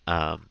rent.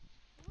 Um,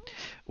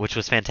 which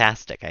was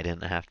fantastic. I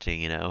didn't have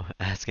to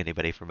ask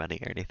anybody for money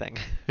or anything.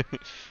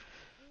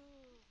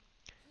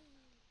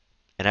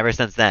 And ever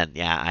since then,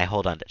 yeah, I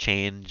hold on to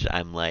change.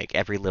 I'm like,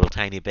 every little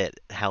tiny bit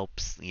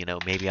helps.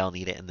 Maybe I'll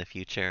need it in the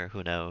future.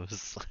 Who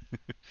knows?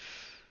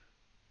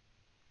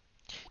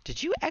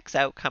 Did you X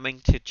out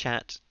coming to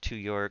chat to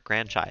your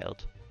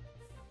grandchild?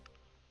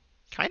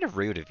 Kind of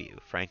rude of you,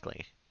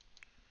 frankly.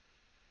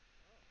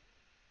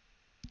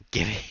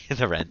 Give me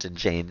the rent and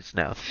change.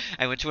 No.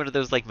 I went to one of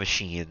those like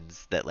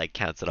machines that like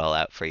counts it all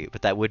out for you,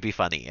 but that would be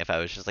funny if I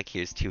was just like,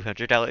 here's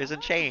 $200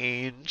 in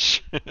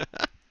change.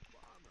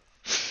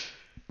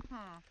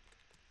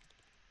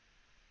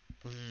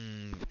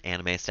 Hmm.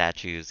 Anime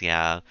statues,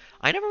 yeah.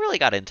 I never really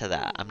got into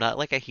that. I'm not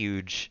like a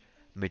huge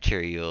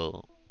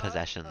material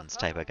possessions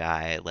type of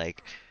guy.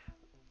 Like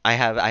I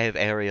have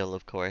Ariel,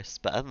 of course,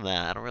 but other than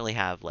that, I don't really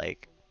have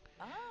like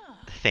Ah.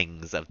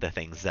 things of the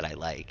things that I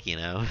like.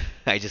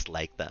 I just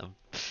like them.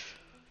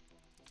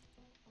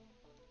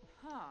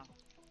 Huh.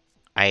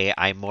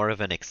 I'm more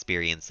of an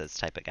experiences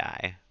type of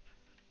guy.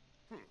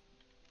 Hmm.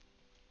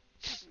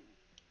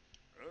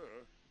 Uh,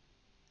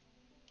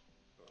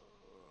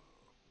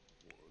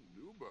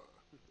 Nuba.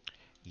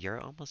 You're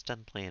almost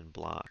done playing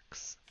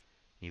blocks.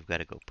 You've got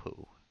to go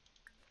poo.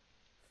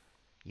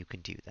 You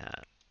can do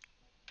that.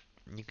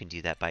 You can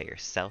do that by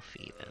yourself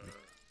even.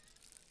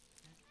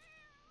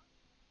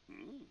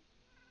 Hmm.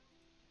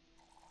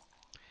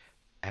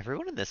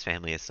 Everyone in this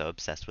family is so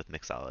obsessed with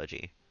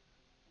mixology.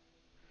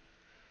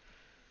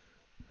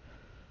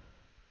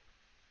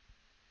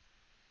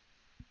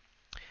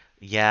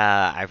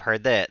 Yeah, I've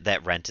heard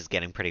that rent is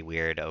getting pretty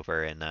weird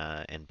over in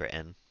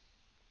Britain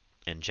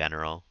in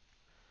general.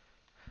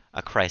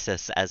 A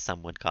crisis, as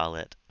some would call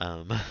it.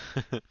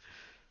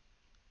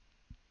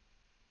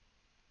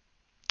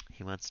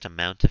 He wants to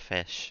mount a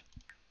fish.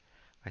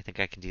 I think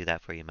I can do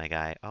that for you, my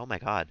guy. Oh my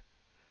God,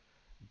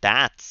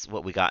 that's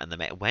what we got in the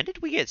mail. When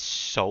did we get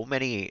so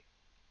many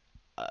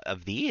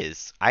of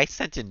these? I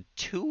sent in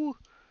two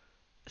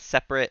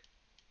separate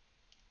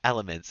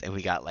elements, and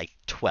we got like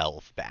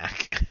 12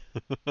 back.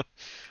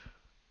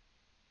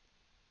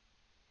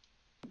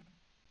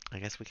 I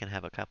guess we can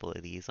have a couple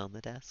of these on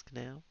the desk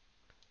now.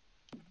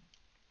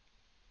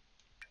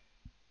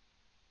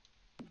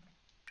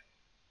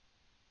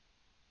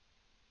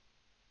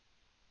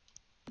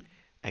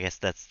 I guess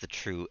that's the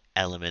true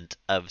element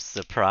of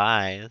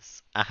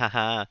surprise.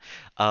 Ahaha.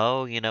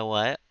 Oh, you know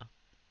what?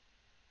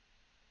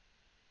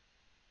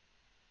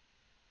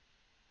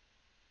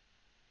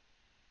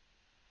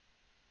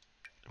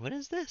 What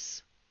is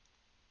this?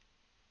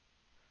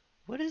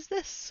 What is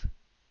this?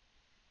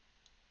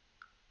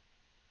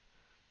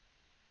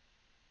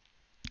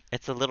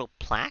 It's a little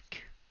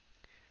plaque.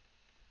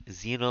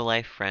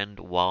 Xenolife friend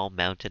wall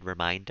mounted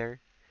reminder.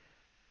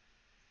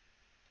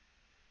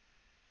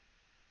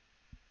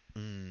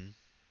 Mm,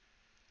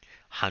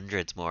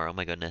 hundreds more. Oh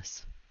my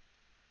goodness.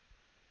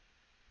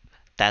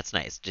 That's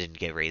nice. Didn't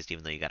get raised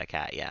even though you got a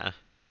cat. Yeah.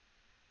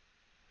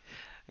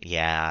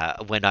 Yeah.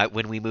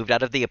 When we moved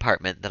out of the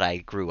apartment that I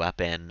grew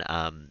up in,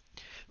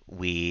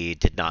 we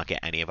did not get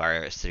any of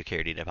our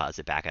security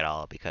deposit back at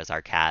all because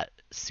our cat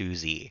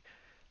Susie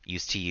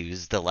used to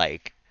use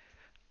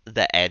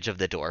the edge of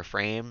the door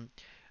frame.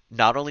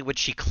 Not only would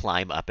she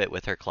climb up it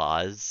with her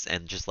claws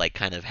and just like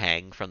kind of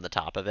hang from the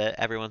top of it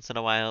every once in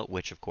a while,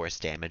 which of course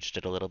damaged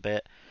it a little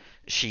bit,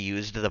 she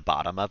used the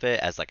bottom of it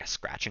as like a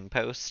scratching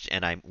post.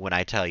 And when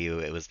I tell you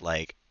it was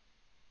like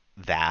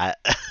that,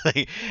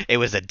 it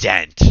was a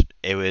dent.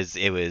 It was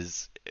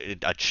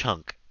a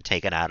chunk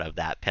taken out of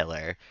that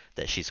pillar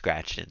that she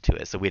scratched into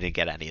it. So we didn't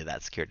get any of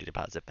that security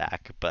deposit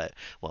back. But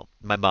well,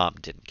 my mom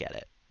didn't get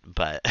it,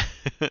 but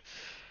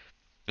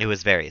it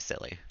was very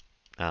silly.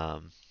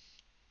 Um,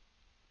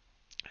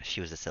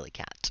 she was a silly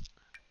cat.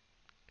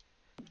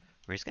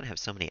 We're just gonna have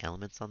so many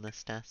elements on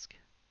this desk.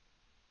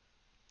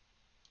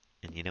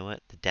 And you know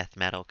what? The death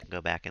metal can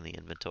go back in the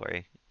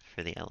inventory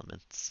for the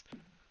elements.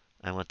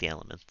 I want the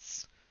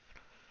elements.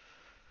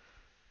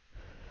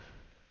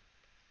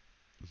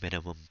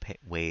 Minimum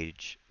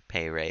wage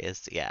pay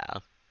raise. Yeah.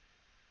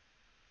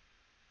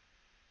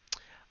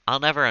 I'll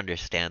never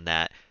understand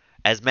that.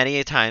 As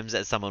many times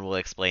as someone will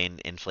explain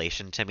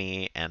inflation to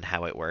me and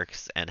how it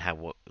works and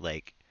how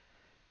like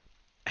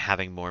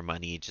having more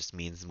money just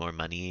means more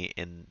money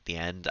in the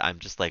end, I'm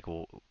just like,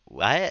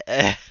 What?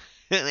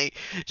 Like,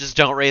 just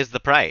don't raise the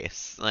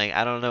price. Like,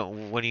 I don't know.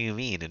 What do you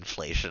mean,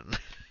 inflation?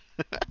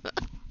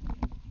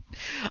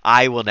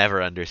 I will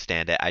never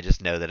understand it. I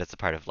just know that it's a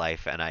part of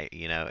life, and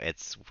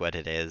it's what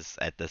it is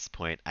at this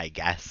point, I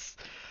guess.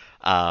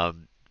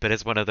 But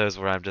it's one of those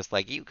where I'm just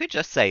like, you could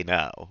just say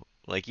no.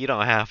 Like, you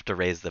don't have to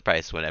raise the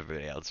price when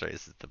everybody else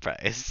raises the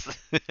price.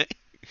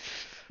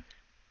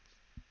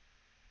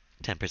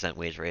 10%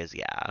 wage raise,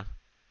 yeah.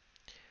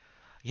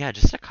 Yeah,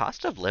 just a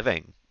cost of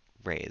living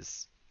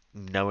raise.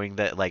 Knowing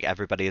that, like,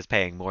 everybody is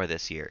paying more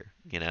this year,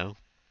 you know?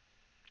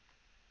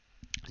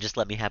 Just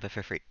let me have it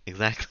for free.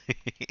 Exactly.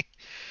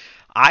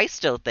 I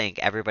still think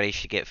everybody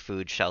should get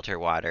food, shelter,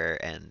 water,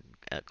 and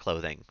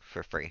clothing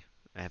for free.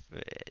 I,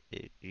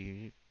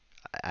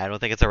 I don't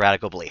think it's a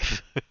radical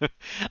belief.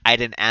 I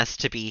didn't ask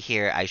to be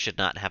here. I should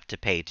not have to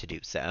pay to do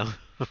so.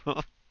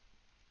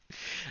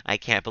 I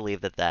can't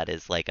believe that that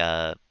is like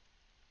a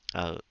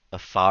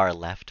far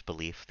left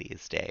belief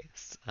these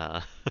days.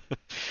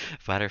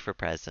 Voter for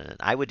president.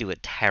 I would do a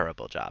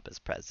terrible job as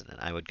president.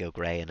 I would go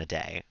gray in a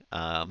day.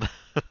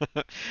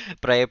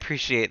 But I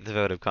appreciate the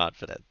vote of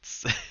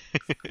confidence.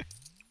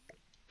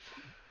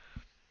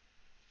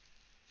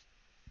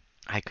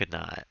 I could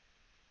not.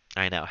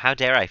 I know. How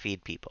dare I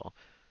feed people?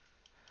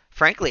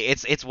 Frankly,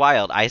 it's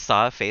wild. I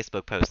saw a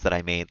Facebook post that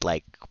I made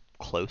like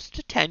close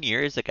to 10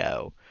 years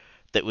ago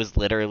that was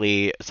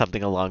literally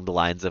something along the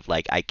lines of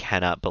like I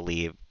cannot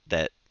believe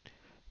that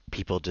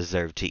people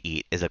deserve to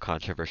eat is a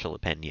controversial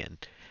opinion.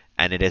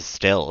 And it is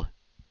still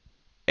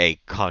a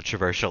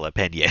controversial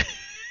opinion.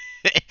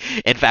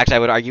 In fact, I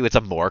would argue it's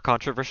a more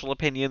controversial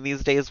opinion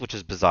these days, which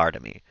is bizarre to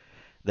me.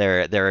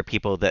 There are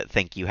people that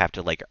think you have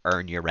to like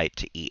earn your right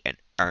to eat and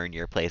earn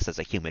your place as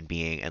a human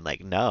being and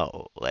like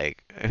no,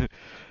 like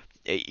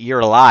you're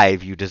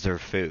alive, you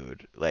deserve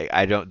food. Like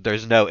I don't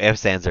there's no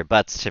ifs, ands or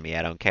buts to me.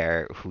 I don't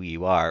care who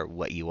you are,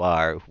 what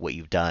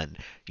you've done.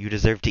 You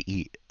deserve to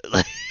eat.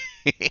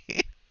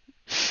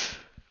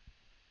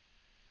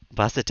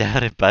 Bust it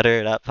down and butter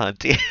it up,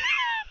 Hunty.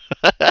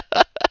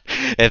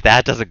 If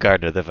that doesn't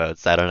garner the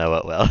votes, I don't know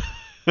what will.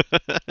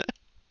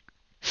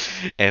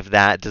 If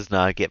that does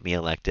not get me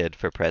elected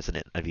for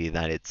president of the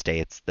United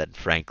States, then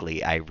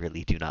frankly, I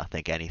really do not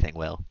think anything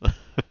will.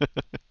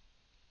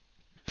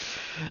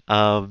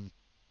 um,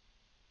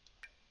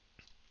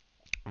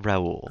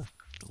 Raul,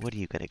 what are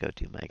you gonna go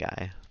do, my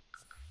guy?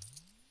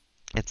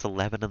 It's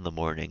 11 in the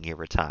morning, you're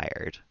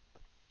retired.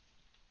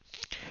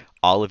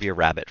 All of your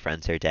rabbit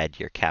friends are dead,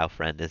 your cow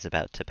friend is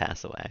about to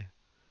pass away.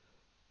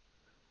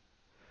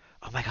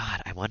 Oh my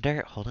god, I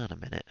wonder. Hold on a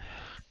minute.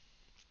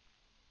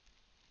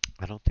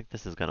 I don't think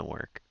this is gonna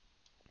work,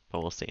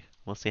 but we'll see.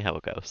 We'll see how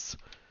it goes.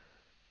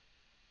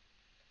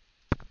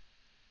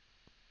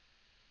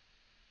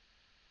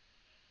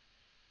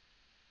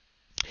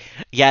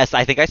 Yes,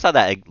 I think I saw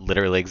that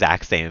literally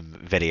exact same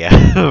video,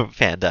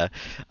 Panda.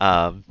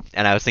 And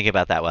I was thinking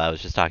about that while I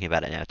was just talking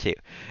about it now too.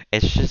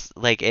 It's just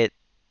like it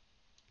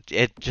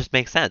just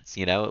makes sense,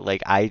 you know?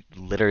 Like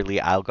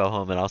I'll go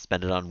home and I'll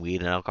spend it on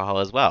weed and alcohol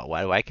as well.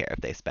 Why do I care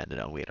if they spend it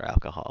on weed or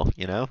alcohol,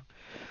 you know?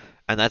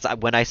 And that's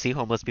when I see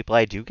homeless people,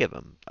 I do give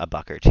them a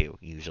buck or two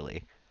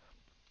usually.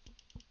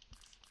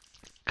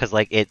 'Cause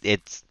like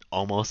it's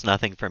almost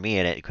nothing for me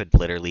and it could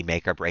literally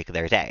make or break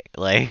their day.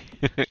 Like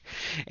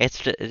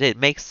it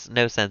makes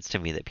no sense to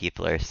me that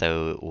people are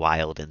so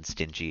wild and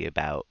stingy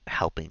about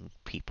helping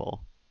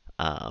people.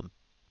 Um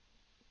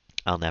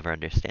I'll never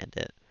understand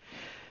it.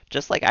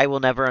 Just like I will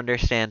never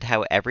understand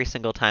how every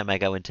single time I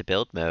go into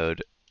build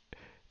mode,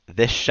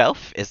 this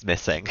shelf is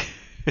missing.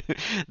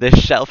 This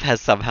shelf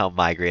has somehow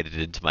migrated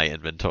into my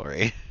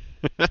inventory.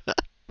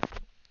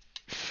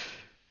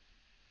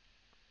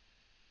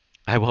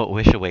 I won't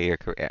wish away your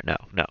career. No,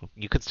 no.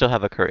 You can still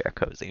have a career,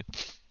 Cozy.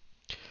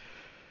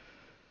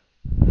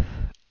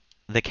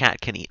 The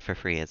cat can eat for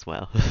free as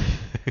well.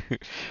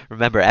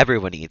 Remember,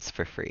 everyone eats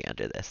for free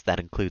under this. That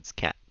includes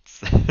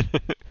cats.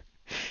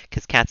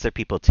 Because cats are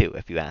people too,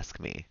 if you ask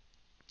me.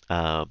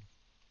 Um,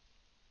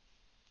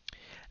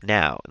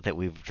 Now that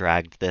we've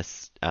dragged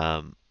this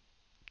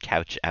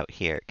couch out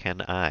here,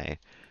 can I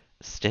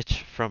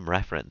stitch from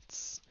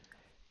reference?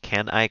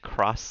 Can I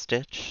cross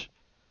stitch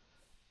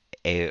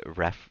a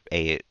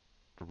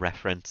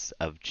reference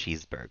of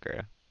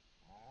cheeseburger?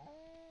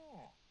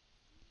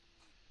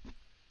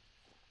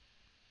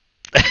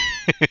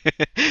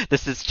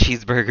 This is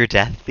cheeseburger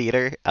death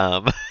theater.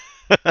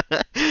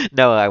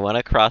 No, I want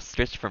to cross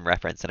stitch from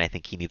reference, and I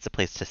think he needs a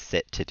place to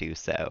sit to do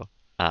so.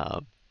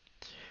 Um,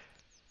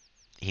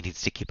 he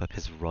needs to keep up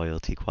his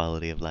royalty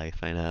quality of life.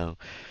 I know.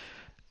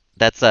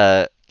 That's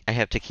I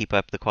have to keep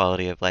up the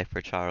quality of life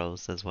for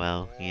Charles as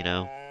well. You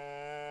know,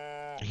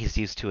 he's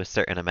used to a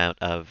certain amount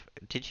of.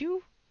 Did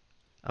you?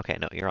 Okay,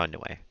 no, you're on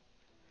your way.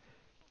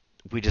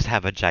 We just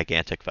have a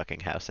gigantic fucking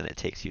house, and it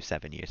takes you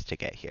 7 years to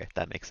get here.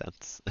 That makes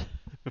sense.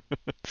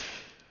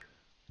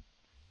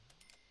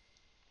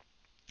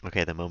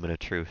 Okay, the moment of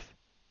truth.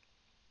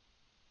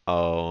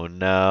 Oh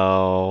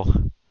no.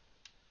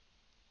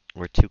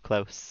 We're too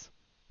close.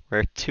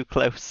 We're too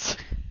close.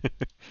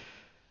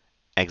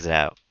 Exit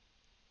out.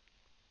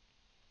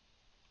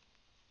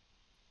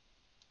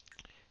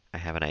 I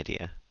have an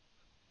idea.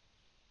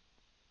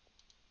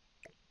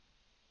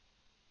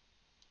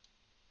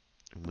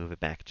 Move it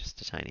back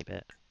just a tiny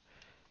bit.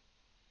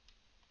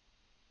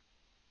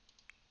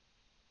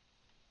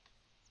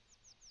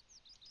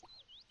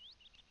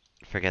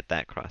 Forget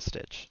that cross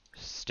stitch.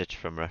 Stitch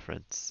from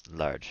reference,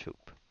 large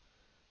hoop.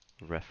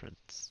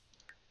 Reference.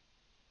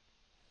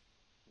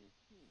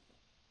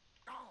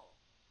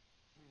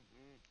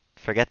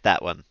 Forget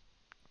that one.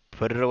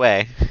 Put it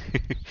away.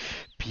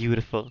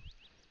 Beautiful.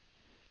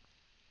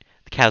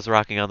 The cow's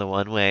rocking on the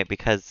one way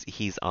because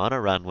he's on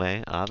a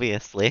runway,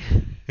 obviously.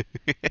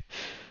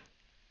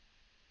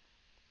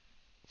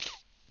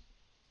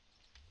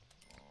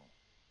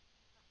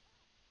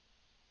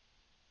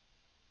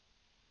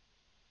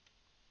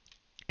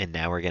 And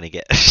now we're gonna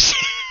get.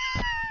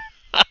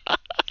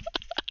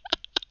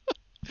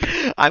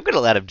 I'm gonna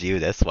let him do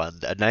this one.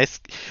 A nice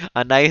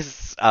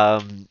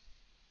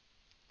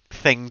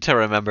thing to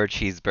remember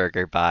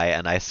cheeseburger by.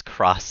 A nice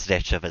cross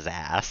stitch of his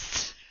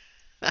ass.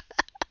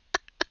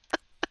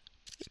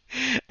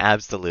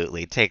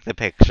 Absolutely. Take the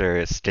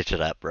picture, stitch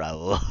it up,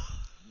 Raul.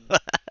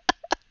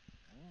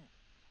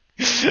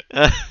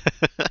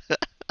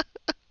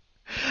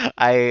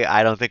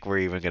 I don't think we're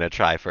even gonna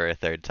try for a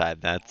third time.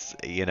 That's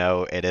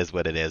it is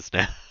what it is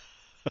now.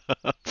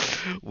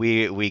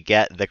 We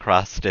get the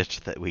cross stitch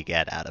that we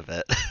get out of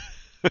it.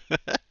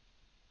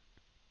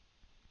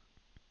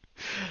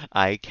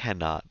 I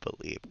cannot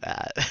believe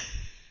that.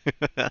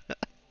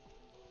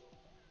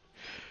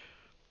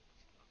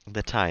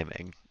 The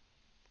timing.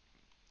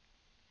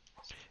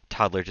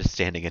 Toddler just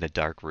standing in a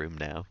dark room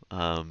now.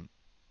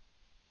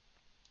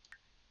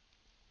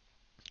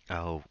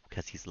 Oh,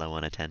 because he's low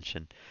on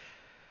attention.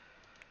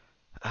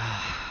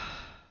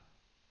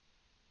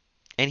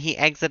 And he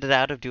exited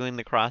out of doing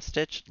the cross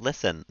stitch?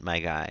 Listen, my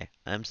guy,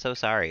 I'm so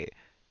sorry.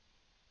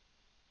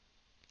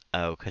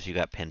 Oh, because you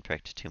got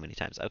pinpricked too many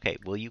times. Okay,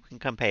 well, you can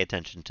come pay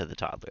attention to the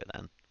toddler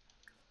then.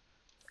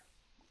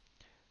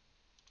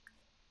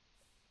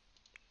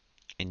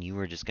 And you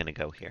were just gonna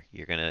go here.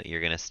 You're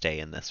gonna stay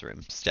in this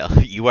room still.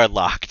 You are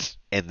locked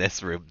in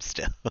this room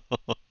still.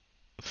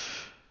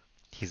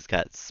 He's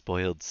got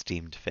spoiled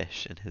steamed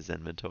fish in his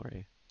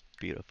inventory.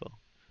 Beautiful.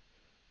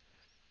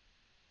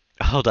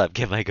 Hold up,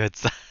 get my good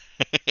side.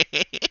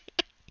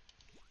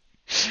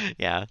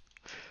 Yeah.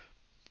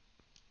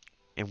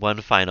 And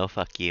one final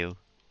fuck you.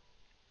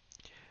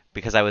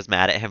 Because I was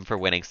mad at him for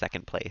winning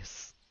second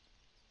place.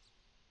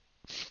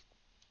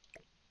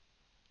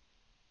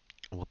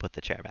 We'll put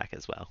the chair back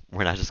as well.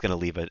 We're not just gonna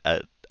leave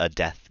a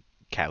death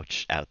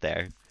couch out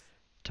there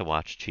to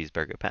watch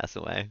Cheeseburger pass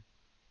away.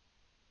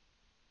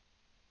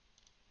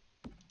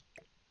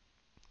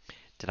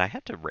 Did I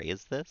have to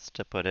raise this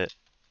to put it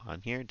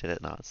on here? Did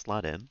it not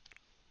slot in?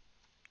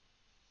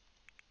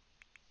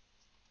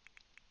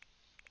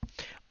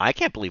 I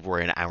can't believe we're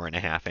an hour and a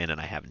half in and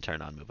I haven't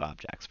turned on move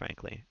objects,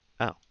 frankly.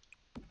 Oh,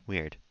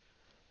 weird.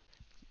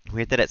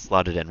 Weird that it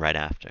slotted in right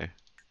after.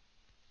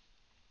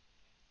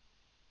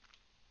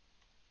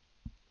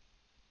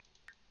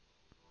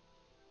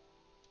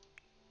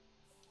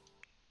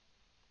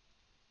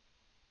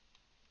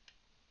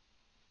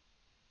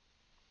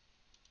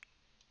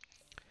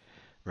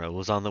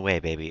 Roll's on the way,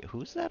 baby.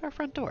 Who's at our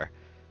front door?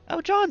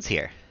 Oh, John's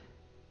here.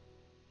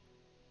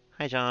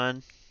 Hi,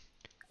 John.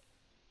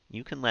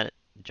 You can let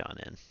John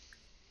in.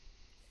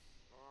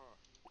 Ah,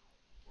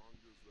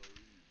 Banga Zaid.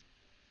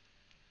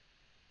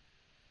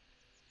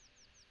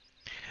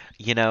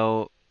 You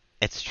know,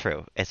 it's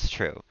true. It's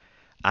true.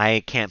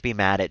 I can't be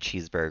mad at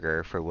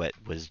Cheeseburger for what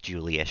was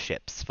Julia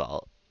Ship's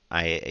fault.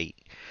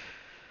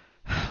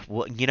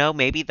 Well,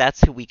 maybe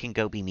that's who we can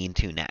go be mean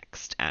to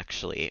next,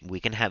 actually. We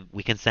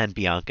can send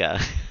Bianca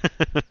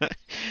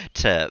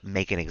to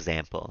make an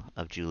example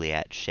of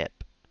Juliet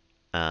Ship.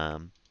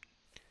 Um,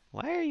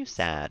 why are you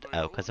sad?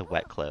 Oh, because of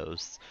wet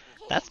clothes.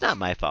 That's not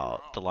my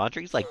fault. The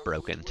laundry's like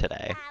broken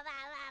today.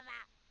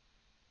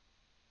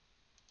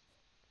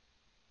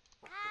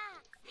 What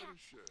a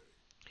shay.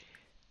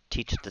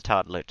 Teach the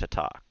toddler to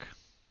talk.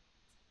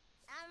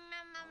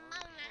 Ah,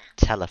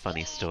 Tell a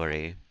funny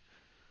story.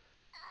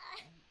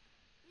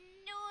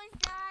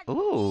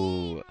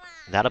 Ooh,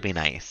 that'll be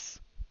nice.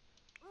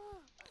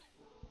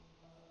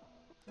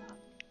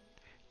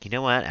 You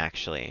know what,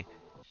 actually?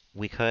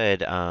 We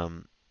could,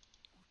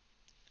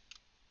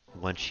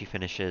 once she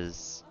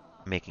finishes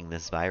making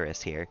this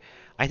virus here,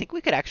 I think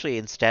we could actually,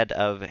 instead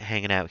of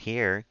hanging out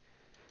here,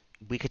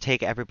 we could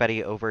take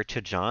everybody over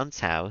to John's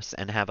house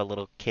and have a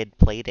little kid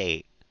play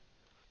date.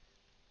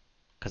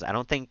 Because I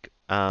don't think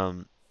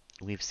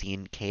we've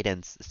seen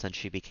Cadence since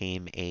she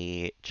became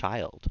a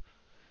child.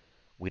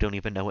 We don't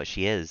even know what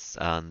she is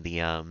on the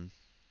in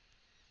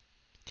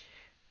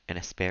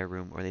a spare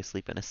room, or they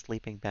sleep in a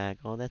sleeping bag.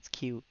 Oh, that's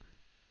cute.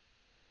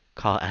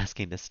 Call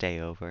asking to stay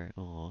over.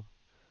 Oh.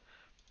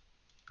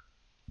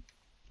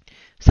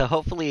 So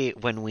hopefully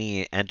when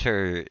we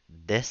enter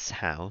this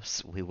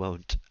house, we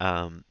won't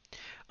oh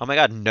my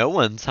god, no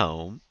one's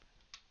home.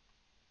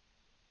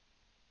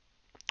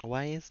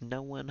 Why is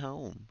no one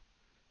home?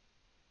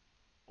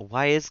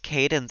 Why is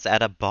Cadence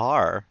at a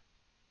bar?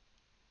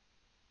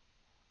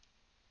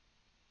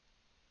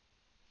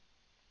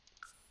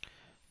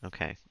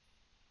 Okay.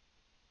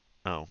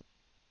 Oh.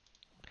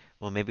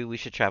 Well, maybe we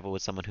should travel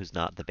with someone who's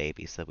not the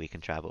baby so we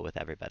can travel with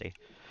everybody.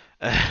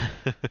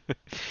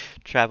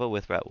 Travel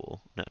with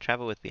Raul. No,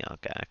 travel with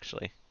Bianca,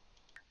 actually.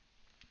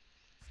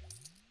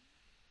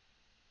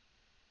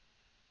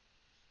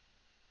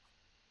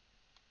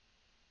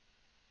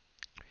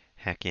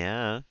 Heck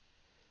yeah.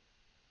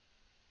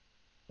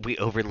 We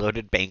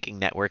overloaded banking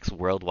networks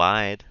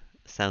worldwide.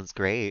 Sounds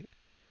great.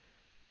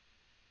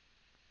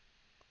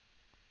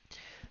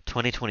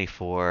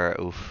 2024,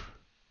 oof,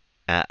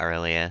 at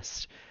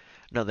earliest.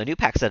 No, the new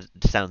pack set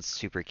sounds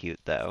super cute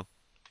though.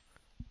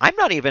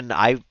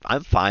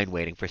 I'm fine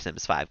waiting for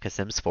Sims 5 because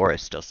Sims 4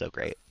 is still so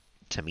great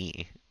to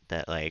me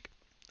that like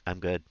I'm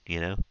good,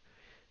 you know?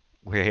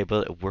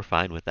 We're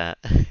fine with that.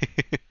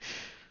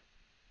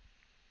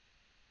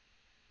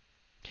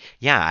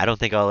 Yeah, I don't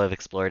think I'll have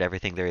explored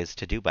everything there is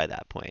to do by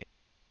that point,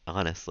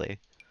 honestly.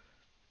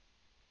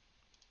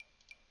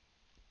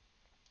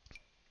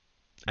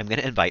 I'm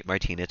gonna invite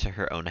Martina to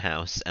her own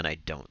house, and I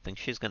don't think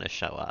she's gonna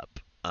show up.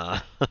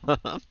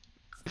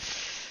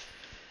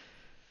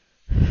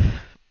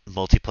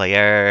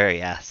 Multiplayer,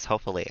 yes,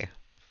 hopefully.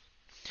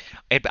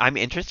 I'm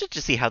interested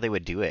to see how they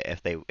would do it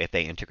if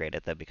they integrate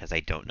it though, because I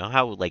don't know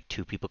how like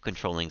two people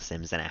controlling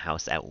Sims in a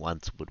house at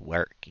once would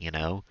work. You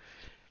know,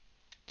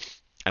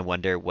 I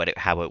wonder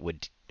how it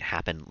would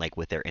happen like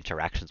with their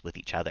interactions with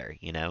each other.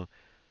 You know.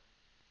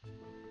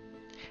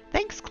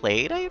 Thanks,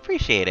 Clade. I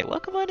appreciate it.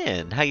 Welcome on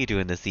in. How you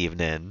doing this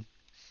evening?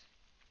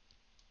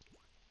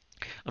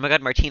 Oh my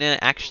God, Martina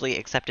actually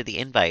accepted the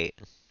invite.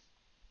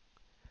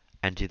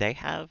 And do they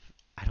have?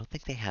 I don't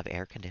think they have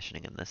air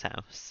conditioning in this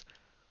house.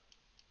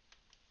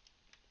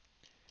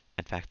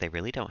 In fact, they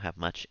really don't have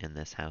much in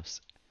this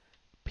house.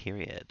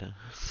 Period.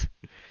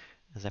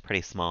 It's a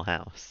pretty small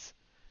house.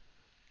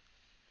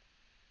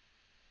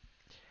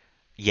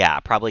 Yeah,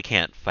 probably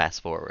can't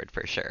fast forward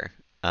for sure.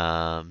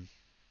 Um,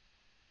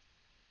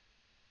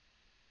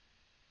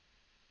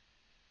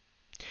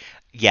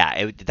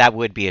 yeah, that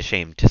would be a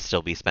shame to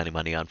still be spending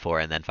money on four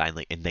and then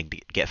finally and then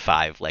get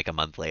five like a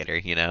month later,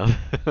 you know?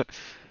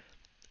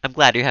 I'm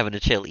glad you're having a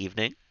chill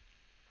evening.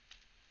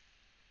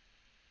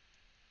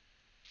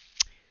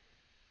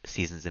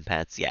 Seasons and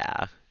pets,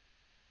 yeah.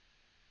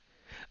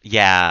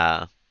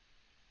 Yeah.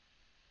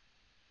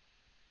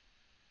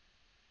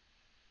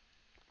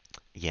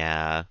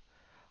 Yeah.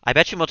 I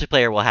bet you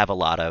multiplayer will have a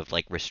lot of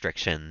like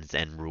restrictions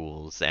and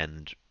rules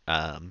and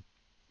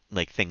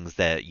like things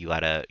that you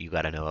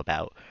gotta know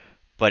about.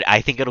 But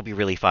I think it'll be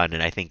really fun,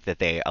 and I think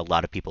that a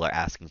lot of people are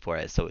asking for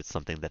it, so it's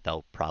something that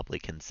they'll probably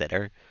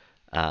consider.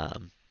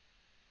 Um,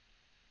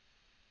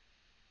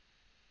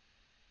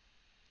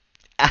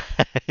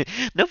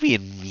 no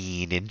being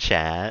mean in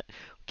chat.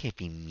 Can't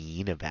be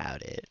mean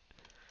about it.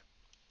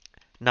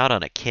 Not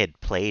on a kid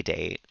play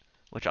date.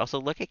 Which also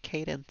look at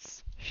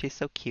Cadence. She's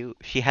so cute.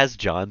 She has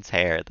John's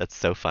hair. That's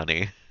so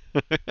funny.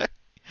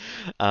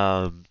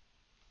 um,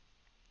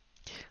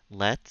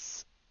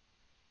 let's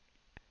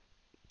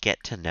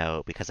get to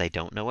know because I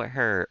don't know what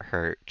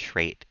her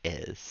trait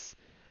is.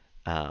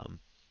 Um,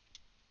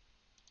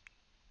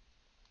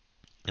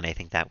 and I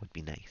think that would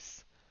be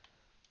nice.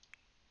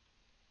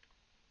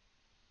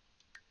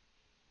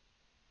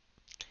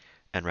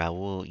 And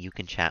Raul, you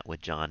can chat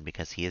with John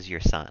because he is your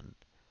son.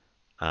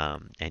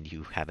 And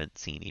you haven't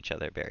seen each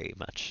other very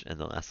much in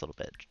the last little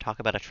bit. Talk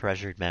about a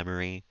treasured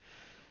memory,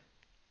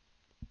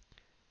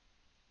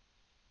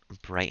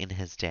 brighten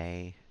his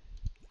day.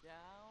 Down,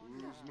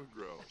 Who's down.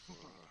 McGraw?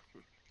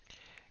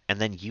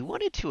 And then you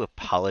wanted to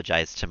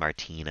apologize to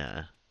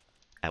Martina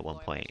at one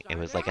Boy, am I point. It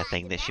was like shining? a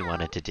thing that she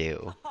wanted to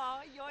do.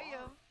 Oh,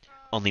 yoyum.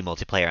 Only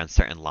multiplayer on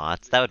certain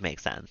lots. That would make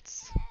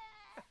sense.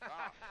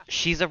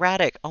 She's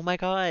erratic. Oh my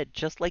god,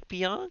 just like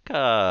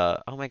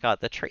Bianca. Oh my god,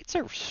 the traits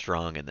are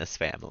strong in this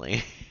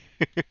family.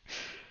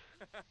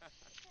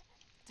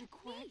 The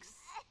quacks.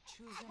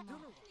 Choose them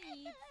all.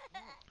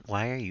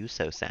 Why are you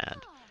so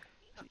sad?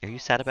 Are you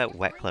sad about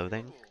wet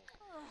clothing?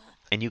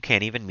 And you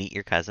can't even meet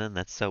your cousin?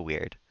 That's so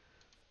weird.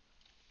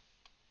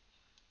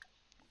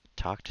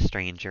 Talk to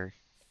stranger.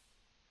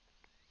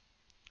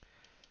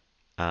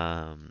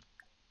 Um,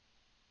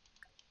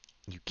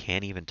 you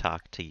can't even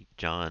talk to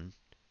John.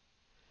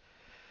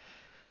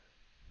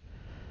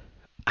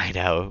 I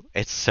know,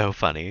 it's so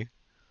funny.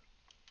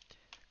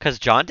 Because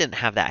John didn't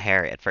have that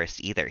hair at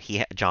first either.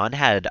 John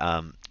had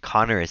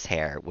Connor's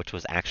hair, which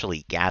was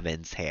actually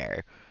Gavin's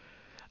hair.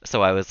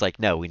 So I was like,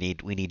 no, we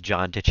need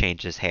John to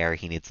change his hair.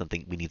 We need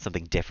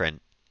something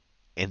different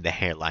in the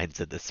hairlines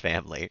of this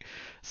family.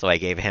 So I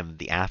gave him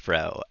the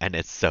afro, and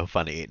it's so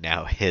funny.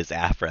 Now his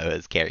afro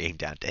is carrying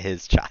down to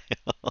his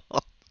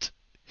child.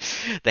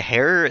 The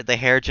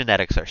hair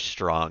genetics are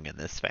strong in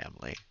this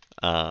family.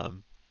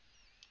 Um,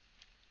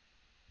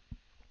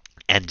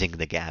 Ending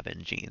the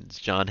Gavin genes.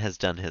 John has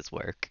done his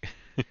work.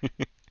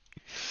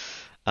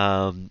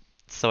 Um,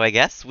 so I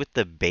guess with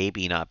the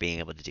baby not being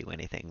able to do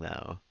anything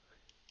though,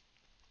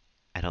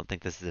 I don't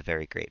think this is a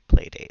very great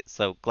play date.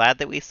 So glad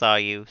that we saw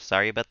you.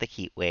 Sorry about the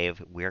heat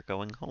wave. We're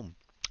going home.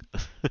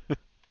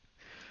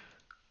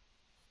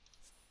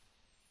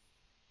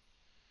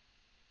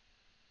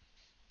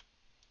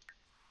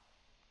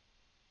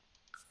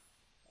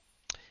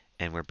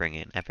 And we're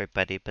bringing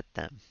everybody but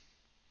them.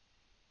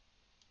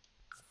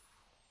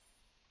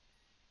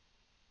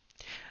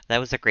 That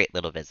was a great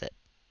little visit.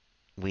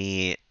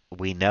 We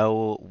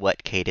know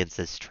what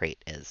Cadence's trait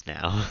is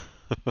now.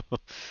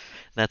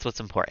 That's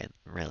what's important,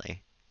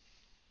 really.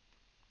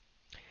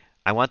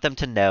 I want them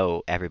to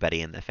know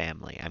everybody in the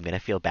family. I'm gonna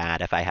feel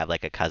bad if I have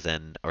like a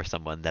cousin or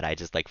someone that I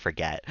just like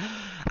forget.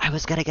 I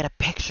was gonna get a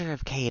picture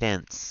of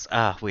Cadence.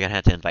 We're gonna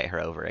have to invite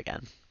her over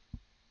again.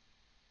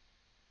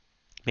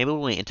 Maybe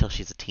we'll wait until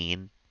she's a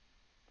teen.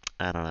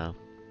 I don't know.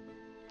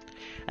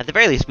 At the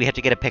very least, we have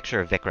to get a picture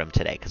of Vikram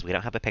today because we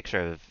don't have a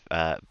picture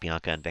of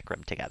Bianca and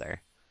Vikram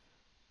together.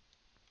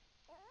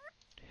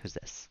 Who's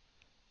this?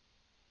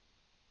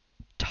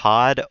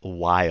 Todd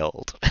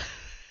Wild.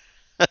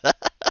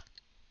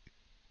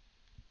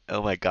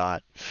 Oh my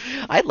god.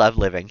 I love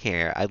living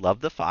here. I love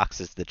the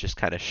foxes that just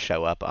kind of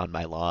show up on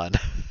my lawn.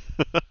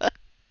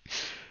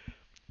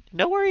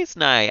 No worries,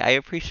 Nye. I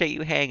appreciate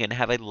you hanging.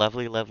 Have a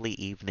lovely, lovely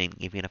evening,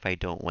 even if I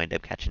don't wind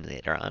up catching you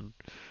later on.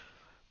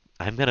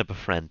 I'm gonna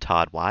befriend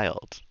Todd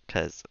Wild,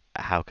 because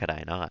how could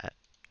I not?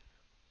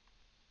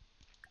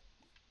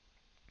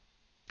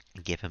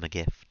 Give him a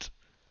gift.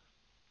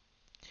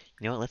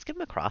 You know what? Let's give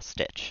him a cross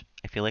stitch.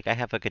 I feel like I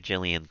have a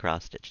gajillion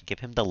cross stitch. Give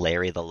him the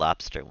Larry the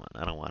Lobster one.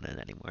 I don't want it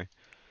anymore.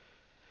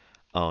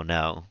 Oh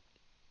no.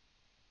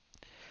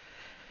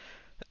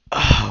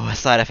 Oh, a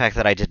side effect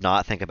that I did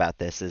not think about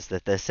this is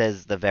that this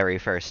is the very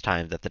first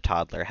time that the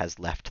toddler has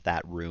left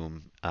that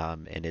room,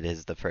 and it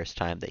is the first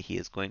time that he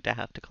is going to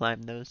have to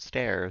climb those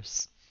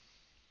stairs.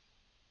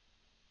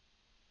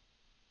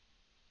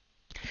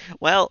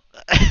 Well,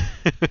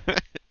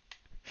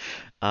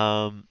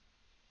 um,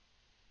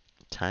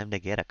 time to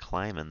get a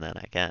climbing then,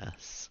 I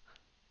guess.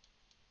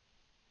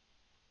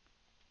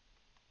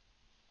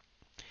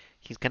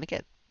 He's gonna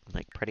get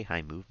like pretty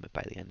high movement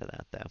by the end of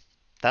that, though.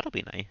 That'll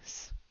be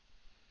nice.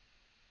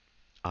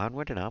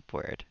 Onward and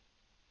upward.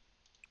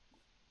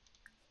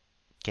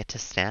 Get to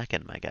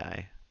stacking, my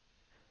guy.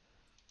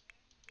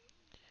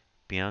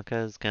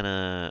 Bianca's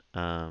gonna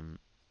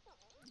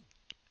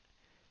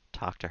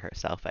talk to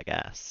herself, I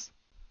guess.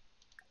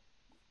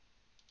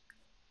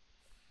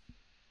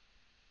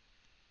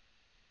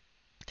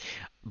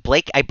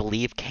 Blake, I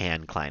believe,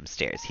 can climb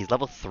stairs. He's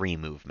level 3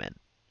 movement.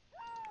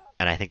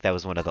 And I think that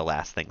was one of the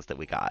last things that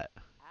we got.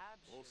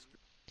 Oscar.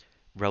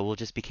 Raoul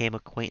just became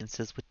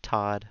acquaintances with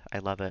Todd. I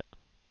love it.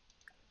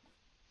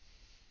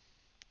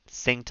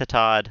 Sing to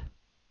Todd.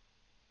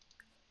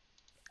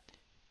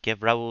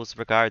 Give Raoul's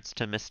regards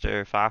to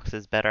Mr.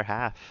 Fox's better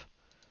half.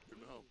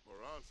 Genau,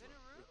 Baraza.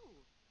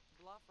 Finaroo.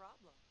 Bluff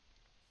Rabla.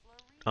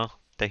 Oh,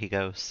 there he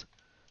goes.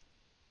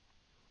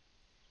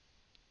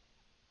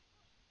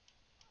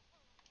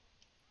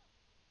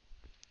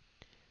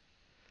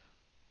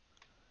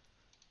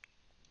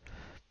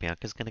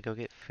 Bianca's gonna go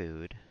get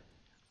food.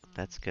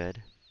 That's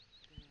good.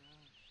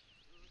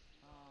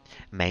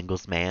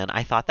 Mangles Man.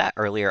 I thought that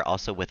earlier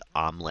also with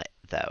Omelet,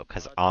 though,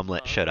 because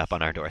Omelet showed up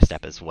on our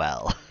doorstep as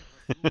well.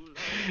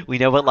 We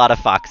know a lot of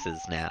foxes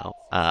now.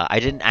 I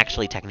didn't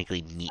actually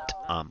technically meet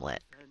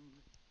Omelet,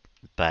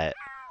 but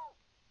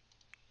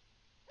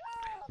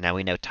now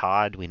we know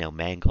Todd, we know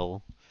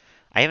Mangle.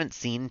 I haven't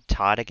seen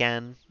Todd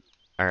again,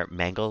 or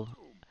Mangle.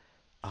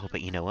 Oh,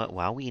 but you know what?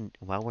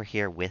 While we're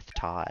here with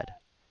Todd,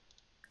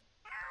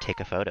 take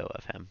a photo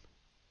of him.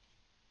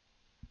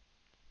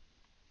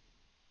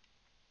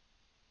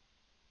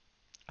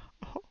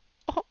 Oh,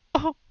 oh,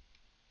 oh.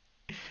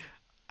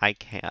 I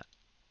can't.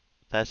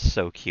 That's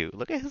so cute.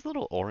 Look at his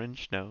little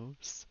orange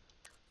nose.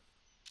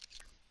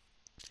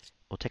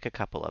 We'll take a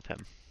couple of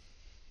him.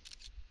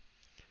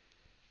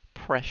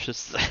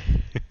 Precious.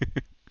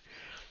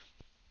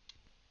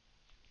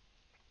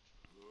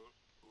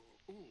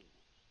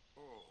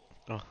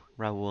 Oh,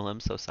 Raoul, I'm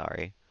so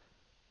sorry.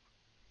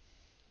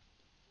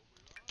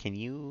 Can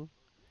you...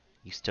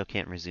 You still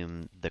can't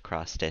resume the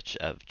cross stitch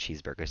of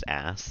Cheeseburger's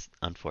ass.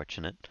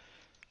 Unfortunate.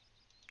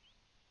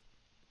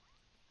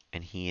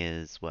 And he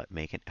is, what,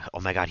 making... Oh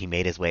my god, he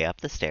made his way up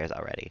the stairs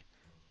already.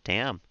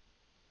 Damn.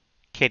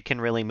 Kid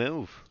can really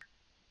move.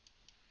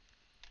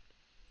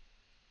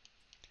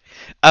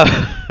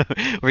 Oh,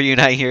 were you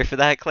not here for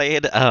that,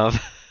 Clade? I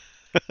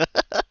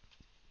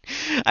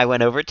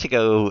went over to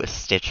go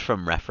stitch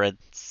from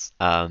reference,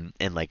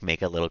 and like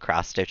make a little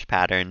cross stitch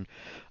pattern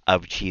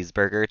of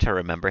Cheeseburger to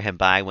remember him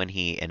by when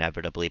he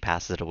inevitably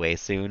passes away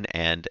soon,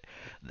 and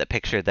the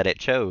picture that it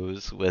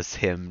chose was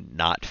him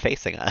not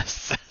facing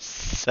us.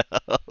 So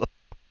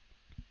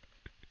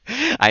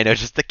I know,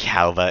 just the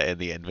Calva in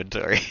the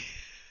inventory.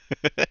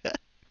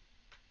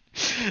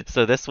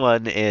 So this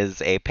one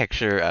is a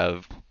picture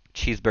of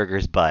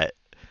Cheeseburger's butt,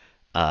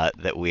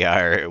 that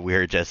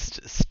we're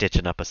just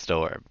stitching up a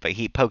storm. But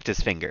he poked his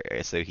finger,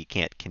 so he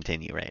can't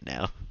continue right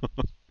now.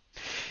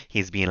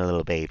 He's being a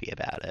little baby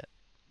about it.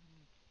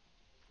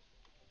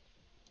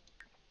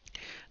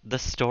 The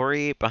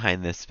story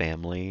behind this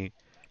family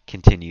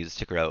continues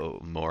to grow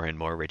more and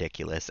more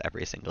ridiculous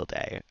every single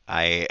day.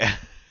 I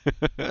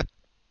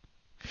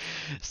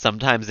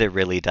sometimes it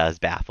really does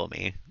baffle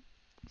me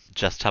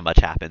just how much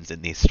happens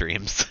in these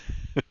streams.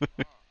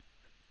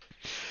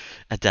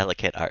 A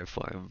delicate art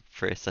form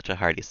for such a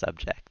hardy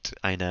subject.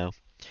 I know.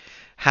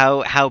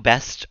 How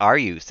best are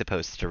you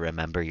supposed to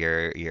remember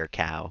your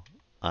cow,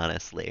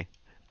 honestly,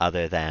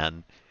 other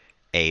than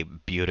a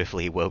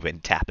beautifully woven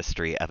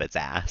tapestry of its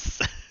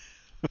ass?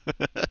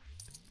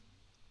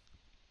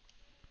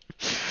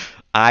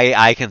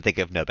 I can think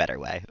of no better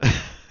way.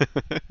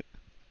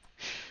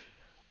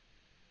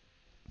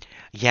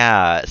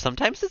 Yeah,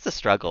 sometimes it's a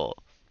struggle.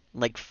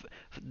 Like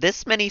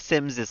this many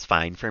Sims is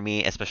fine for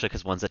me, especially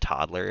because one's a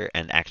toddler,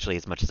 and actually,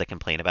 as much as I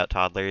complain about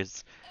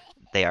toddlers,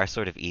 they are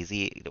sort of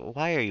easy.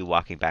 Why are you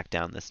walking back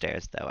down the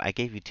stairs, though? I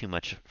gave you too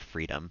much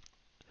freedom.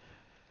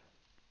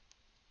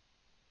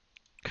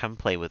 Come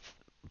play with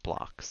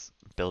blocks.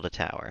 Build a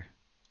tower.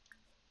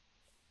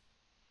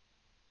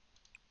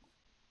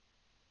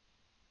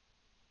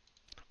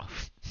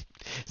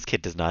 This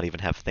kid does not even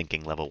have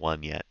thinking level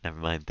 1 yet. Never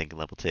mind thinking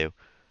level 2.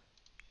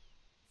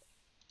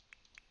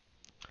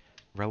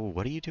 Raul,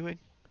 what are you doing?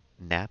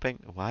 Napping?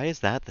 Why is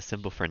that the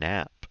symbol for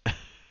nap?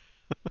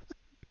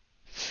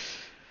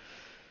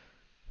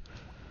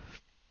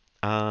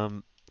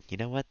 Um, you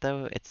know what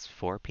though? It's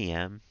 4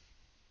 p.m.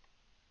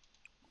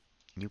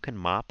 You can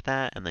mop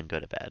that and then go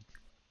to bed.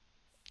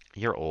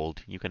 You're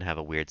old. You can have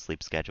a weird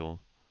sleep schedule.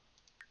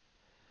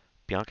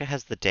 Bianca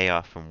has the day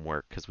off from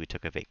work because we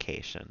took a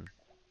vacation.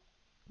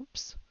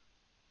 Oops.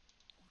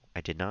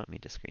 I did not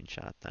mean to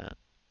screenshot that.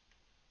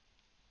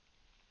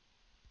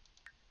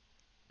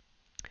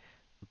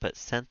 But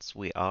since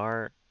we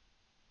are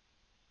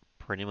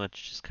pretty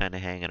much just kind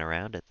of hanging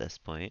around at this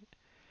point,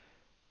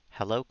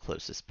 hello,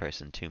 closest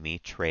person to me,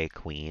 Trey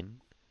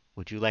Queen.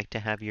 Would you like to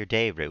have your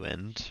day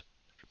ruined?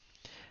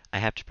 I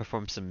have to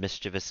perform some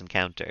mischievous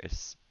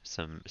encounters,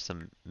 some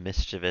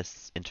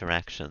mischievous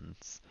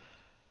interactions,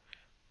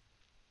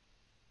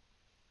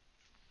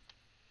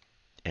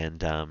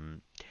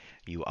 and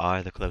you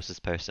are the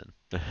closest person.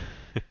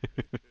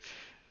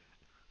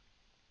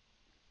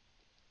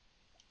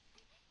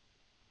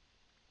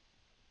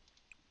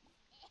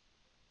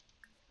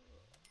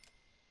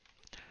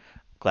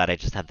 Glad I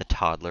just had the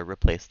toddler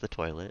replace the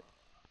toilet.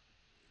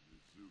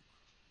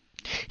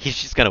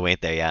 He's just gonna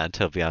wait there, yeah,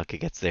 until Bianca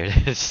gets there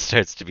and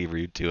starts to be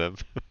rude to him.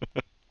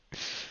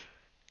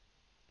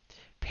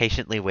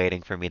 Patiently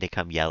waiting for me to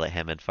come yell at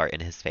him and fart in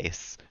his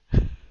face.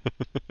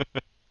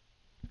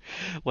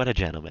 What a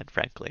gentleman,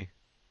 frankly.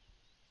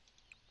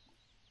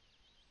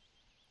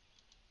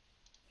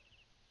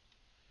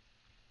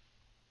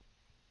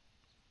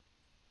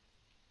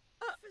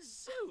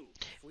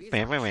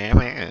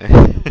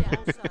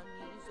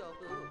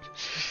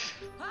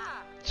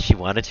 She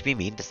wanted to be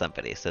mean to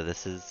somebody, so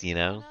this is,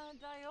 Ana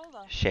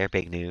Diola. share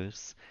big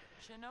news.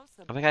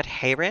 Chinosa Oh my god,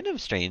 hey random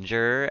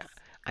stranger.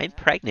 I'm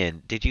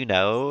pregnant. Did you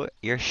know?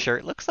 Your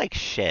shirt looks like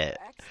shit.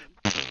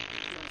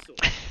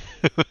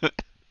 Axie.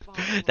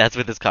 That's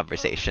what this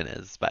conversation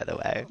is, by the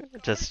way.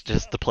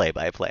 Just the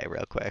play-by-play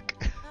real quick.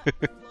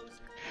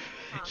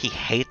 He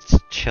hates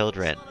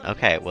children.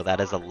 Okay, well that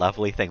is a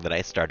lovely thing that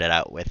I started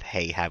out with.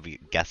 Hey, have you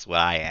guess what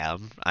I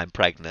am? I'm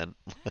pregnant.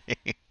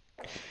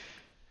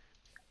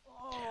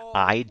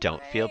 I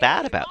don't feel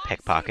bad about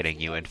pickpocketing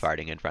you and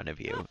farting in front of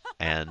you.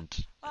 And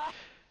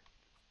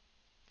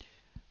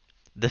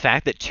the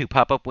fact that two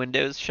pop-up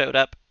windows showed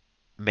up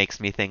makes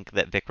me think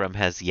that Vikram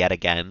has yet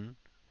again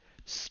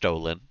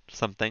stolen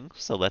something.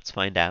 So let's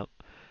find out.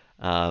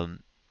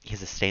 Um, he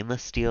has a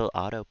stainless steel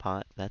auto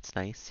pot. That's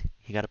nice.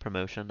 He got a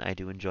promotion. I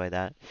do enjoy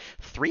that.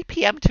 3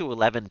 p.m. to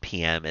 11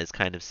 p.m. is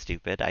kind of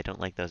stupid. I don't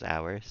like those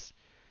hours.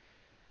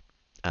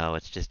 Oh,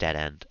 it's just dead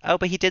end. Oh,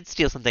 but he did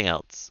steal something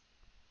else.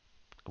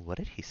 What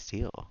did he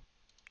steal?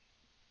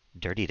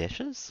 Dirty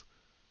dishes?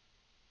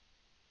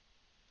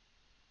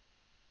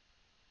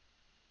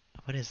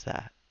 What is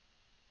that?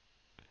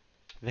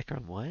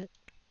 Vikram, what?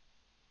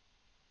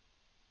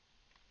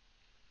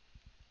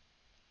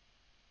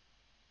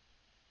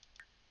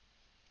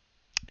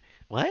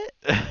 What?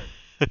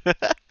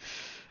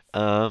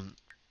 um,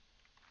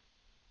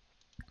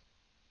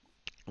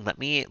 let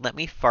me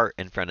fart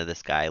in front of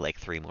this guy like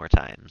 3 more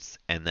times,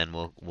 and then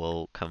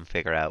we'll come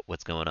figure out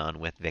what's going on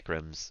with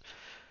Vikram's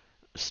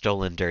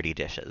stolen dirty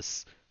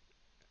dishes.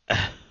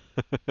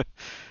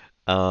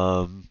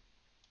 um,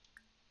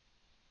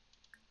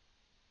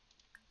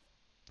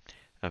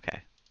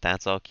 okay,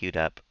 that's all queued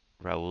up.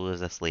 Raul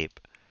is asleep.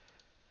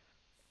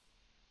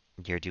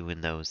 You're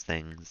doing those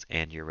things,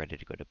 and you're ready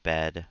to go to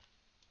bed.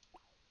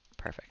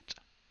 Perfect.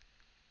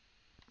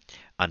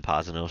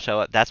 Unpause and it'll show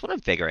up. That's what I'm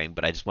figuring,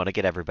 but I just want to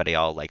get everybody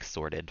all like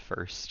sorted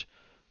first.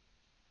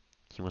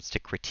 He wants to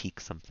critique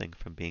something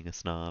from being a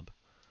snob.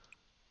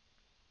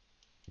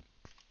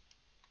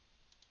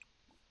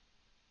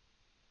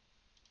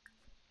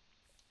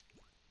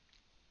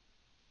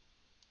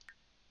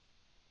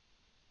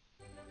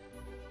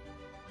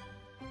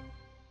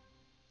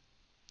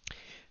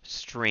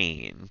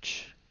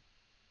 strange.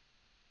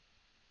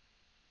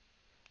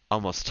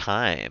 Almost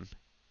time.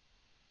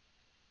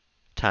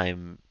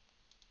 Time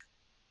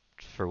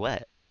for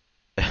what?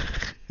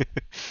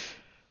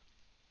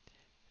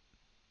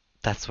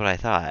 That's what I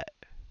thought.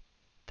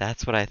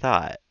 That's what I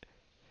thought.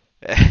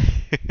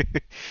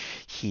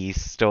 He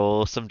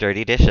stole some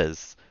dirty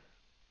dishes.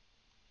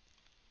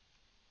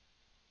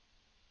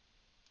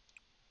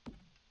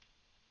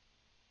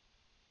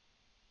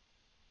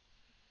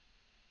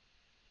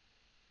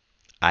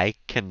 I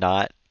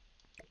cannot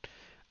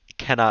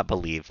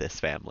believe this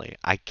family.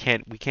 We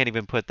can't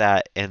even put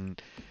that in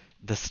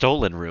the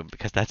stolen room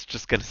because that's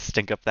just gonna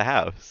stink up the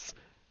house.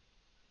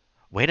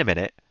 Wait a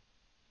minute.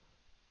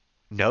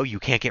 No, you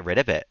can't get rid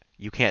of it.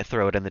 You can't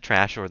throw it in the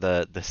trash or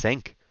the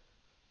sink.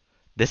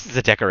 This is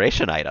a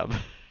decoration item.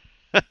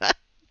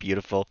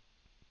 Beautiful.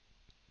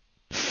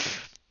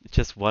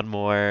 Just one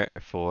more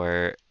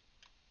for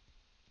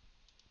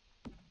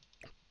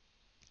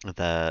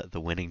the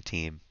winning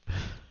team.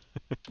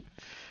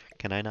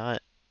 Can I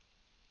not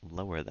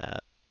lower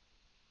that?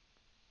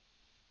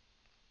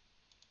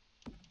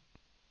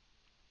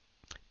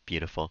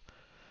 Beautiful.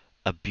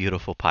 A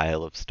beautiful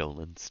pile of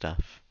stolen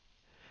stuff.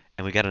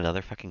 And we got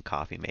another fucking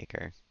coffee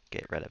maker.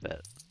 Get rid of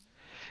it.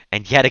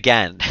 And yet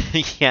again,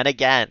 yet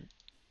again,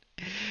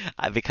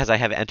 because I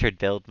have entered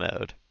build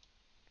mode.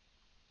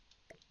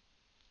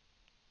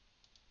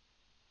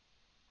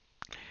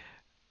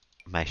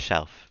 My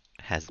shelf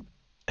has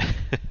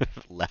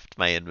left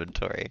my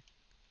inventory.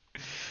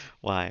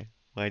 Why?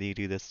 Why do you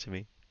do this to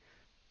me?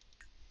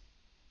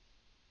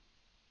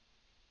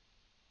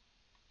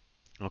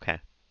 Okay.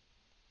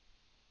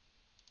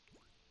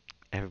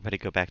 Everybody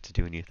go back to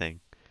doing your thing.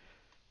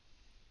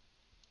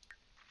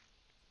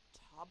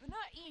 Tabna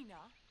Ina.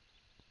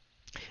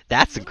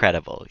 That's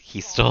incredible.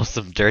 He stole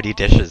some dirty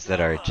dishes that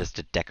are just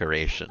a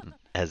decoration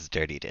as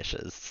dirty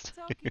dishes.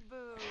 Toki Boo.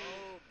 Oh,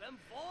 them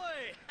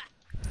boy!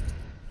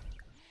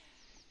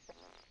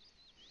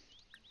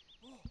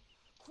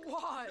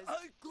 Quaz.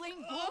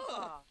 Gling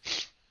Booba.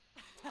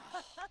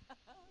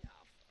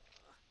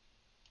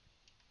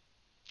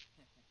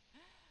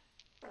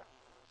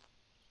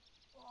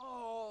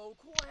 Oh,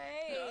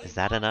 Quay. Is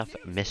that enough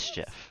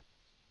mischief?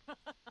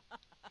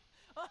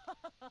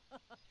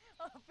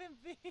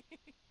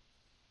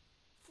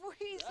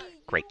 Freezy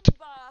Great.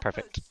 Yuba.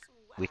 Perfect.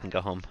 We can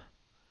go home.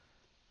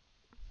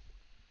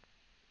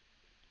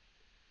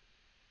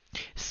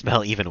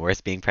 Smell even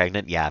worse being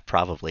pregnant? Yeah,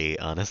 probably,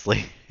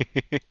 honestly.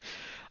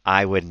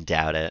 I wouldn't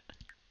doubt it.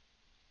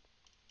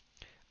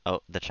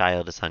 Oh, the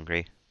child is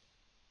hungry.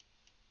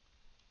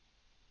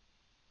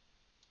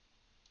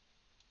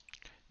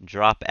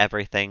 Drop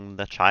everything.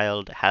 The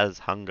child has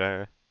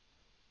hunger.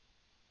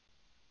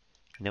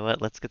 You know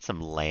what? Let's get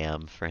some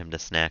lamb for him to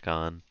snack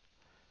on.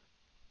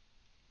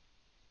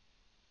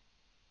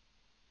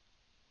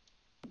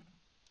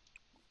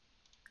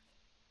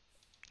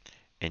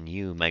 And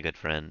you, my good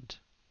friend,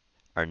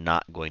 are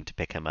not going to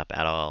pick him up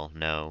at all.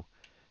 No.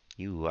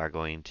 You are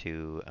going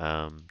to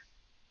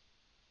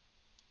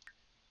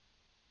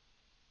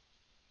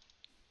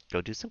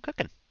go do some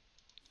cooking.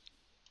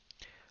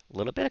 A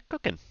little bit of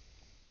cooking.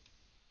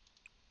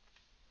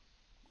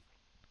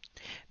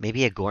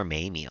 Maybe a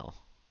gourmet meal.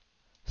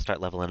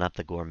 Start leveling up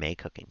the gourmet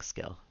cooking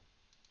skill.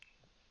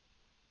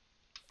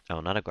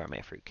 Oh, not a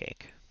gourmet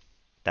fruitcake.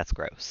 That's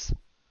gross.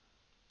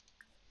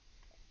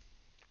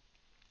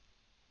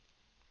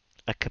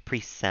 A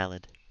caprese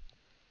salad.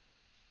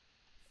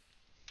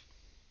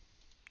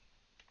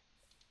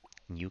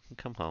 You can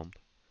come home.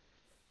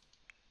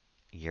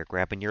 You're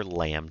grabbing your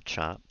lamb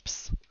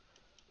chops.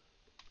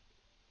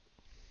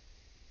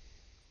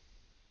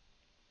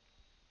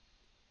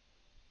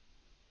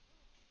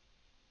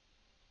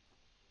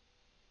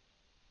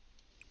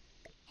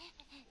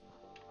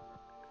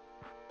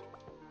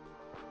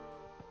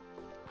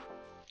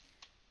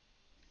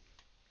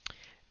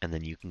 And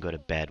then you can go to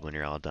bed when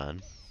you're all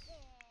done.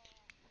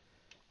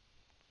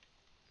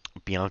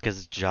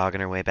 Bianca's jogging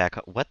her way back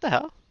home. What the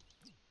hell?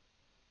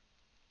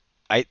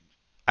 I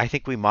I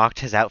think we mocked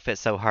his outfit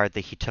so hard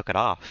that he took it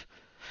off.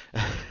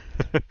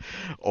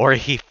 Or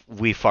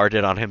we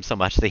farted on him so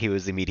much that he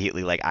was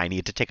immediately like, I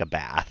need to take a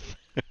bath.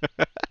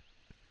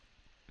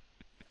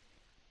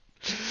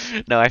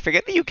 No, I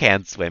forget that you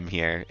can swim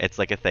here. It's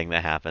like a thing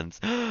that happens.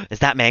 Is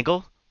that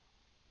Mangle?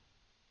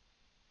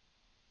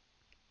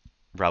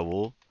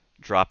 Raul,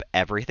 drop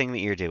everything that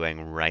you're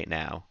doing right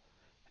now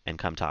and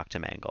come talk to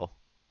Mangle.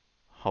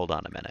 Hold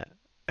on a minute.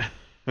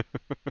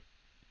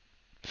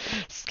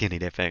 Skinny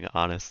dipping,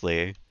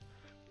 honestly.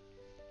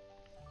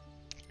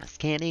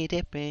 Skinny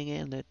dipping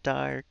in the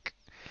dark.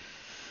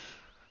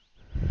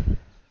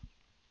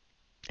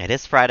 It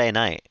is Friday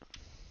night.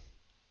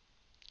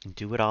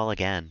 Do it all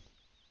again.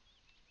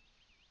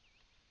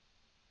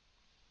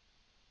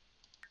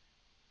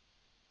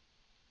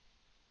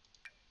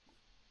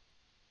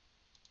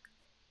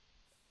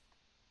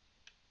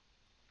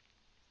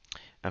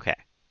 Okay.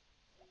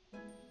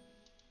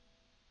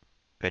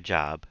 Good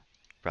job.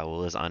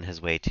 Raul is on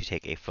his way to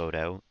take a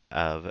photo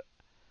of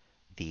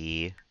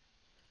the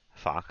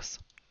fox.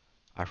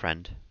 our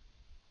friend.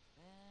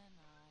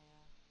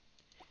 Venaya.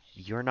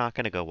 You're not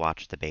gonna go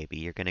watch the baby.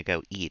 You're gonna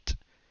go eat.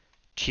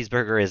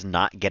 Cheeseburger is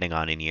not getting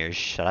on in years.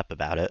 Shut up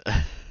about it.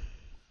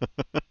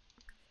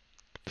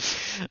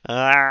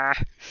 Ah,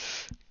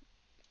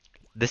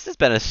 this has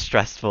been a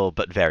stressful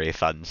but very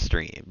fun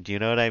stream. Do you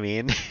know what I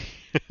mean?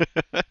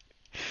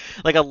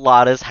 Like a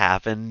lot has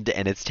happened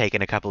and it's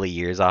taken a couple of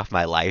years off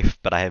my life,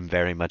 but I am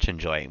very much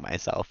enjoying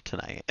myself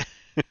tonight.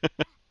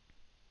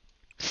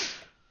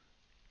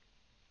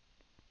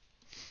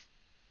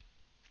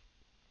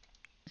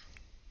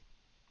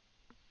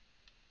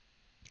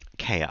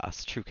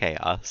 Chaos, true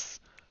chaos.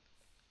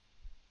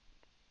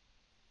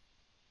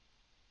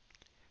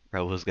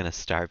 Rolo's gonna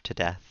starve to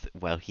death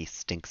while he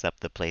stinks up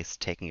the place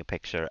taking a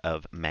picture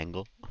of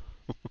Mangle.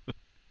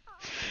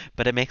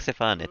 But it makes it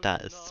fun. It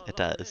does. It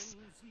does.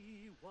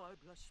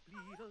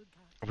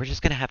 We're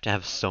just gonna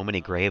have so many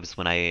graves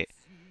when I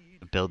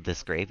build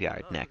this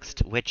graveyard next,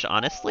 which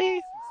honestly,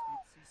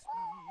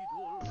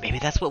 maybe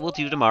that's what we'll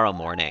do tomorrow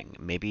morning.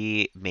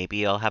 Maybe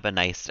I'll have a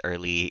nice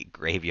early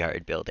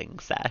graveyard building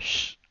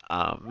sesh.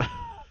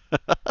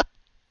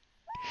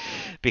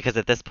 Because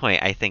at this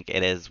point I think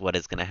it is what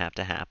is gonna have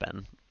to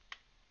happen.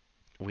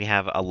 We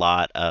have a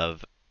lot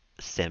of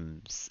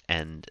Sims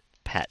and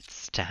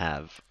pets to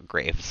have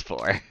graves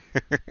for.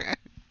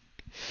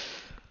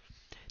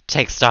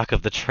 Take stock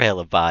of the trail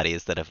of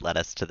bodies that have led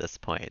us to this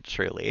point,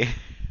 truly.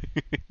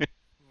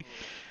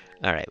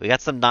 Alright, we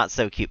got some not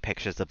so cute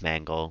pictures of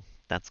Mangle.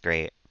 That's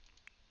great.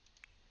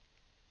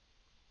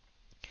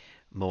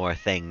 More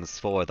things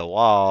for the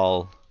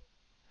wall.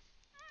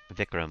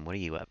 Vikram, what are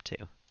you up to?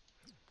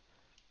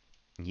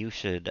 You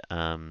should,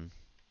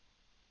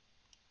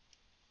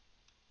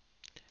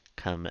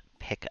 come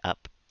pick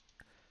up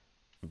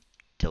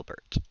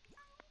Dilbert.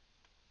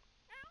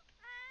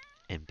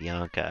 And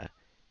Bianca,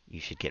 you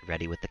should get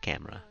ready with the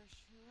camera.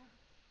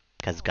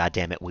 Because,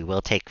 goddammit, we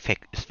will take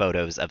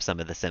photos of some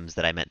of the Sims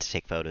that I meant to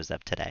take photos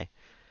of today.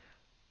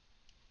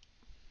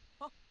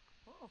 Oh,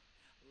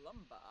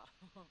 lumber.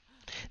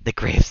 The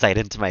gravesite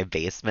into my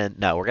basement?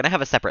 No, we're gonna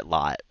have a separate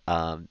lot.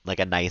 Like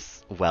a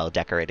nice,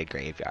 well-decorated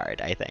graveyard,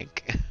 I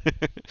think.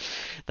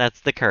 That's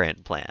the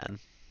current plan.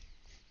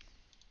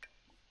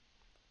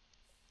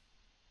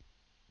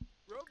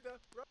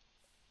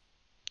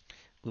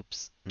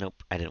 Oops.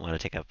 Nope, I didn't want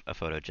to take a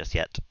photo just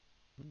yet.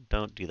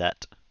 Don't do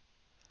that.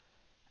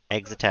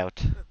 Exit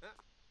out.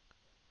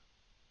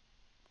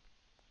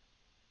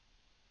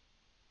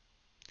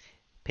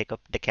 Pick up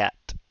the cat.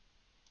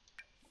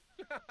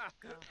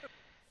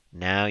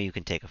 Now you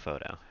can take a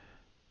photo.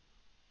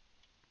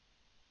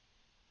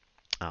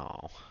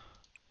 Oh,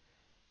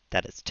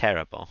 that is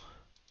terrible.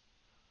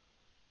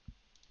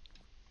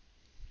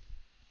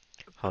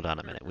 Hold on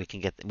a minute. We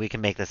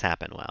can make this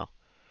happen well.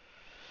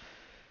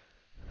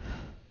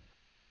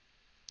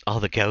 All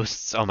the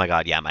ghosts. Oh my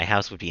god, yeah, my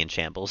house would be in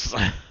shambles.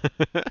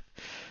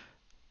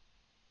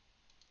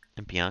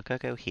 And Bianca,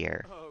 go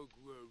here.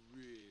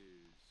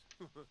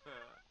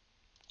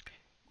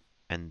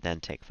 And then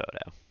take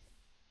photo.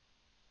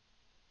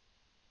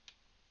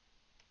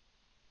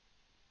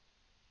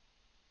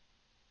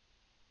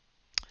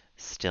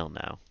 Still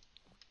no.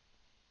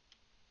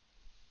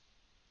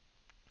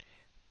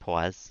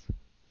 Pause.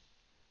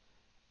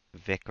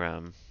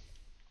 Vikram,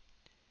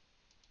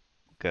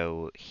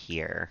 go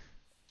here.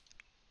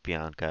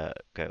 Bianca,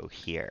 go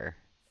here.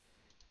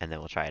 And then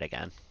we'll try it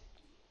again.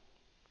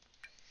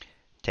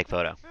 Take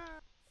photo.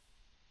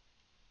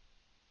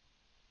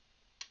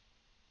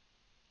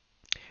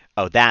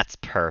 Oh, that's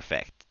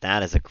perfect.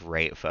 That is a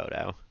great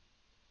photo.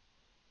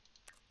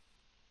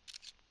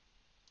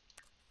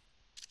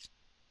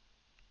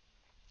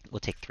 We'll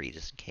take 3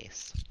 just in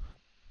case.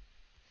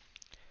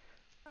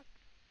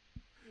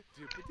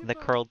 The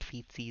curled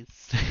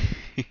feetsies.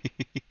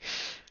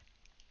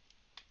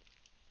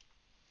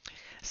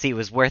 See, it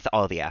was worth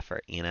all the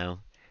effort, you know?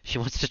 She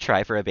wants to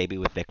try for a baby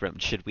with Vikram.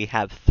 Should we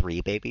have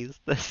 3 babies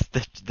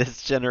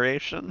this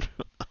generation?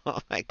 Oh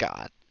my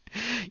god.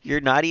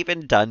 You're not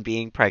even done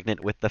being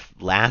pregnant with the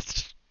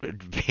last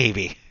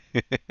baby.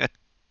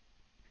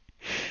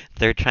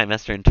 Third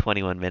trimester in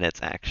 21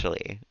 minutes,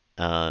 actually.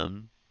 I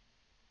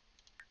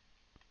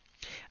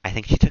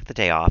think she took the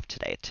day off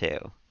today,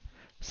 too.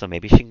 So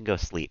maybe she can go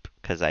sleep,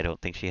 because I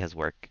don't think she has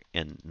work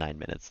in 9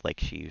 minutes like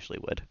she usually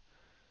would.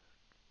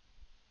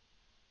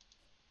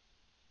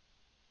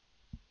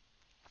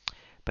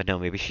 But no,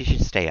 maybe she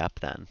should stay up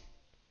then.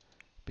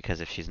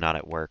 Because if she's not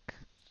at work,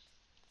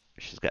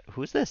 she's got.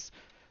 Who's this?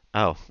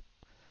 Oh,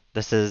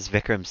 this is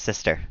Vikram's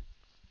sister.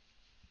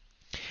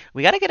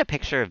 We gotta get a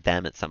picture of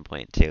them at some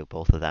point, too,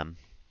 both of them.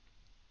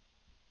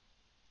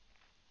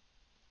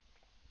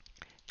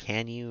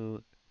 Can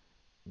you,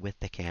 with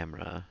the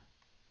camera,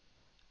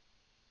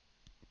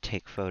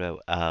 take photo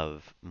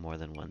of more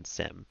than one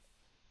sim?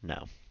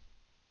 No.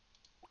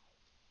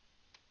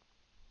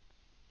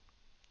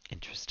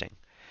 Interesting.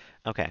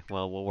 Okay,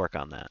 well, we'll work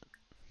on that.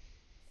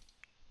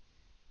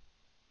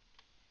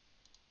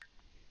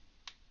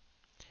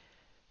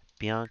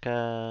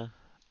 Bianca,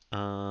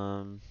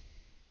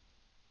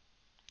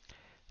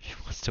 she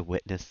wants wants to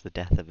witness the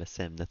death of a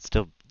sim. That's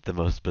still the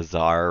most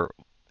bizarre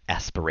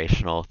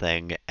aspirational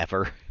thing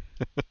ever.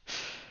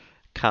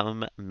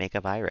 Come make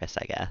a virus,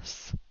 I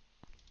guess.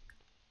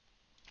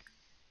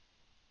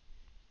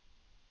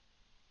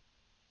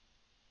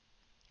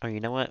 Oh, you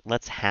know what?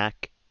 Let's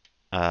hack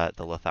the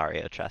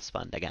Lothario Trust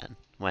Fund again.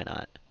 Why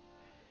not?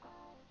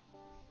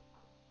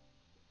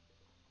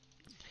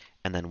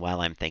 And then while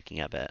I'm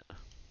thinking of it,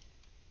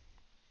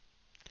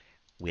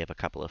 we have a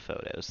couple of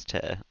photos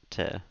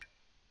to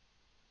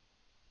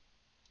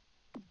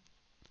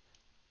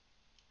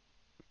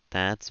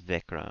that's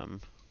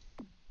Vikram.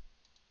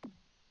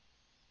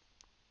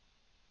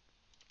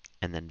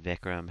 And then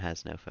Vikram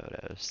has no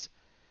photos.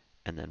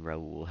 And then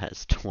Raoul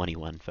has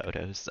 21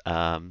 photos.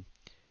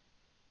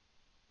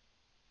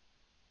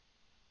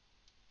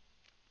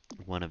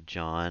 One of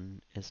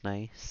John is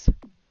nice.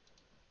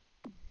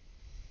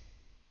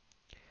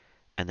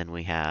 And then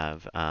we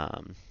have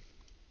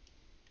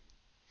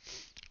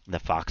the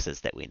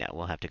foxes that we know.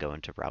 We'll have to go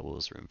into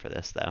Raoul's room for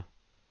this, though.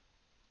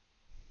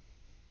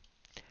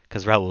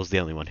 Because Raoul's the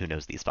only one who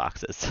knows these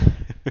foxes.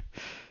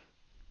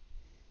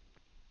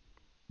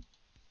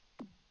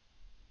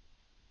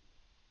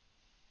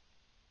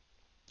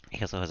 He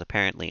also has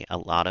apparently a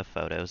lot of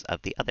photos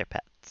of the other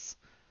pets.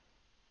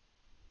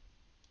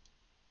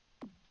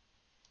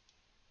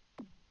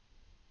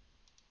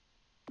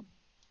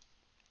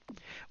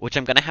 Which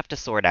I'm going to have to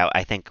sort out.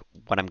 I think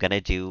what I'm going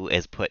to do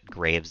is put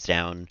graves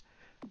down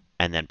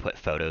and then put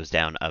photos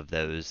down of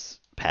those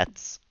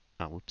pets.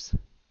 Oh, whoops.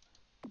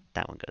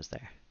 That one goes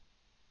there.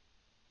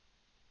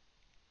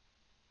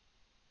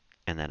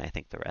 And then I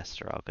think the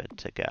rest are all good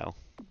to go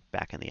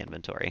back in the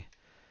inventory.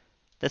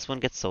 This one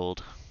gets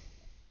sold.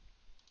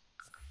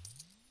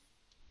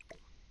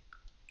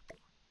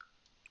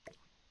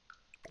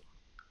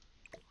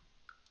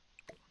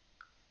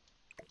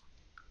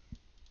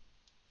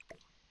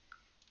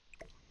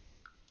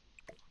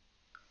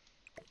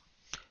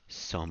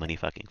 So many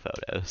fucking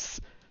photos.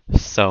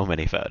 So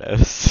many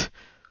photos.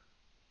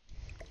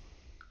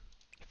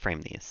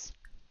 Frame these.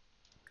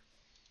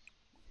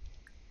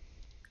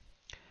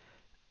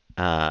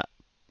 Uh,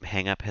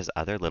 hang up his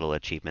other little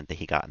achievement that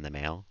he got in the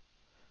mail.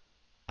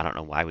 I don't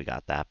know why we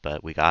got that,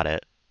 but we got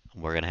it.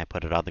 We're gonna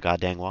put it on the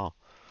goddamn wall.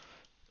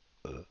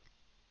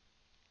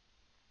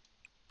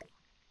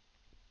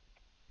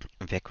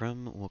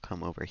 Vikram will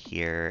come over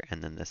here,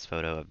 and then this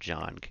photo of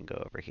John can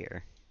go over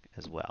here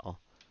as well.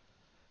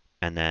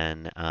 And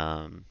then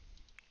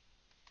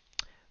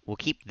we'll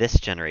keep this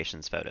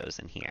generation's photos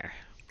in here,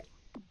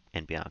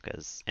 in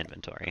Bianca's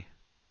inventory.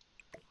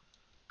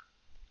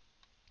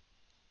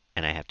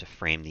 And I have to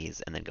frame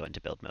these and then go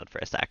into build mode for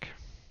a sec.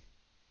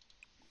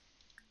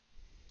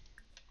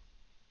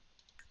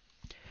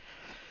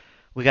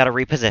 We gotta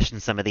reposition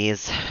some of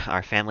these.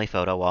 Our family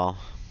photo wall.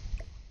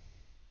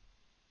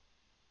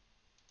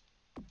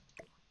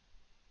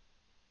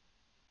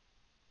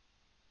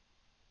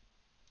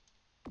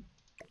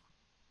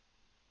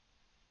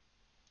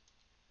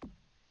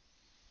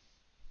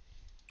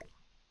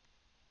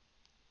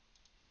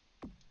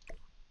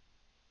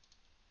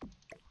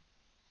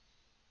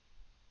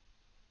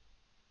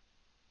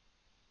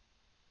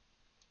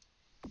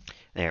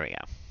 There we go.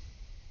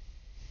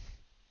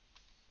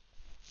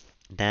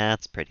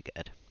 That's pretty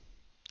good.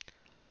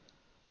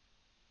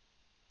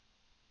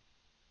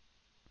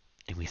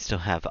 And we still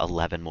have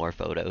 11 more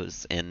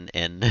photos in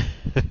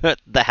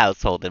the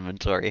household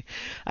inventory.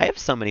 I have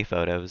so many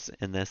photos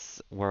in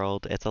this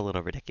world, it's a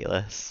little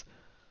ridiculous.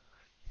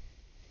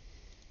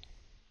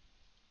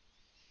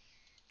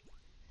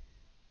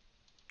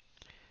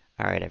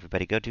 Alright,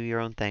 everybody, go do your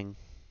own thing.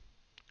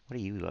 What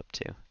are you up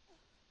to?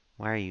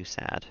 Why are you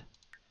sad?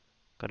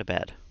 Go to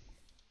bed.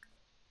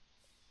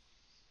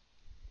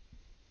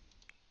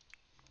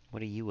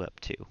 What are you up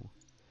to?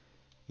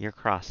 You're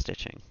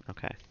cross-stitching.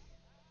 Okay.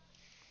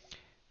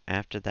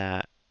 After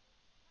that...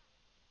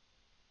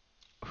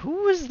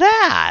 Who was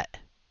that?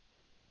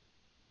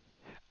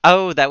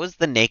 Oh, that was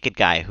the naked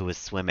guy who was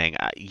swimming.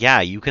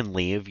 Yeah, you can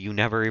leave. You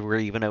never were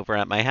even over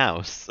at my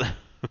house.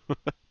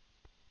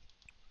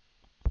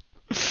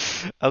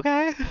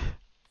 Okay.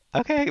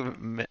 Okay,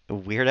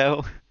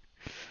 weirdo.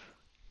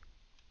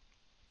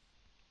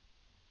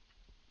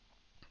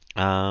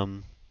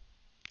 Um,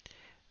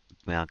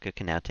 Bianca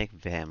can now take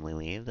family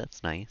leave.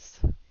 That's nice.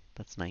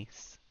 That's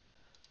nice.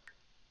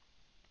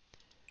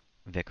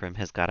 Vikram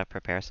has got to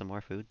prepare some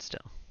more food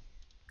still.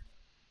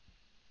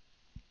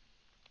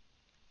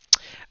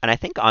 And I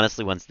think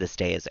honestly, once this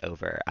day is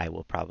over, I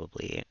will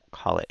probably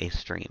call it a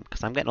stream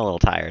because I'm getting a little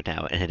tired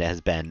now, and it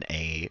has been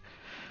a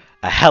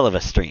hell of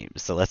a stream.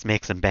 So let's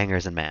make some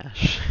bangers and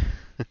mash.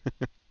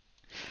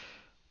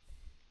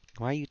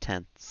 Why are you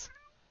tense?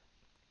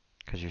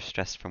 Because you're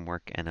stressed from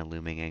work and a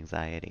looming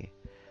anxiety.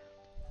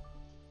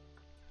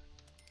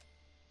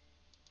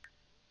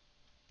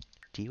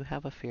 Do you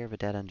have a fear of a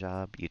dead-end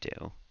job? You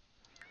do.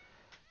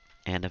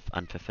 And of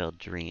unfulfilled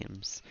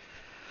dreams.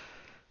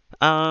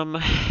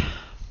 Um.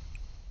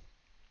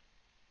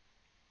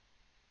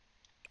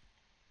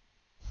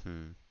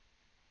 Hmm.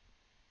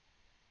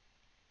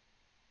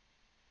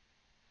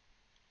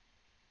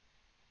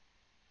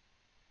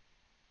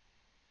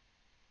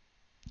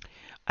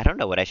 I don't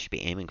know what I should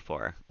be aiming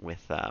for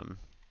with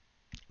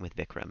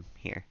Vikram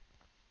here.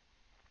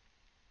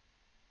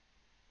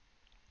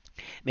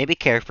 Maybe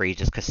carefree,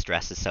 just because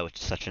stress is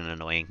such an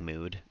annoying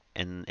mood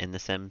in The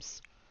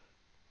Sims.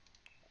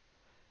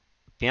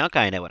 Bianca,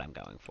 I know what I'm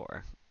going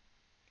for.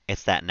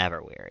 It's that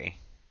never weary.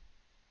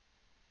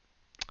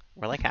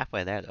 We're like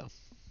halfway there though.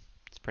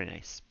 It's pretty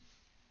nice.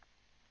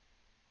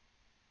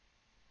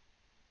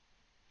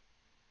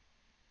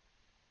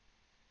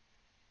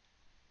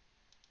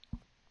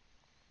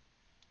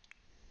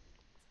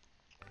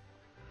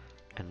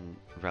 And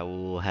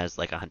Raul has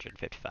like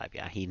 155.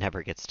 Yeah, he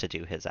never gets to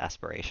do his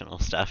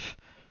aspirational stuff.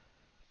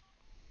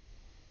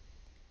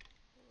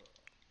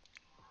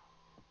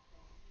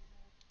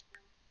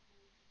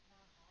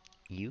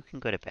 You can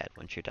go to bed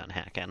once you're done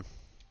hacking.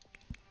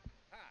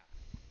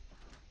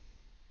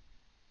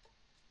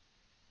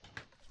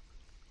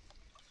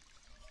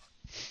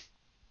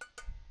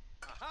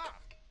 Aha!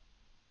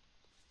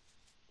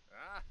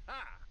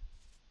 Aha!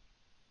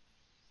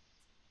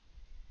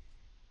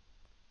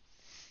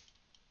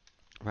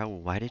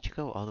 Raul, why did you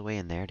go all the way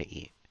in there to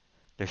eat?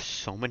 There's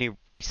so many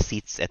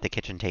seats at the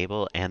kitchen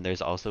table, and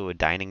there's also a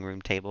dining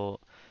room table.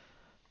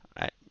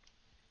 I,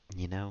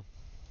 you know,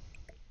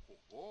 Ho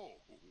ho!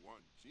 One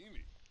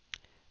genie.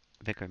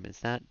 Vikram, is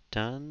that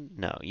done?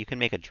 No, you can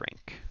make a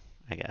drink,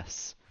 I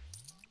guess.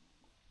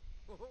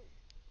 Ho ho!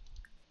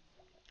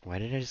 Why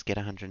did I just get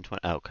 120?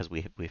 Oh, because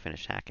we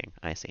finished hacking.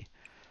 I see.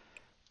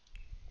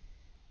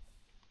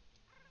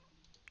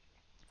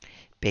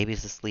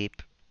 Baby's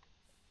asleep.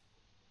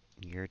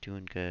 You're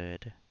doing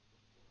good.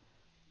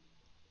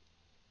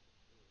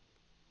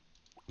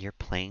 You're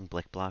playing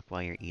Blick Block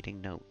while you're eating?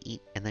 No,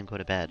 eat and then go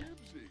to bed.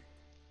 Nibsy.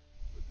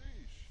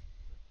 Fadish.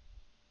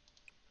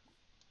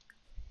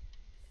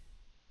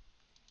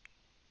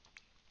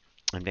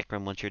 And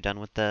Vikram, once you're done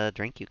with the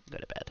drink, you can go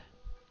to bed.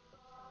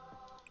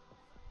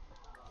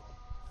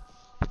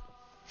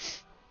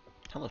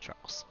 Hello,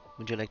 Charles.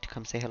 Would you like to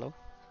come say hello?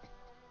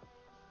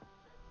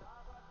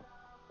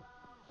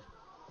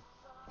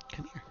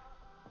 Come here.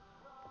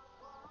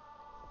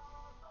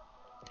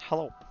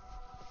 Hello.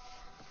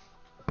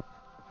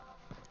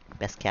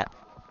 Best cat.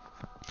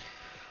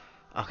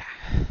 Okay.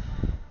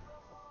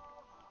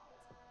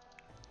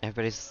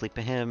 Everybody's asleep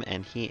to him,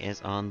 and he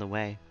is on the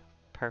way.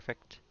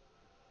 Perfect.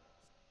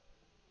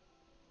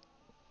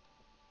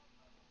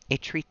 A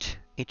treat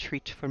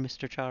for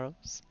Mr.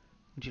 Charles.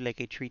 Would you like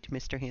a treat,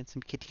 Mr.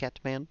 Handsome Kitty Cat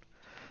Man?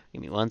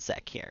 Give me one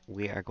sec here.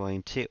 We are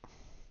going to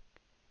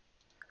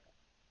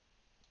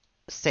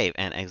save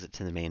and exit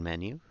to the main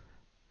menu.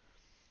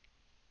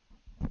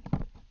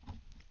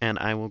 And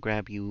I will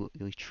grab you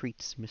your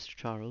treats, Mr.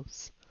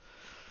 Charles.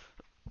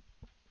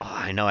 Oh,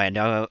 I know.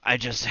 I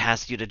just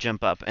asked you to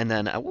jump up, and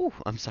then, ooh,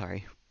 I'm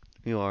sorry.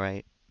 You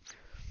alright?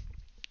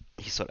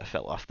 He sort of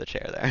fell off the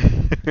chair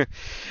there.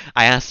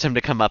 I asked him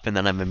to come up, and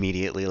then I'm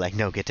immediately like,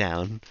 no, get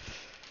down.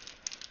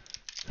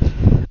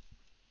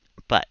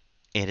 But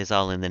it is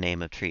all in the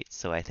name of treats,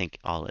 so I think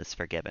all is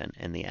forgiven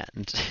in the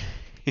end.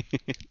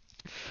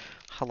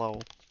 Hello.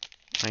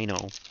 I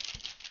know.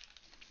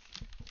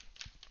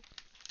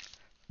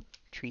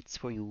 Treats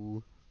for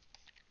you.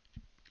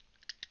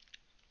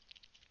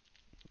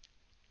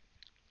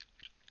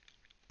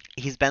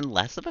 He's been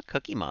less of a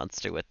cookie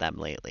monster with them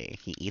lately.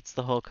 He eats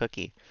the whole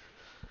cookie.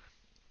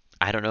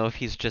 I don't know if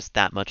he's just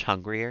that much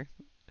hungrier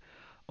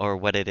or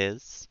what it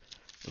is,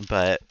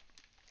 but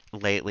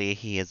lately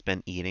he has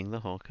been eating the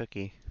whole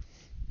cookie.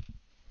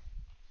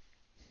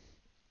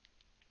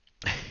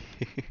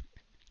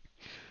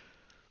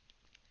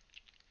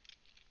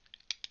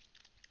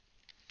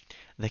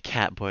 The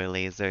Catboy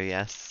laser,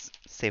 yes.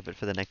 Save it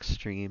for the next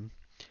stream.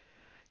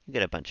 You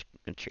get a bunch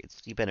of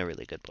treats. You've been a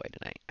really good boy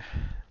tonight.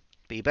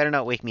 But you better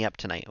not wake me up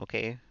tonight,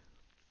 okay?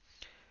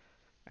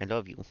 I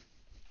love you.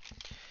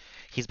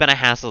 He's been a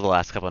hassle the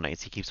last couple of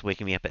nights. He keeps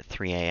waking me up at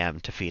 3 a.m.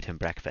 to feed him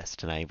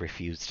breakfast, and I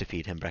refuse to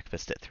feed him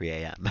breakfast at 3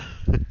 a.m.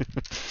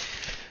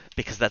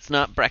 Because that's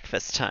not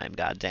breakfast time,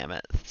 god damn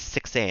it.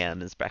 6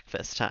 a.m. is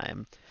breakfast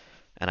time,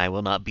 and I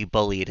will not be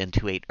bullied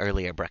into an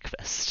earlier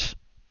breakfast.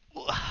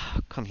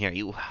 Come here,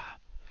 you.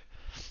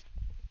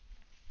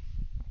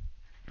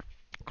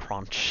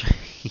 Crunch.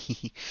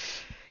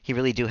 He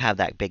really do have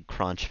that big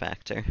crunch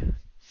factor.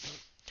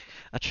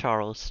 A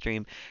Charles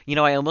stream. You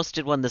know, I almost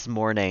did one this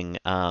morning,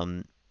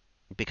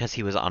 because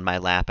he was on my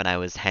lap and I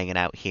was hanging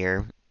out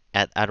here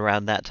at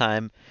around that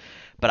time.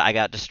 But I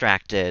got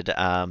distracted.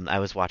 I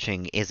was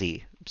watching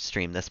Izzy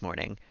stream this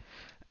morning,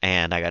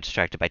 and I got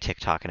distracted by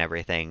TikTok and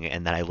everything.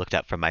 And then I looked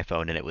up from my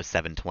phone, and it was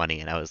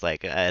 7:20, and I was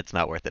like, it's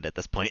not worth it at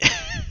this point.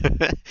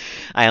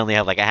 I only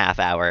have like a half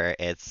hour.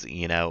 It's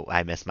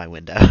I missed my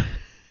window.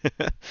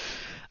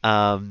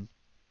 um,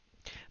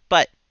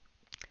 but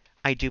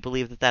I do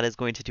believe that that is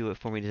going to do it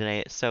for me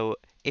tonight. So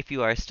if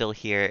you are still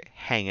here,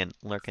 hanging,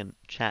 lurking,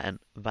 chatting,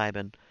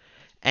 vibing,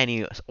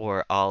 any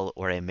or all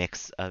or a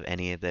mix of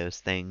any of those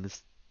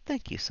things,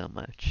 thank you so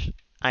much.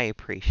 I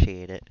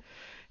appreciate it.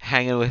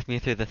 Hanging with me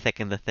through the thick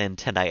and the thin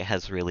tonight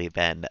has really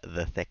been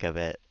the thick of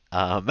it.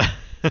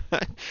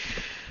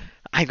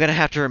 I'm gonna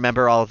have to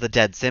remember all of the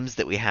dead Sims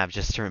that we have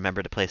just to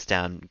remember to place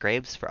down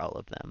graves for all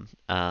of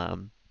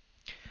them.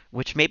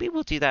 Which maybe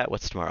we'll do that.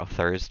 What's tomorrow?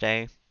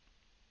 Thursday.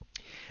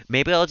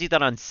 Maybe I'll do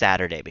that on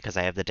Saturday because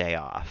I have the day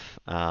off.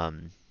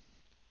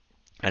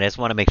 I just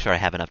want to make sure I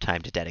have enough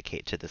time to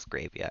dedicate to this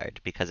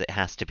graveyard because it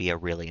has to be a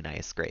really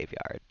nice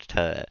graveyard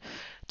to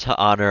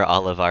honor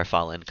all of our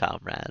fallen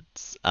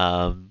comrades.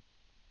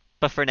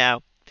 But for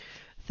now,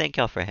 thank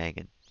y'all for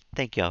hanging.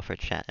 Thank y'all for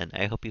chatting.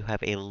 I hope you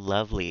have a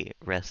lovely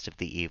rest of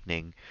the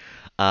evening.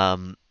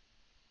 Um,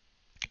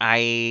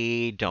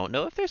 I don't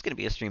know if there's going to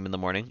be a stream in the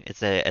morning.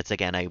 It's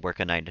again, I work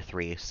a 9 to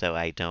 3, so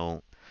I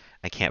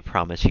can't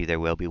promise you there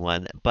will be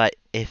one. But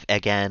if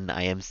again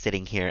I am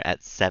sitting here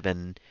at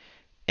 7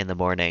 in the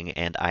morning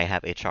and I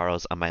have a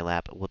Charles on my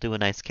lap, we'll do a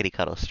nice kitty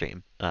cuddle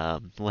stream.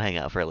 We'll hang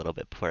out for a little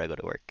bit before I go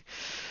to work.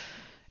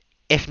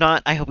 If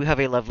not, I hope you have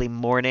a lovely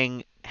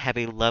morning. Have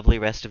a lovely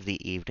rest of the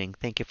evening.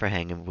 Thank you for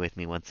hanging with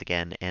me once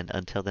again, and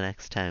until the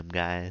next time,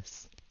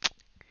 guys.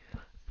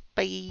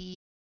 Bye.